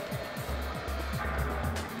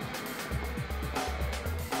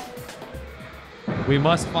 We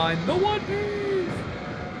must find the One Piece.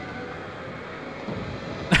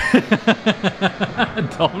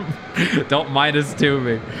 Don't minus to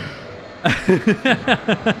me.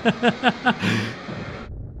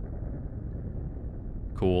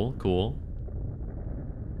 Cool, cool.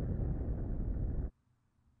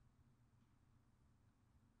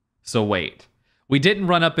 So wait, we didn't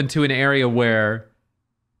run up into an area where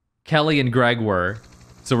Kelly and Greg were,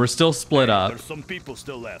 so we're still split up. There's some people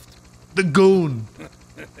still left. The goon.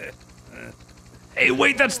 Hey,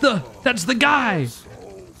 wait, that's the guy.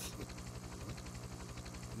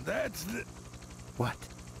 That's the... What?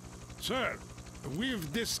 Sir,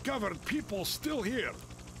 we've discovered people still here.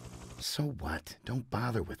 So what? Don't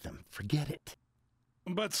bother with them. Forget it.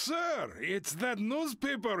 But sir, it's that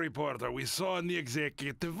newspaper reporter we saw in the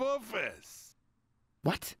executive office.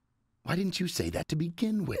 What? Why didn't you say that to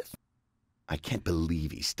begin with? I can't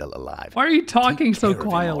believe he's still alive. Why are you talking so Take care of him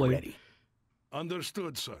quietly? already.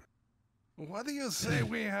 Understood, sir. What do you say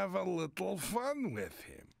we have a little fun with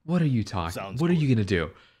him? What are you talking? What are you gonna do?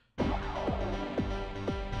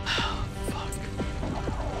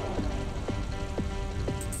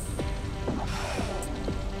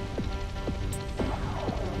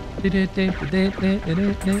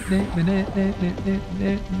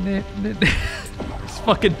 It's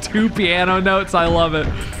fucking 2 piano notes. I love it.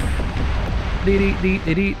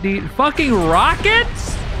 Fucking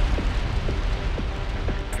rockets?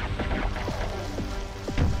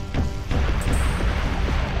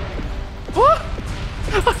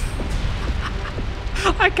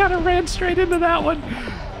 I kind of ran straight into that one.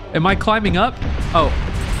 Am I climbing up? Oh.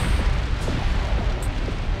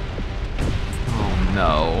 Oh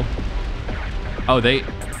no. Oh, they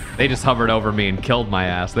just hovered over me and killed my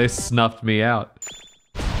ass. They snuffed me out.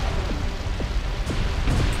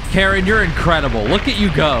 Karen, you're incredible. Look at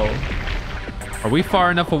you go. Are we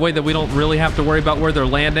far enough away that we don't really have to worry about where they're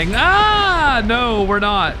landing? Ah, no, we're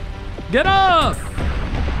not. Get up!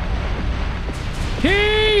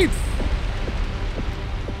 Keith!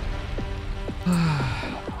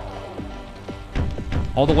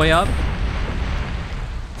 All the way up?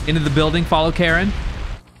 Into the building, follow Karen.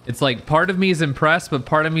 It's like part of me is impressed, but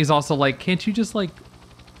part of me is also like, can't you just like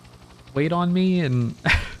wait on me and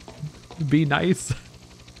be nice?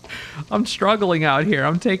 I'm struggling out here.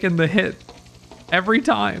 I'm taking the hit every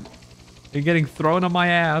time and getting thrown on my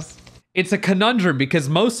ass. It's a conundrum because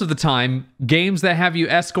most of the time, games that have you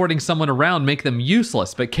escorting someone around make them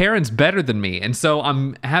useless, but Karen's better than me. And so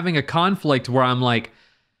I'm having a conflict where I'm like,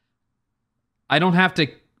 I don't have to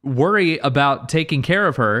worry about taking care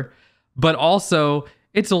of her, but also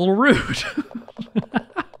it's a little rude.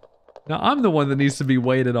 Now I'm the one that needs to be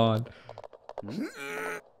waited on.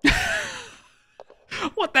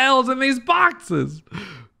 What the hell's in these boxes?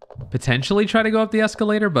 Potentially try to go up the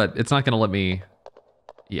escalator, but it's not gonna let me,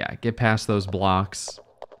 yeah, get past those blocks.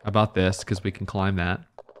 How about this, because we can climb that.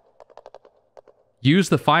 Use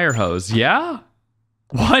the fire hose, yeah?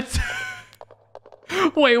 What?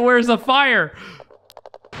 Wait, where's the fire?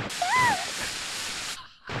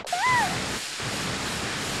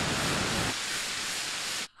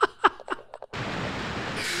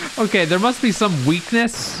 Okay, there must be some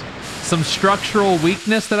weakness, some structural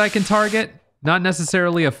weakness that I can target. Not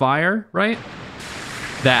necessarily a fire, right?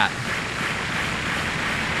 That.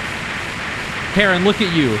 Karen, look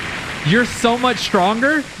at you. You're so much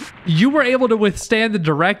stronger. You were able to withstand the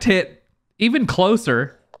direct hit even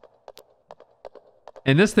closer.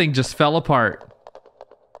 And this thing just fell apart.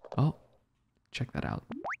 Oh, check that out.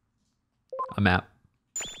 A map.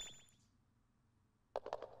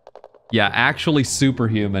 Yeah, actually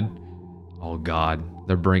superhuman. Oh God,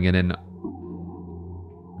 they're bringing in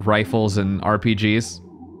rifles and RPGs.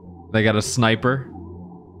 They got a sniper.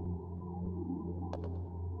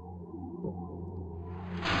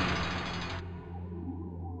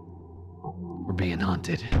 We're being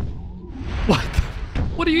hunted. What?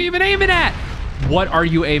 What are you even aiming at? What are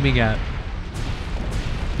you aiming at?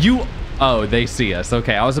 You... Oh, they see us.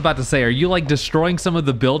 Okay, I was about to say, are you like destroying some of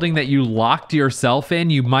the building that you locked yourself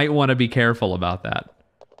in? You might want to be careful about that.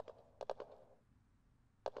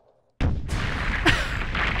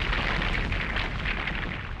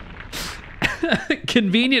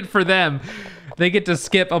 Convenient for them. They get to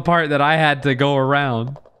skip a part that I had to go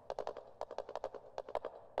around.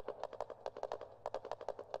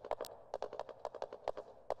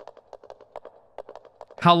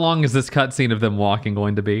 How long is this cutscene of them walking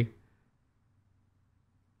going to be?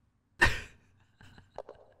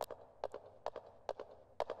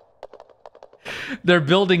 They're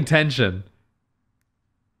building tension.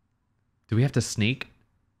 Do we have to sneak?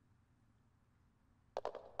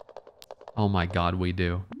 Oh my God, we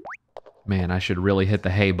do. Man, I should really hit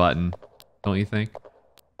the hay button, don't you think?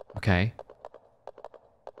 Okay.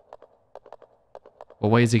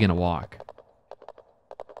 What way is he gonna walk?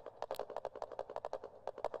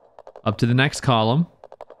 Up to the next column.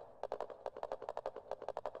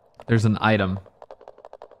 There's an item.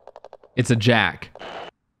 It's a jack.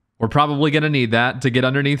 We're probably gonna need that to get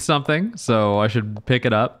underneath something, so I should pick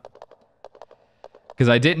it up. Because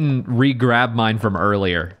I didn't re-grab mine from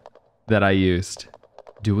earlier that I used.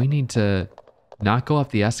 Do we need to not go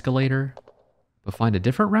up the escalator, but find a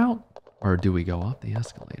different route? Or do we go up the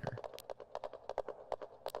escalator?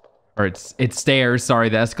 Or it's stairs, sorry,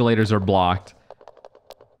 the escalators are blocked.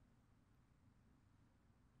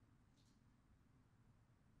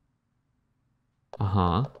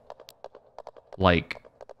 Uh-huh. Like...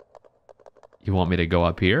 You want me to go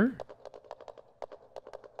up here?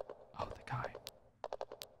 Oh, the guy.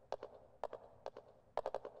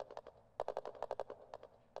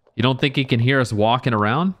 You don't think he can hear us walking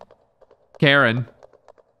around? Karen.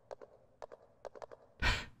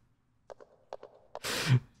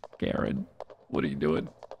 Karen, what are you doing?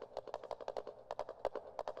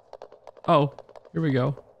 Oh, here we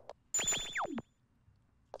go.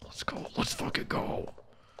 Let's go. Let's fucking go.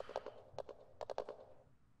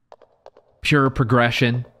 Pure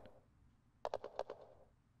progression.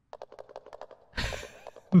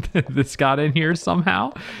 This got in here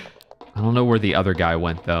somehow. I don't know where the other guy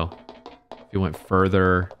went though. If he went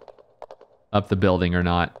further up the building or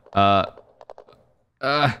not.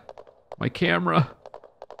 My camera.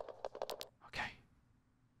 Okay.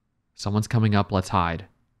 Someone's coming up. Let's hide.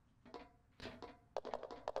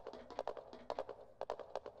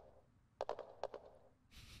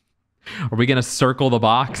 Are we gonna circle the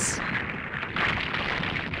box?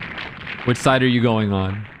 Which side are you going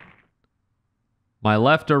on? My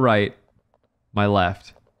left or right? My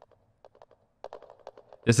left.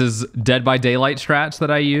 This is Dead by Daylight strats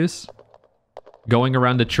that I use. Going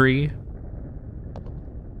around a tree.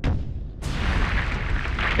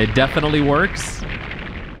 It definitely works.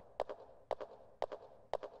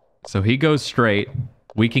 So he goes straight.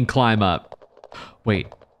 We can climb up. Wait,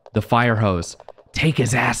 the fire hose. Take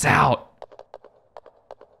his ass out.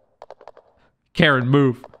 Karen,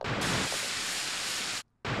 move.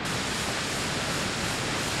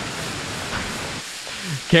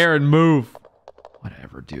 Karen, move.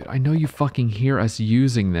 Whatever, dude. I know you fucking hear us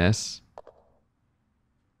using this.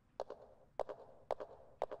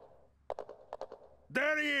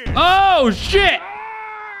 There he is. Oh, shit!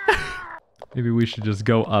 Maybe we should just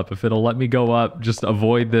go up. If it'll let me go up, just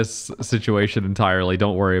avoid this situation entirely.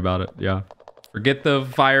 Don't worry about it. Yeah. Forget the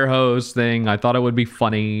fire hose thing. I thought it would be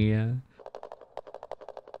funny.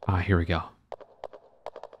 Ah, here we go.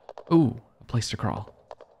 Ooh, a place to crawl.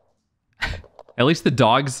 At least the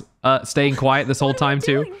dog's staying quiet this whole time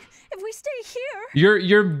too. If we stay here...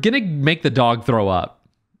 You're gonna make the dog throw up.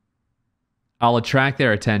 I'll attract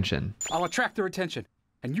their attention. I'll attract their attention.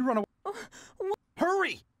 And you run away.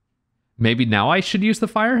 Hurry! Maybe now I should use the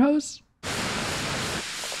fire hose?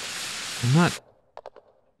 I'm not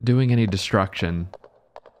doing any destruction.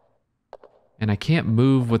 And I can't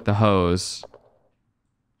move with the hose.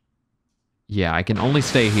 Yeah, I can only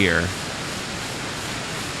stay here.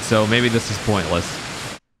 So maybe this is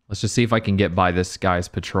pointless. Let's just see if I can get by this guy's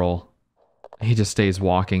patrol. He just stays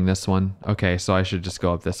walking this one. Okay, so I should just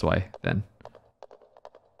go up this way then.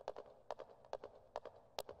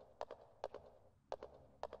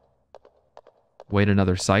 Wait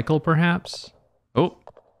another cycle, perhaps? Oh.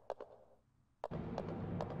 I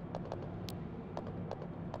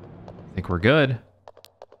think we're good.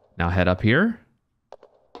 Now head up here.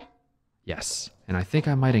 Yes. And I think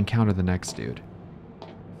I might encounter the next dude.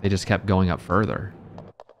 They just kept going up further.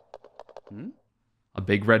 A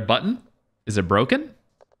big red button? Is it broken?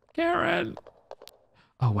 Karen!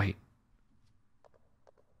 Oh, wait.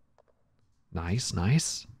 Nice,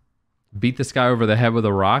 nice. Beat this guy over the head with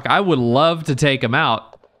a rock. I would love to take him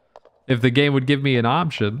out if the game would give me an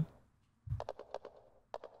option.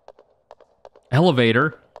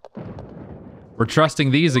 Elevator. We're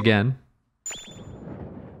trusting these again.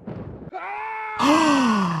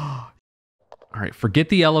 All right, forget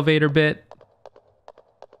the elevator bit.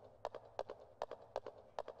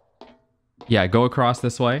 Yeah, go across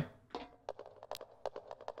this way.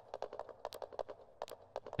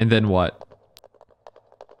 And then what?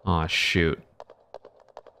 Aw, shoot.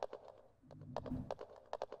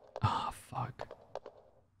 Oh, fuck.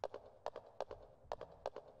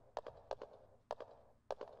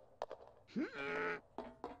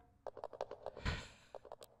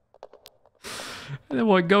 And then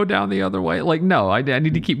what, go down the other way? Like, no, I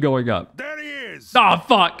need to keep going up. There he is! Oh,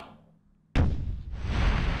 fuck!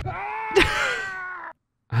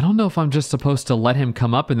 I don't know if I'm just supposed to let him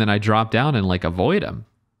come up and then I drop down and, like, avoid him.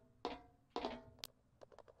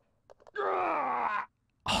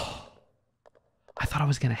 Oh, I thought I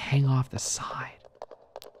was gonna hang off the side.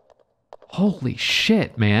 Holy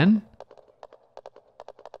shit, man.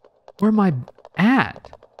 Where am I at?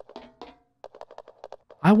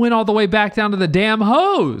 I went all the way back down to the damn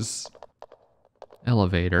hose.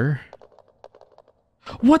 Elevator.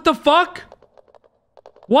 What the fuck?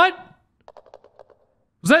 What?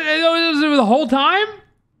 Was that the whole time?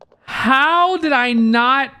 How did I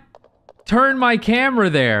not turn my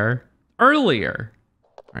camera there earlier?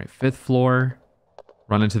 All right, 5th floor.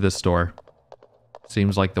 Run into this store.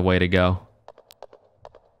 Seems like the way to go.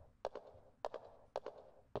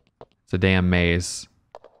 It's a damn maze.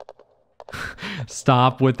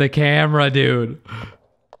 Stop with the camera, dude.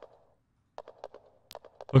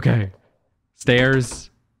 Okay. Stairs.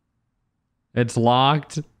 It's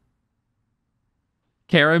locked.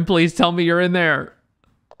 Karen, please tell me you're in there.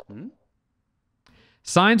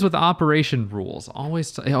 Signs with operation rules.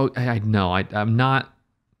 Always. Oh, I know. I'm not.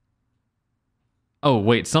 Oh,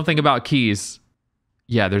 wait. Something about keys.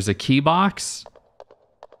 Yeah, there's a key box.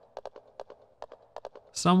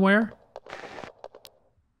 Somewhere.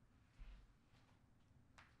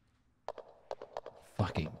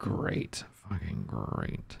 Fucking great. Fucking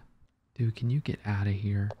great. Dude, can you get out of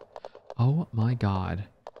here? Oh my god.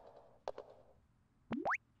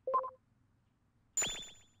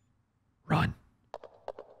 Run.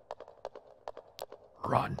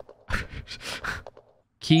 Run.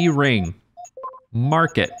 Key ring.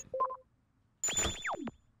 Mark it.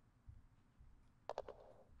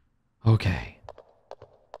 Okay.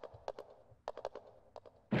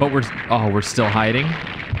 But we're still hiding?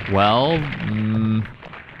 Well,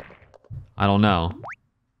 I don't know.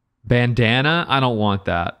 Bandana? I don't want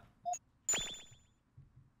that.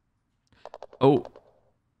 Oh.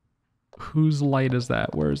 Whose light is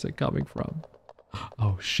that? Where is it coming from?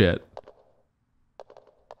 Oh, shit.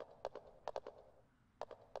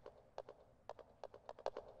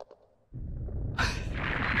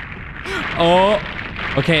 Oh.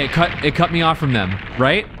 Okay, it cut me off from them,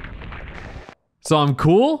 right? So I'm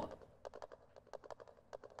cool?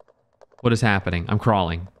 What is happening? I'm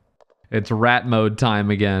crawling. It's rat mode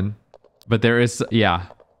time again. But there is, yeah.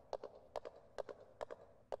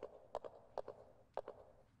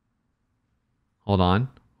 Hold on.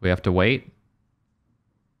 We have to wait.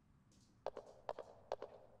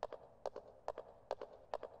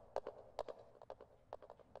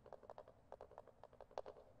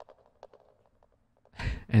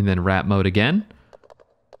 And then rat mode again.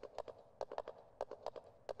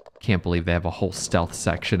 Can't believe they have a whole stealth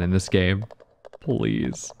section in this game.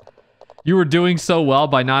 Please. You were doing so well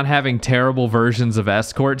by not having terrible versions of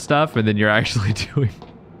escort stuff, and then you're actually doing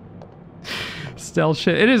stealth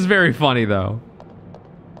shit. It is very funny, though.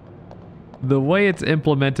 The way it's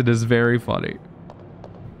implemented is very funny.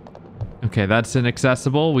 Okay, that's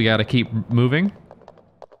inaccessible. We gotta keep moving.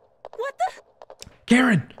 What the?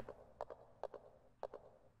 Karen!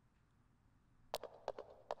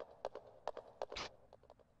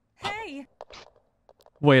 Hey!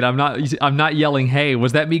 Wait, I'm not yelling, hey.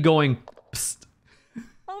 Was that me going, psst?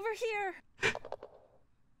 Over here.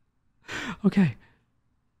 Okay.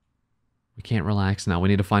 We can't relax now. We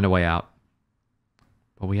need to find a way out.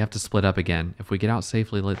 But we have to split up again. If we get out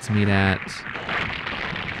safely, let's meet at...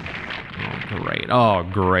 Oh, great. Oh,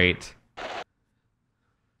 great.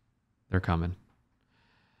 They're coming.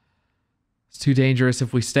 It's too dangerous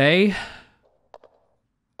if we stay.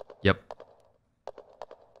 Yep.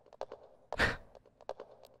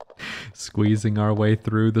 Squeezing our way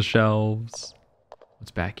through the shelves.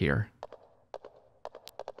 What's back here?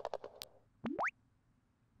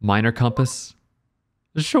 Minor compass?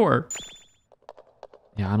 Sure.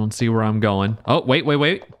 Yeah, I don't see where I'm going. Oh,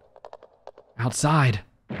 wait. Outside.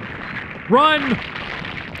 Run!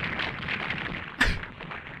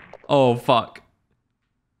 Oh, fuck.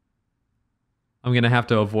 I'm gonna have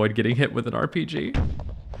to avoid getting hit with an RPG.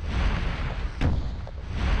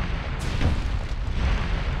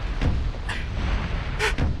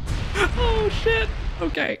 Oh, shit.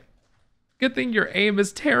 Okay. Good thing your aim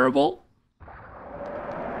is terrible.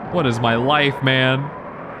 What is my life, man?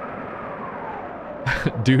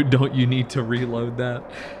 Dude, don't you need to reload that?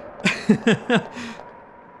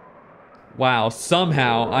 Wow,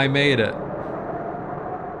 somehow I made it.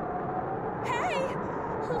 Hey!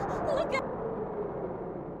 Look at...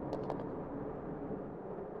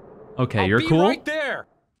 Okay, you're cool? Right there.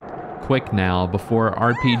 Quick now, before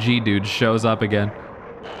RPG dude shows up again.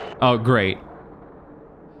 Oh, great.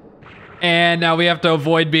 And now we have to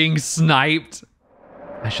avoid being sniped.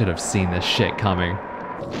 I should have seen this shit coming.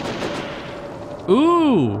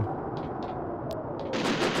 Ooh!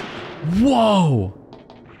 Whoa!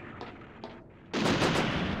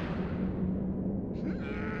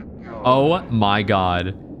 Oh my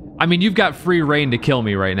god. I mean, you've got free reign to kill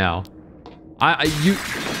me right now. You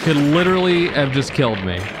could literally have just killed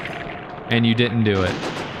me. And you didn't do it.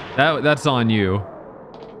 That's on you.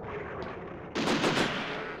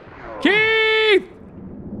 Keith!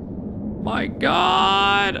 My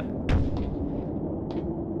god!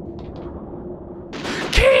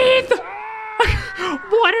 Keith!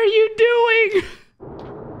 What are you doing?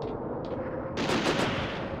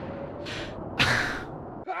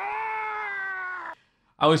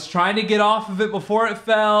 I was trying to get off of it before it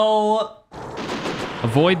fell.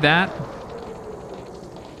 Avoid that.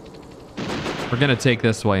 We're gonna take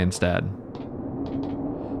this way instead.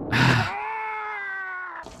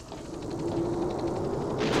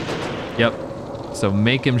 Yep. So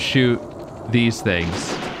make him shoot these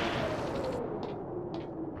things.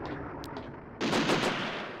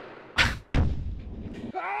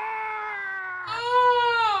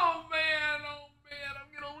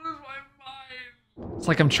 It's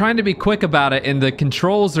like I'm trying to be quick about it and the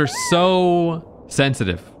controls are so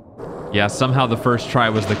sensitive. Yeah, somehow the first try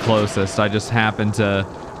was the closest. I just happened to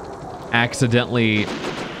accidentally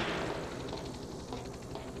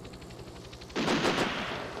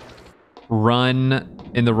run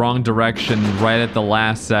in the wrong direction right at the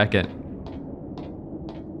last second.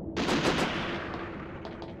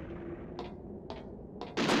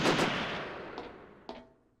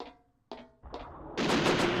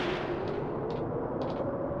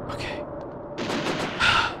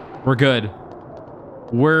 We're good.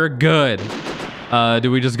 We're good.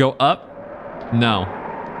 Do we just go up? No.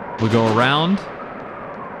 We go around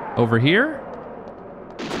over here.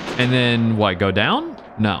 And then what? Go down?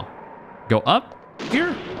 No. Go up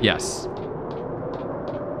here? Yes.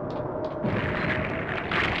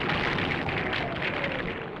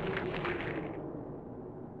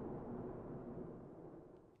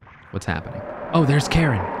 What's happening? Oh, there's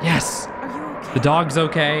Karen. Yes. Are you okay? The dog's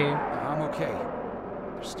okay. I'm okay.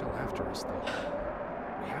 They're still after us, though.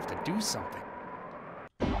 We have to do something.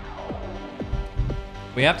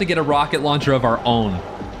 We have to get a rocket launcher of our own.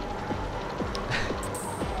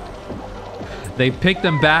 They picked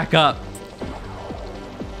them back up.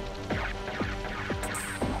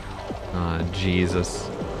 Oh, Jesus.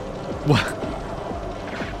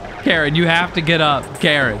 Karen, you have to get up.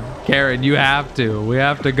 Karen, you have to. We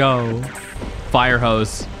have to go. Fire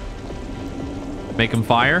hose. Make him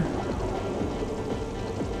fire.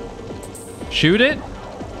 Shoot it.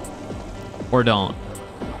 Or don't.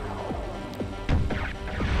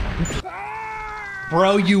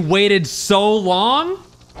 Bro, you waited so long?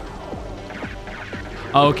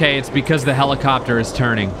 Okay, it's because the helicopter is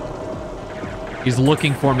turning. He's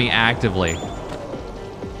looking for me actively.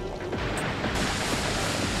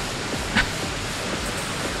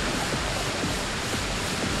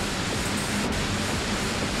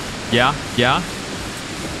 Yeah.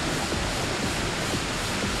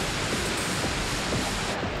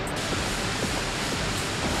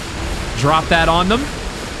 Drop that on them.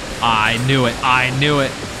 I knew it. I knew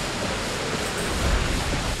it.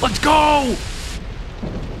 Let's go!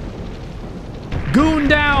 Goon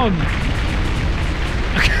down!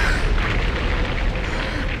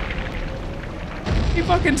 He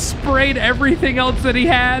fucking sprayed everything else that he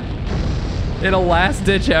had in a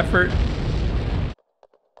last-ditch effort.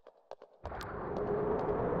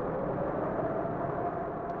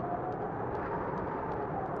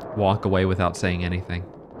 Walk away without saying anything.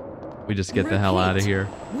 We just get the hell out of here.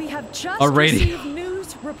 We have just A radio. received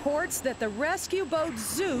news reports that the rescue boat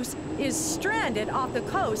Zeus is stranded off the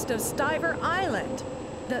coast of Stiver Island.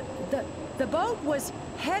 The boat was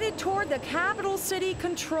headed toward the capital city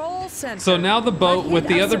control center. So now the boat but with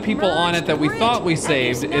hit the a other people on it that we submerged thought we bridge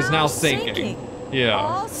saved and is now sinking. Yeah.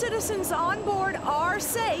 All citizens on board are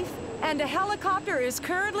safe, and a helicopter is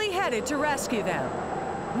currently headed to rescue them.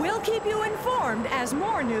 We'll keep you informed as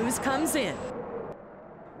more news comes in.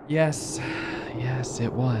 Yes. Yes,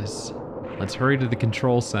 it was. Let's hurry to the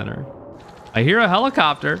control center. I hear a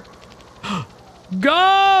helicopter.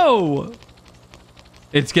 Go!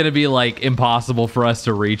 It's gonna be like impossible for us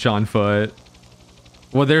to reach on foot.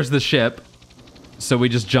 Well, there's the ship. So we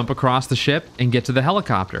just jump across the ship and get to the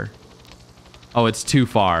helicopter. Oh, it's too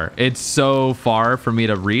far. It's so far for me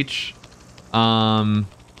to reach. Go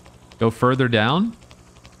further down.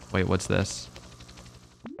 Wait, what's this?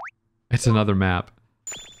 It's another map.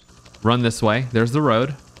 Run this way. There's the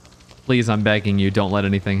road. Please, I'm begging you, don't let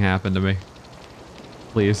anything happen to me.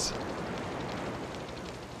 Please.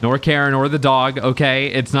 Nor Karen or the dog, okay?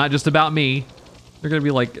 It's not just about me. They're gonna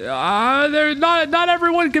be like, there's not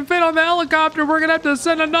everyone can fit on the helicopter. We're gonna have to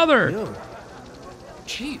send another. Yo,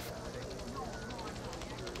 Chief.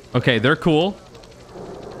 Okay, they're cool.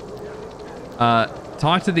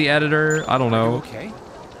 Talk to the editor. I don't know. Okay.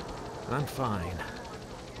 I'm fine.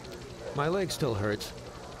 My leg still hurts,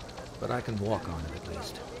 but I can walk on it at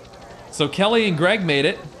least. So Kelly and Greg made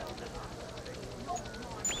it.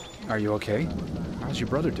 Are you okay? How's your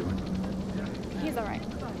brother doing? He's alright.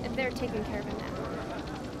 They're taking care of him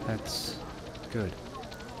now. That's good.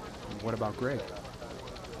 What about Greg?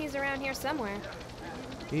 He's around here somewhere.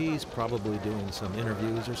 He's probably doing some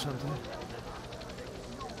interviews or something.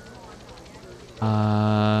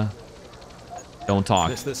 Don't talk.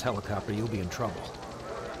 Miss this helicopter, you'll be in trouble.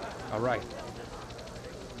 All right.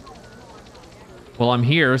 Well, I'm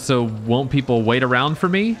here, so won't people wait around for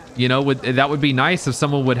me? You know, that would be nice if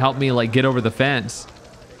someone would help me, like, get over the fence.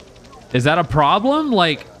 Is that a problem?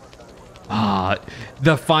 Like,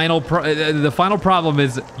 the final problem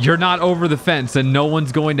is you're not over the fence, and no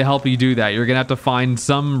one's going to help you do that. You're gonna have to find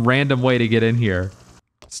some random way to get in here.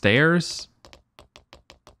 Stairs?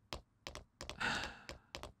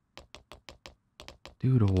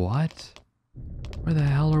 Dude, what? Where the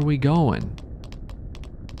hell are we going?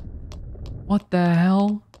 What the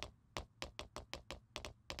hell?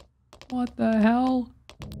 What the hell?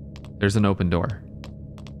 There's an open door.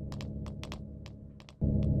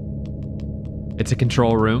 It's a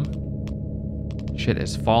control room. Shit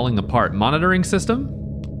is falling apart. Monitoring system?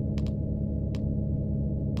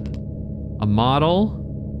 A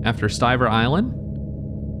model after Stiver Island.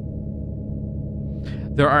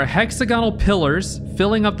 There are hexagonal pillars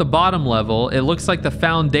filling up the bottom level. It looks like the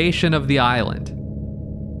foundation of the island.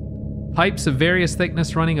 Pipes of various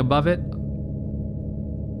thickness running above it.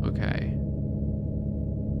 Okay.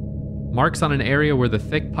 Marks on an area where the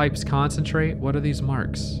thick pipes concentrate. What are these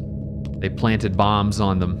marks? They planted bombs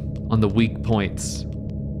on them, on the weak points.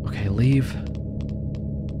 Okay, leave.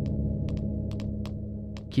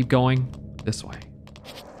 Keep going this way.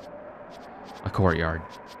 A courtyard.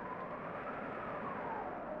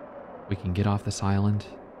 We can get off this island.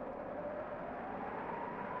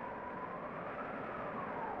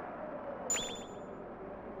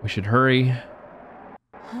 We should hurry.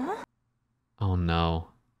 Huh? Oh no.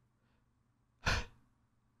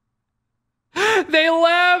 They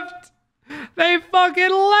left! They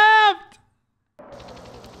fucking left!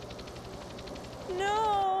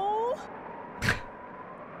 No.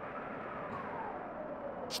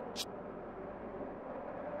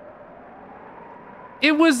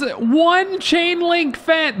 It was one chain link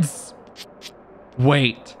fence.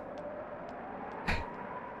 Wait.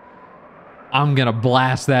 I'm gonna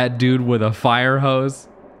blast that dude with a fire hose.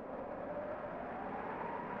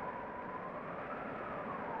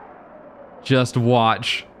 Just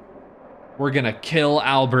watch. We're gonna kill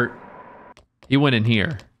Albert. He went in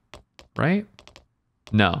here, right?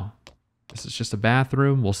 No. This is just a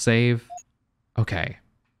bathroom. We'll save. Okay.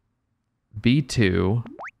 B2.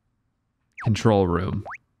 Control room.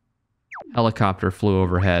 Helicopter flew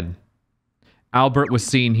overhead. Albert was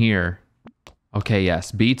seen here. Okay,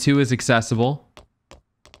 yes. B2 is accessible.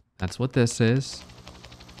 That's what this is.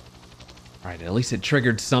 All right, at least it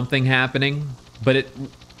triggered something happening. But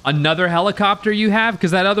another helicopter you have?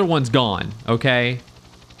 Because that other one's gone, okay?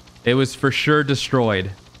 It was for sure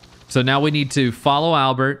destroyed. So now we need to follow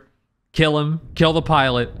Albert, kill him, kill the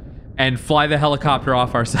pilot, and fly the helicopter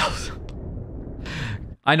off ourselves.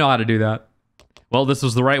 I know how to do that. Well, this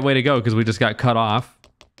was the right way to go because we just got cut off.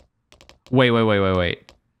 Wait.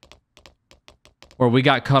 Or we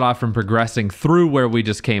got cut off from progressing through where we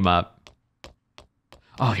just came up.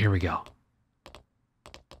 Oh, here we go.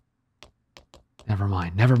 Never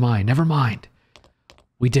mind.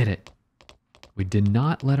 We did it. We did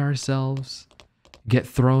not let ourselves get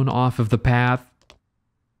thrown off of the path.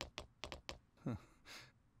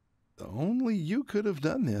 Only you could have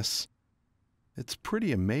done this. It's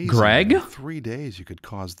pretty amazing. Greg? In 3 days, you could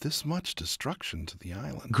cause this much destruction to the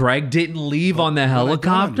island. Greg didn't leave on the helicopter?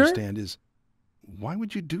 What I don't understand is, why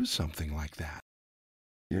would you do something like that?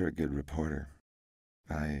 You're a good reporter.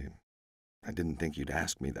 I didn't think you'd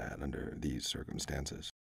ask me that under these circumstances.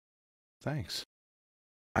 Thanks.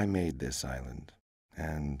 I made this island,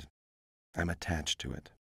 and I'm attached to it.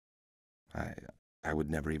 I would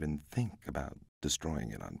never even think about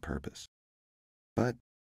destroying it on purpose. But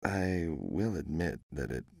I will admit that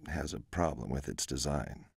it has a problem with its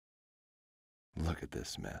design. Look at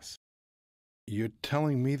this mess. You're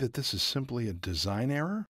telling me that this is simply a design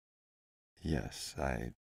error? Yes,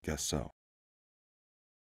 I guess so.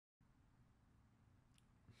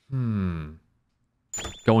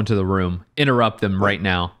 Go into the room. Interrupt them right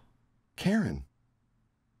now. Karen,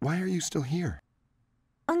 why are you still here?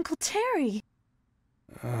 Uncle Terry.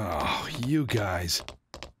 Oh, you guys.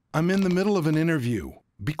 I'm in the middle of an interview.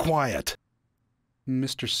 Be quiet.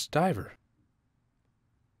 Mr. Stiver.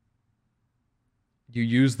 You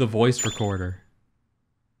use the voice recorder.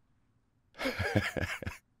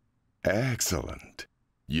 Excellent.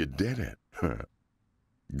 You did it.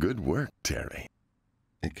 Good work, Terry.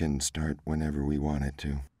 It can start whenever we want it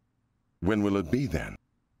to. When will it be then?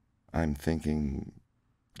 I'm thinking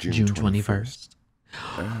June June 21st.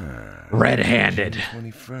 21st. Red-handed.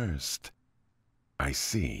 June 21st. I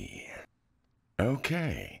see.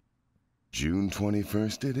 Okay. June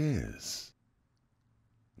 21st it is.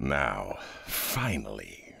 Now,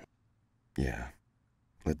 finally. Yeah.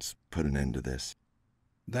 Let's put an end to this.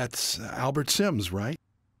 That's Albert Sims, right?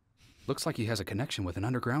 Looks like he has a connection with an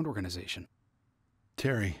underground organization.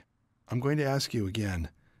 Terry, I'm going to ask you again.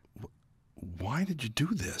 Why did you do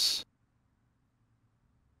this?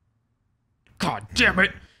 God damn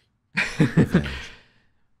it.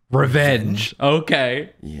 Revenge.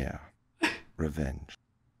 Okay. Yeah. Revenge.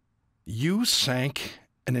 You sank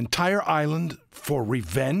an entire island for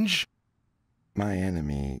revenge? My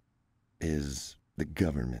enemy is the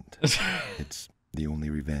government. It's the only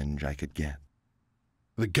revenge I could get.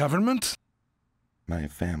 The government? My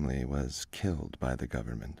family was killed by the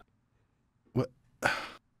government. What?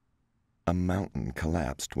 A mountain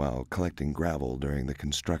collapsed while collecting gravel during the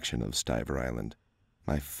construction of Stiver Island.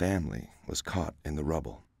 My family was caught in the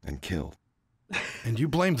rubble and killed. And you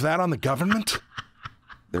blamed that on the government?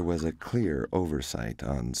 There was a clear oversight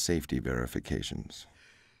on safety verifications,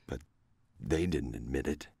 but they didn't admit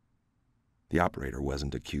it. The operator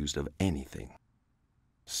wasn't accused of anything.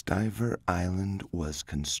 Stiver Island was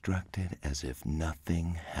constructed as if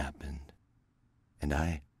nothing happened. And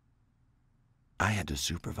I had to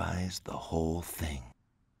supervise the whole thing.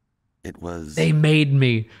 It was... They made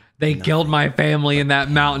me. They killed my family in that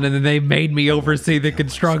mountain, and then they made me oversee the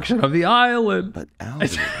construction of the island. But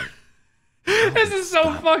Albert... This is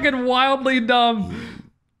so fucking wildly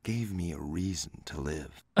dumb. gave me a reason to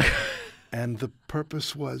live. And the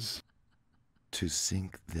purpose was? To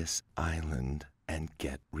sink this island and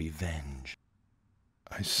get revenge.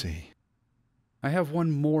 I see. I have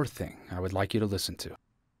one more thing I would like you to listen to.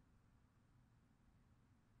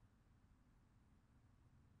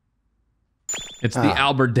 It's the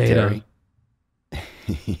Albert data.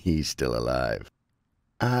 He's still alive.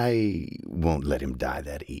 I won't let him die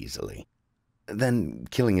that easily. Then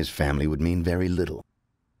killing his family would mean very little.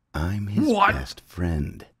 I'm his best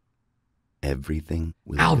friend. Everything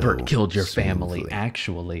will Albert go killed your family, smoothly.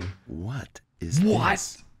 actually. What is What?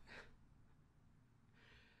 this?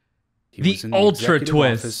 He The was in the ultra executive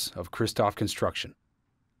twist. office of Christoph Construction.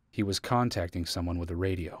 He was contacting someone with a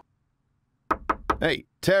radio. Hey,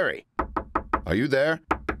 Terry. Are you there?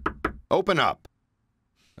 Open up.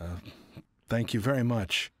 Thank you very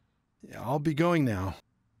much. I'll be going now.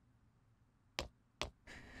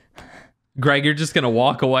 Greg, you're just going to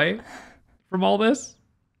walk away from all this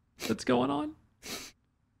that's going on?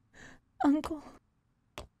 Uncle.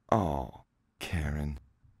 Oh, Karen.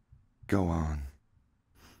 Go on.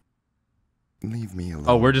 Leave me alone.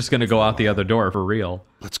 Oh, we're just gonna go out the other door for real.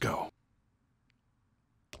 Let's go.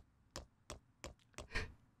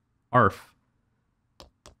 Arf.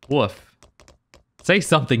 Woof. Say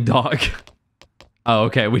something, dog. Oh,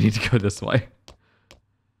 okay, we need to go this way.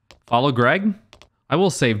 Follow Greg? I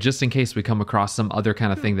will save just in case we come across some other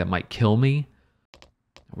kind of thing that might kill me.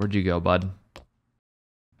 Where'd you go, bud?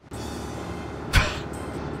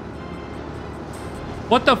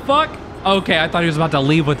 What the fuck? Okay, I thought he was about to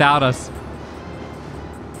leave without us.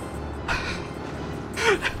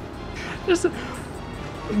 Just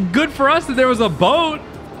good for us that there was a boat.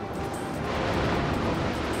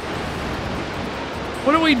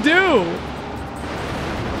 What do we do?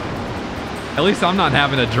 At least I'm not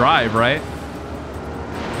having to drive, right?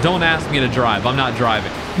 Don't ask me to drive. I'm not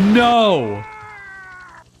driving. No.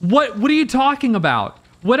 What are you talking about?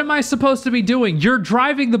 What am I supposed to be doing? You're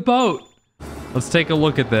driving the boat. Let's take a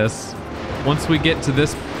look at this. Once we get to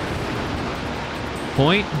this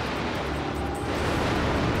point.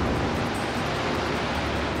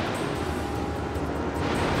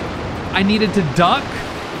 I needed to duck?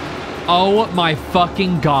 Oh my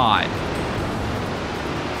fucking god.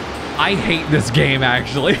 I hate this game,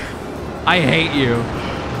 actually. I hate you.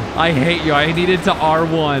 I hate you. I needed to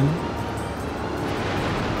R1.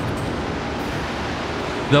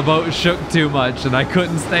 The boat shook too much and I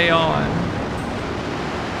couldn't stay on.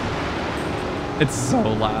 It's so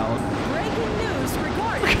loud. Breaking news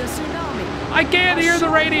regarding the tsunami. I can't hear the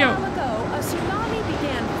radio. A short while ago, a tsunami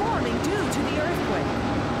began forming due to the earthquake.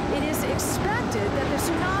 It is expected that the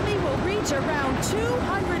tsunami will reach around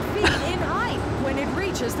 200 feet in height when it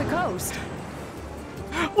reaches the coast.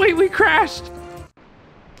 Wait, we crashed.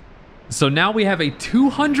 So now we have a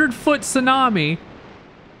 200-foot tsunami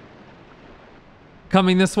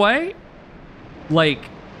coming this way. Like,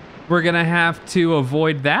 we're gonna have to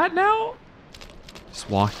avoid that now? Just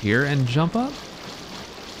walk here and jump up.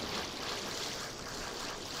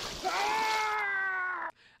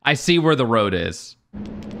 I see where the road is.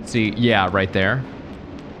 See, yeah, right there.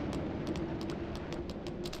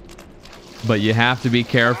 But you have to be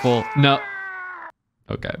careful. No.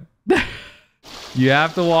 Okay. You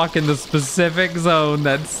have to walk in the specific zone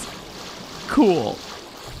that's cool.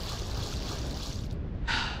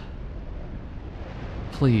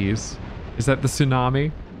 Please. Is that the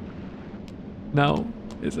tsunami? No?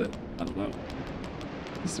 Is it? I don't know.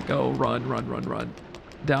 Just go run, run, run, run.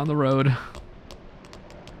 Down the road.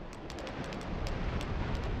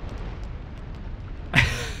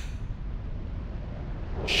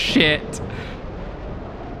 Shit.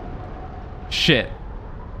 Shit.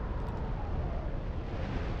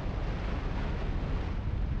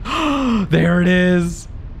 There it is.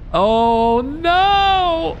 Oh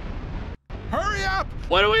no! Hurry up!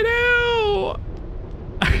 What do we do?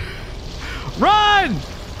 Run!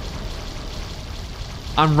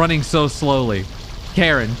 I'm running so slowly.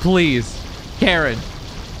 Karen, please. Karen.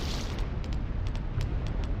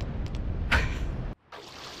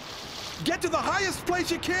 Get to the highest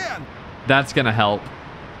place you can! That's gonna help.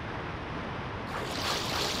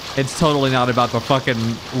 It's totally not about to fucking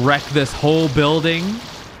wreck this whole building.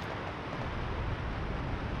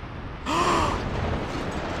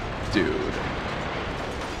 Dude.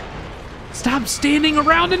 Stop standing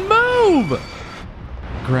around and move!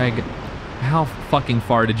 Greg, how fucking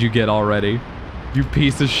far did you get already? You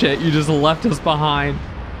piece of shit, you just left us behind.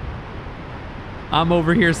 I'm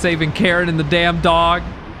over here saving Karen and the damn dog.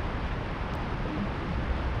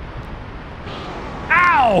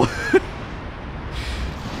 Ow!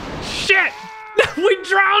 Shit! We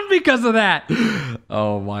drowned because of that!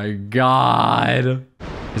 Oh my god.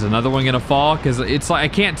 Is another one gonna fall? Because it's like,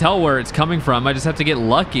 I can't tell where it's coming from. I just have to get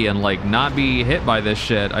lucky and like not be hit by this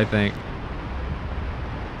shit, I think.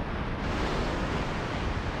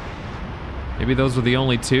 Maybe those were the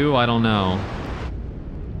only two? I don't know.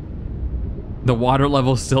 The water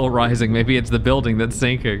level's still rising. Maybe it's the building that's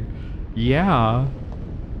sinking. Yeah.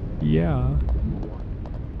 Yeah.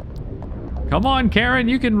 Come on, Karen,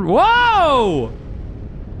 you can... Whoa!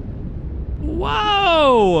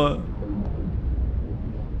 Whoa!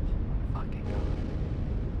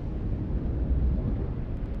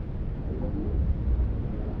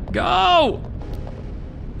 Go!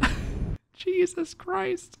 Jesus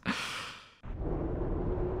Christ.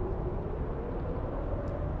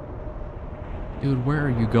 Dude, where are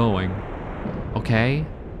you going? Okay.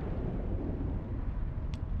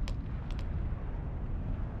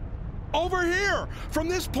 Over here! From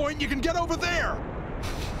this point, you can get over there!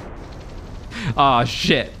 Aw,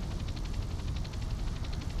 shit.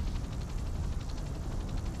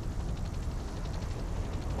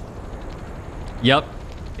 Yep.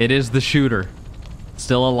 It is the shooter.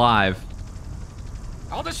 Still alive.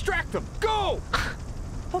 distract them. Go!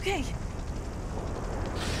 Okay.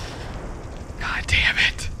 God damn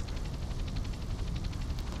it.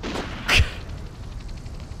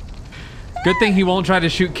 Good thing he won't try to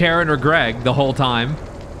shoot Karen or Greg the whole time.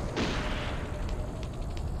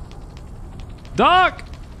 Doc!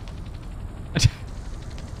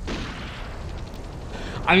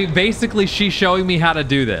 I mean, basically, she's showing me how to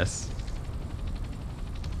do this.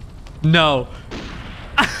 No.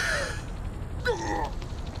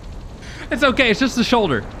 It's okay. It's just the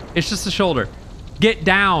shoulder. It's just the shoulder. Get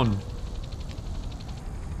down.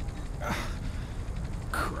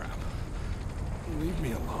 Crap. Leave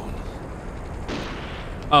me alone.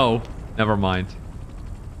 Oh, never mind.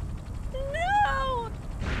 No!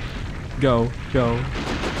 Go, go.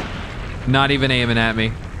 Not even aiming at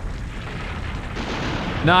me.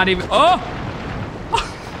 Not even. Oh!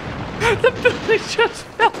 The building just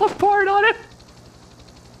fell apart on it.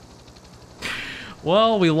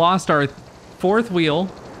 Well, we lost our fourth wheel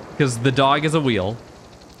because the dog is a wheel.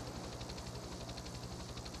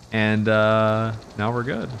 And now we're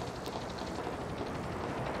good.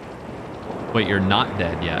 Wait, you're not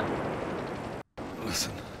dead yet.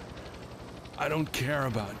 Listen, I don't care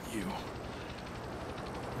about you.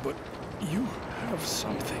 But you have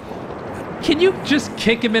something. Can you just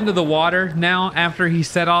kick him into the water now after he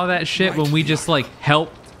said all that shit when we just like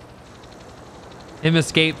helped him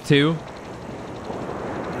escape too?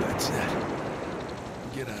 That's it.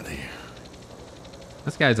 Get out of here.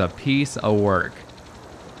 This guy's a piece of work.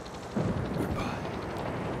 Goodbye.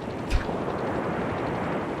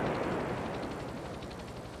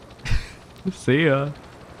 See ya.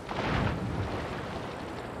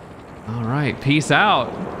 All right, peace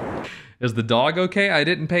out. Is the dog okay? I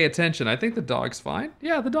didn't pay attention. I think the dog's fine.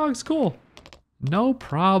 Yeah, the dog's cool. No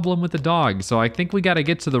problem with the dog. So I think we got to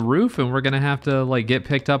get to the roof and we're going to have to like get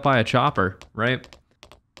picked up by a chopper, right?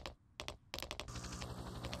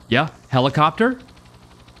 Yeah, helicopter?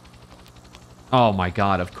 Oh my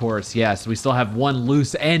God, of course. Yes, we still have one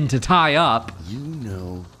loose end to tie up. You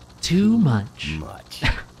know Too much.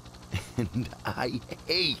 and I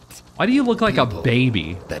hate Why do you look like a people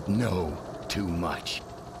baby? that know too much.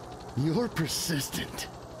 You're persistent,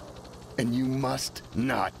 and you must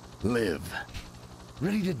not live.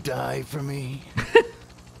 Ready to die for me?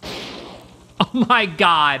 Oh my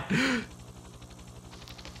God.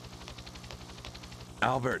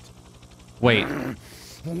 Albert. Wait.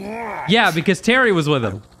 Yeah, because Terry was with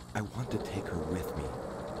him. I want to take her with me.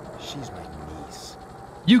 She's my niece.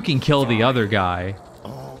 You can kill the other guy.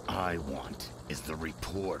 All I want is the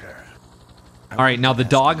reporter. All right, now the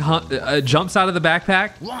dog jumps out of the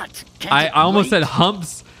backpack. What? I almost said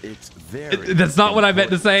humps. It's very That's not what I meant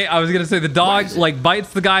to say. I was gonna say the dog like bites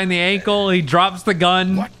the guy in the ankle. He drops the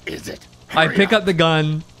gun. What is it? I pick up the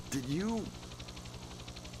gun. Did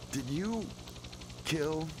you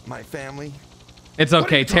kill my family? It's What are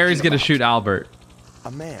okay. you Terry's talking gonna about? shoot Albert.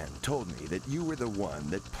 A man told me that you were the one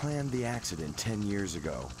that planned the accident 10 years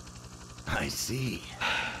ago. I see.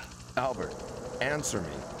 Albert, answer me.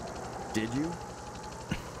 Did you?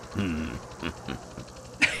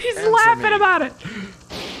 He's Answer laughing me. about it.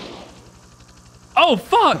 Oh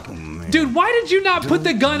fuck, Oh, man. dude! Why did you not put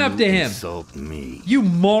the gun up to him? Insult me. You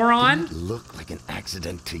moron! Didn't it look like an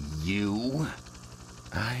accident to you?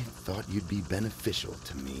 I thought you'd be beneficial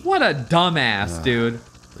to me. What a dumbass, dude.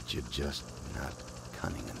 But you're just not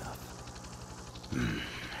cunning enough.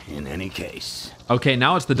 In any case, Okay,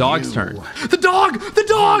 now it's the dog's You- turn. The dog! The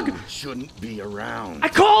dog! you shouldn't be around. I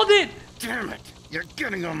called it! Damn it! You're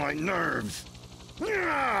getting on my nerves.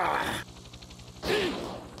 Ah!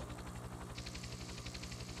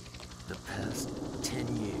 The past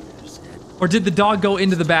 10 years, Ed, Or did the dog go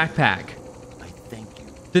into the backpack? I thank you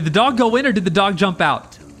Did the dog go in or did the dog jump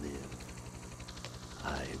out? to live.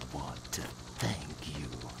 I want to thank you.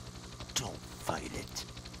 Don't fight it.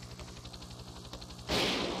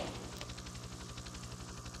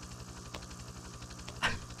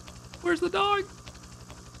 Where's the dog?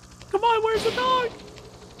 Come on, where's the dog?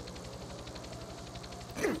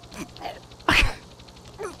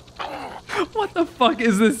 What the fuck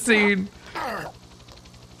is this scene?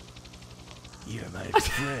 You're my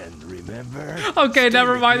friend, remember? Okay,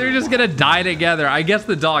 never mind. They're just gonna die together. I guess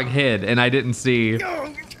the dog hid and I didn't see it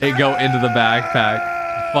go into the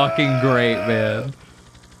backpack. Fucking great, man.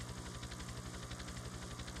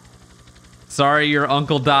 Sorry your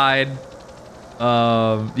uncle died.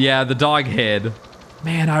 Yeah, the dog hid.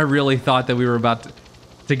 Man, I really thought that we were about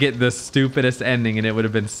to get the stupidest ending and it would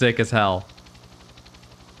have been sick as hell.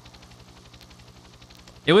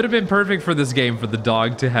 It would have been perfect for this game for the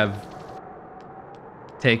dog to have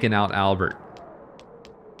taken out Albert.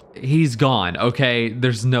 He's gone. Okay,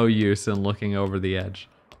 there's no use in looking over the edge.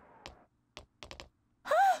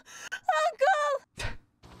 Uncle!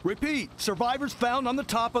 Repeat, survivors found on the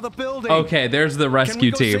top of the building. Okay, there's the rescue Can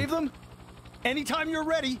we go team. save them? Anytime you're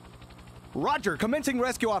ready. Roger, commencing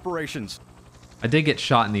rescue operations. I did get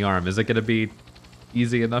shot in the arm. Is it going to be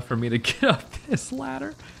easy enough for me to get up this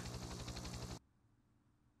ladder?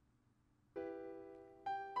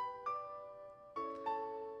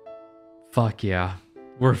 Fuck yeah.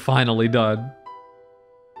 We're finally done.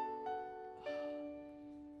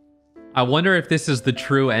 I wonder if this is the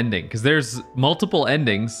true ending, because there's multiple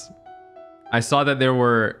endings. I saw that there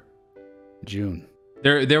were... June.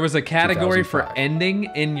 There was a category for 2005. ending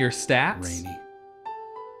in your stats. Rainy.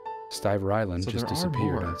 Stiver Island So just there are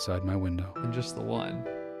disappeared more. outside my window. And just the one.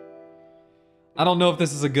 I don't know if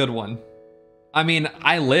this is a good one. I mean,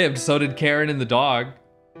 I lived, so did Karen and the dog.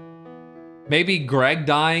 Maybe Greg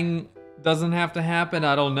dying doesn't have to happen,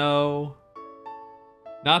 I don't know.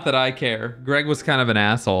 Not that I care. Greg was kind of an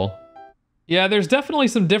asshole. Yeah, there's definitely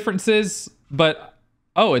some differences, but...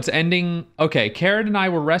 Oh, it's ending... Okay, Karen and I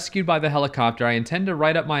were rescued by the helicopter. I intend to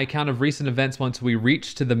write up my account of recent events once we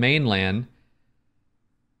reach to the mainland.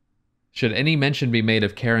 Should any mention be made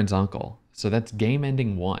of Karen's uncle? So that's game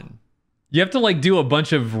ending 1. You have to like do a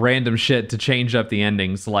bunch of random shit to change up the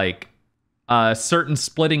endings, like certain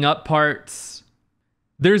splitting up parts.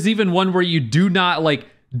 There's even one where you do not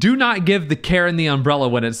give the Karen the umbrella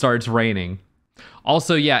when it starts raining.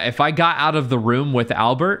 Also, yeah, if I got out of the room with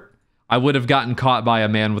Albert, I would have gotten caught by a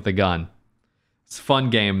man with a gun. It's a fun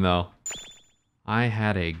game though. I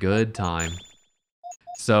had a good time.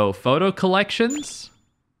 So photo collections.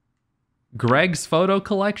 Greg's photo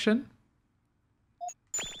collection.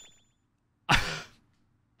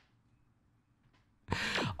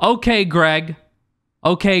 Okay, Greg.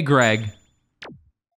 Okay, Greg.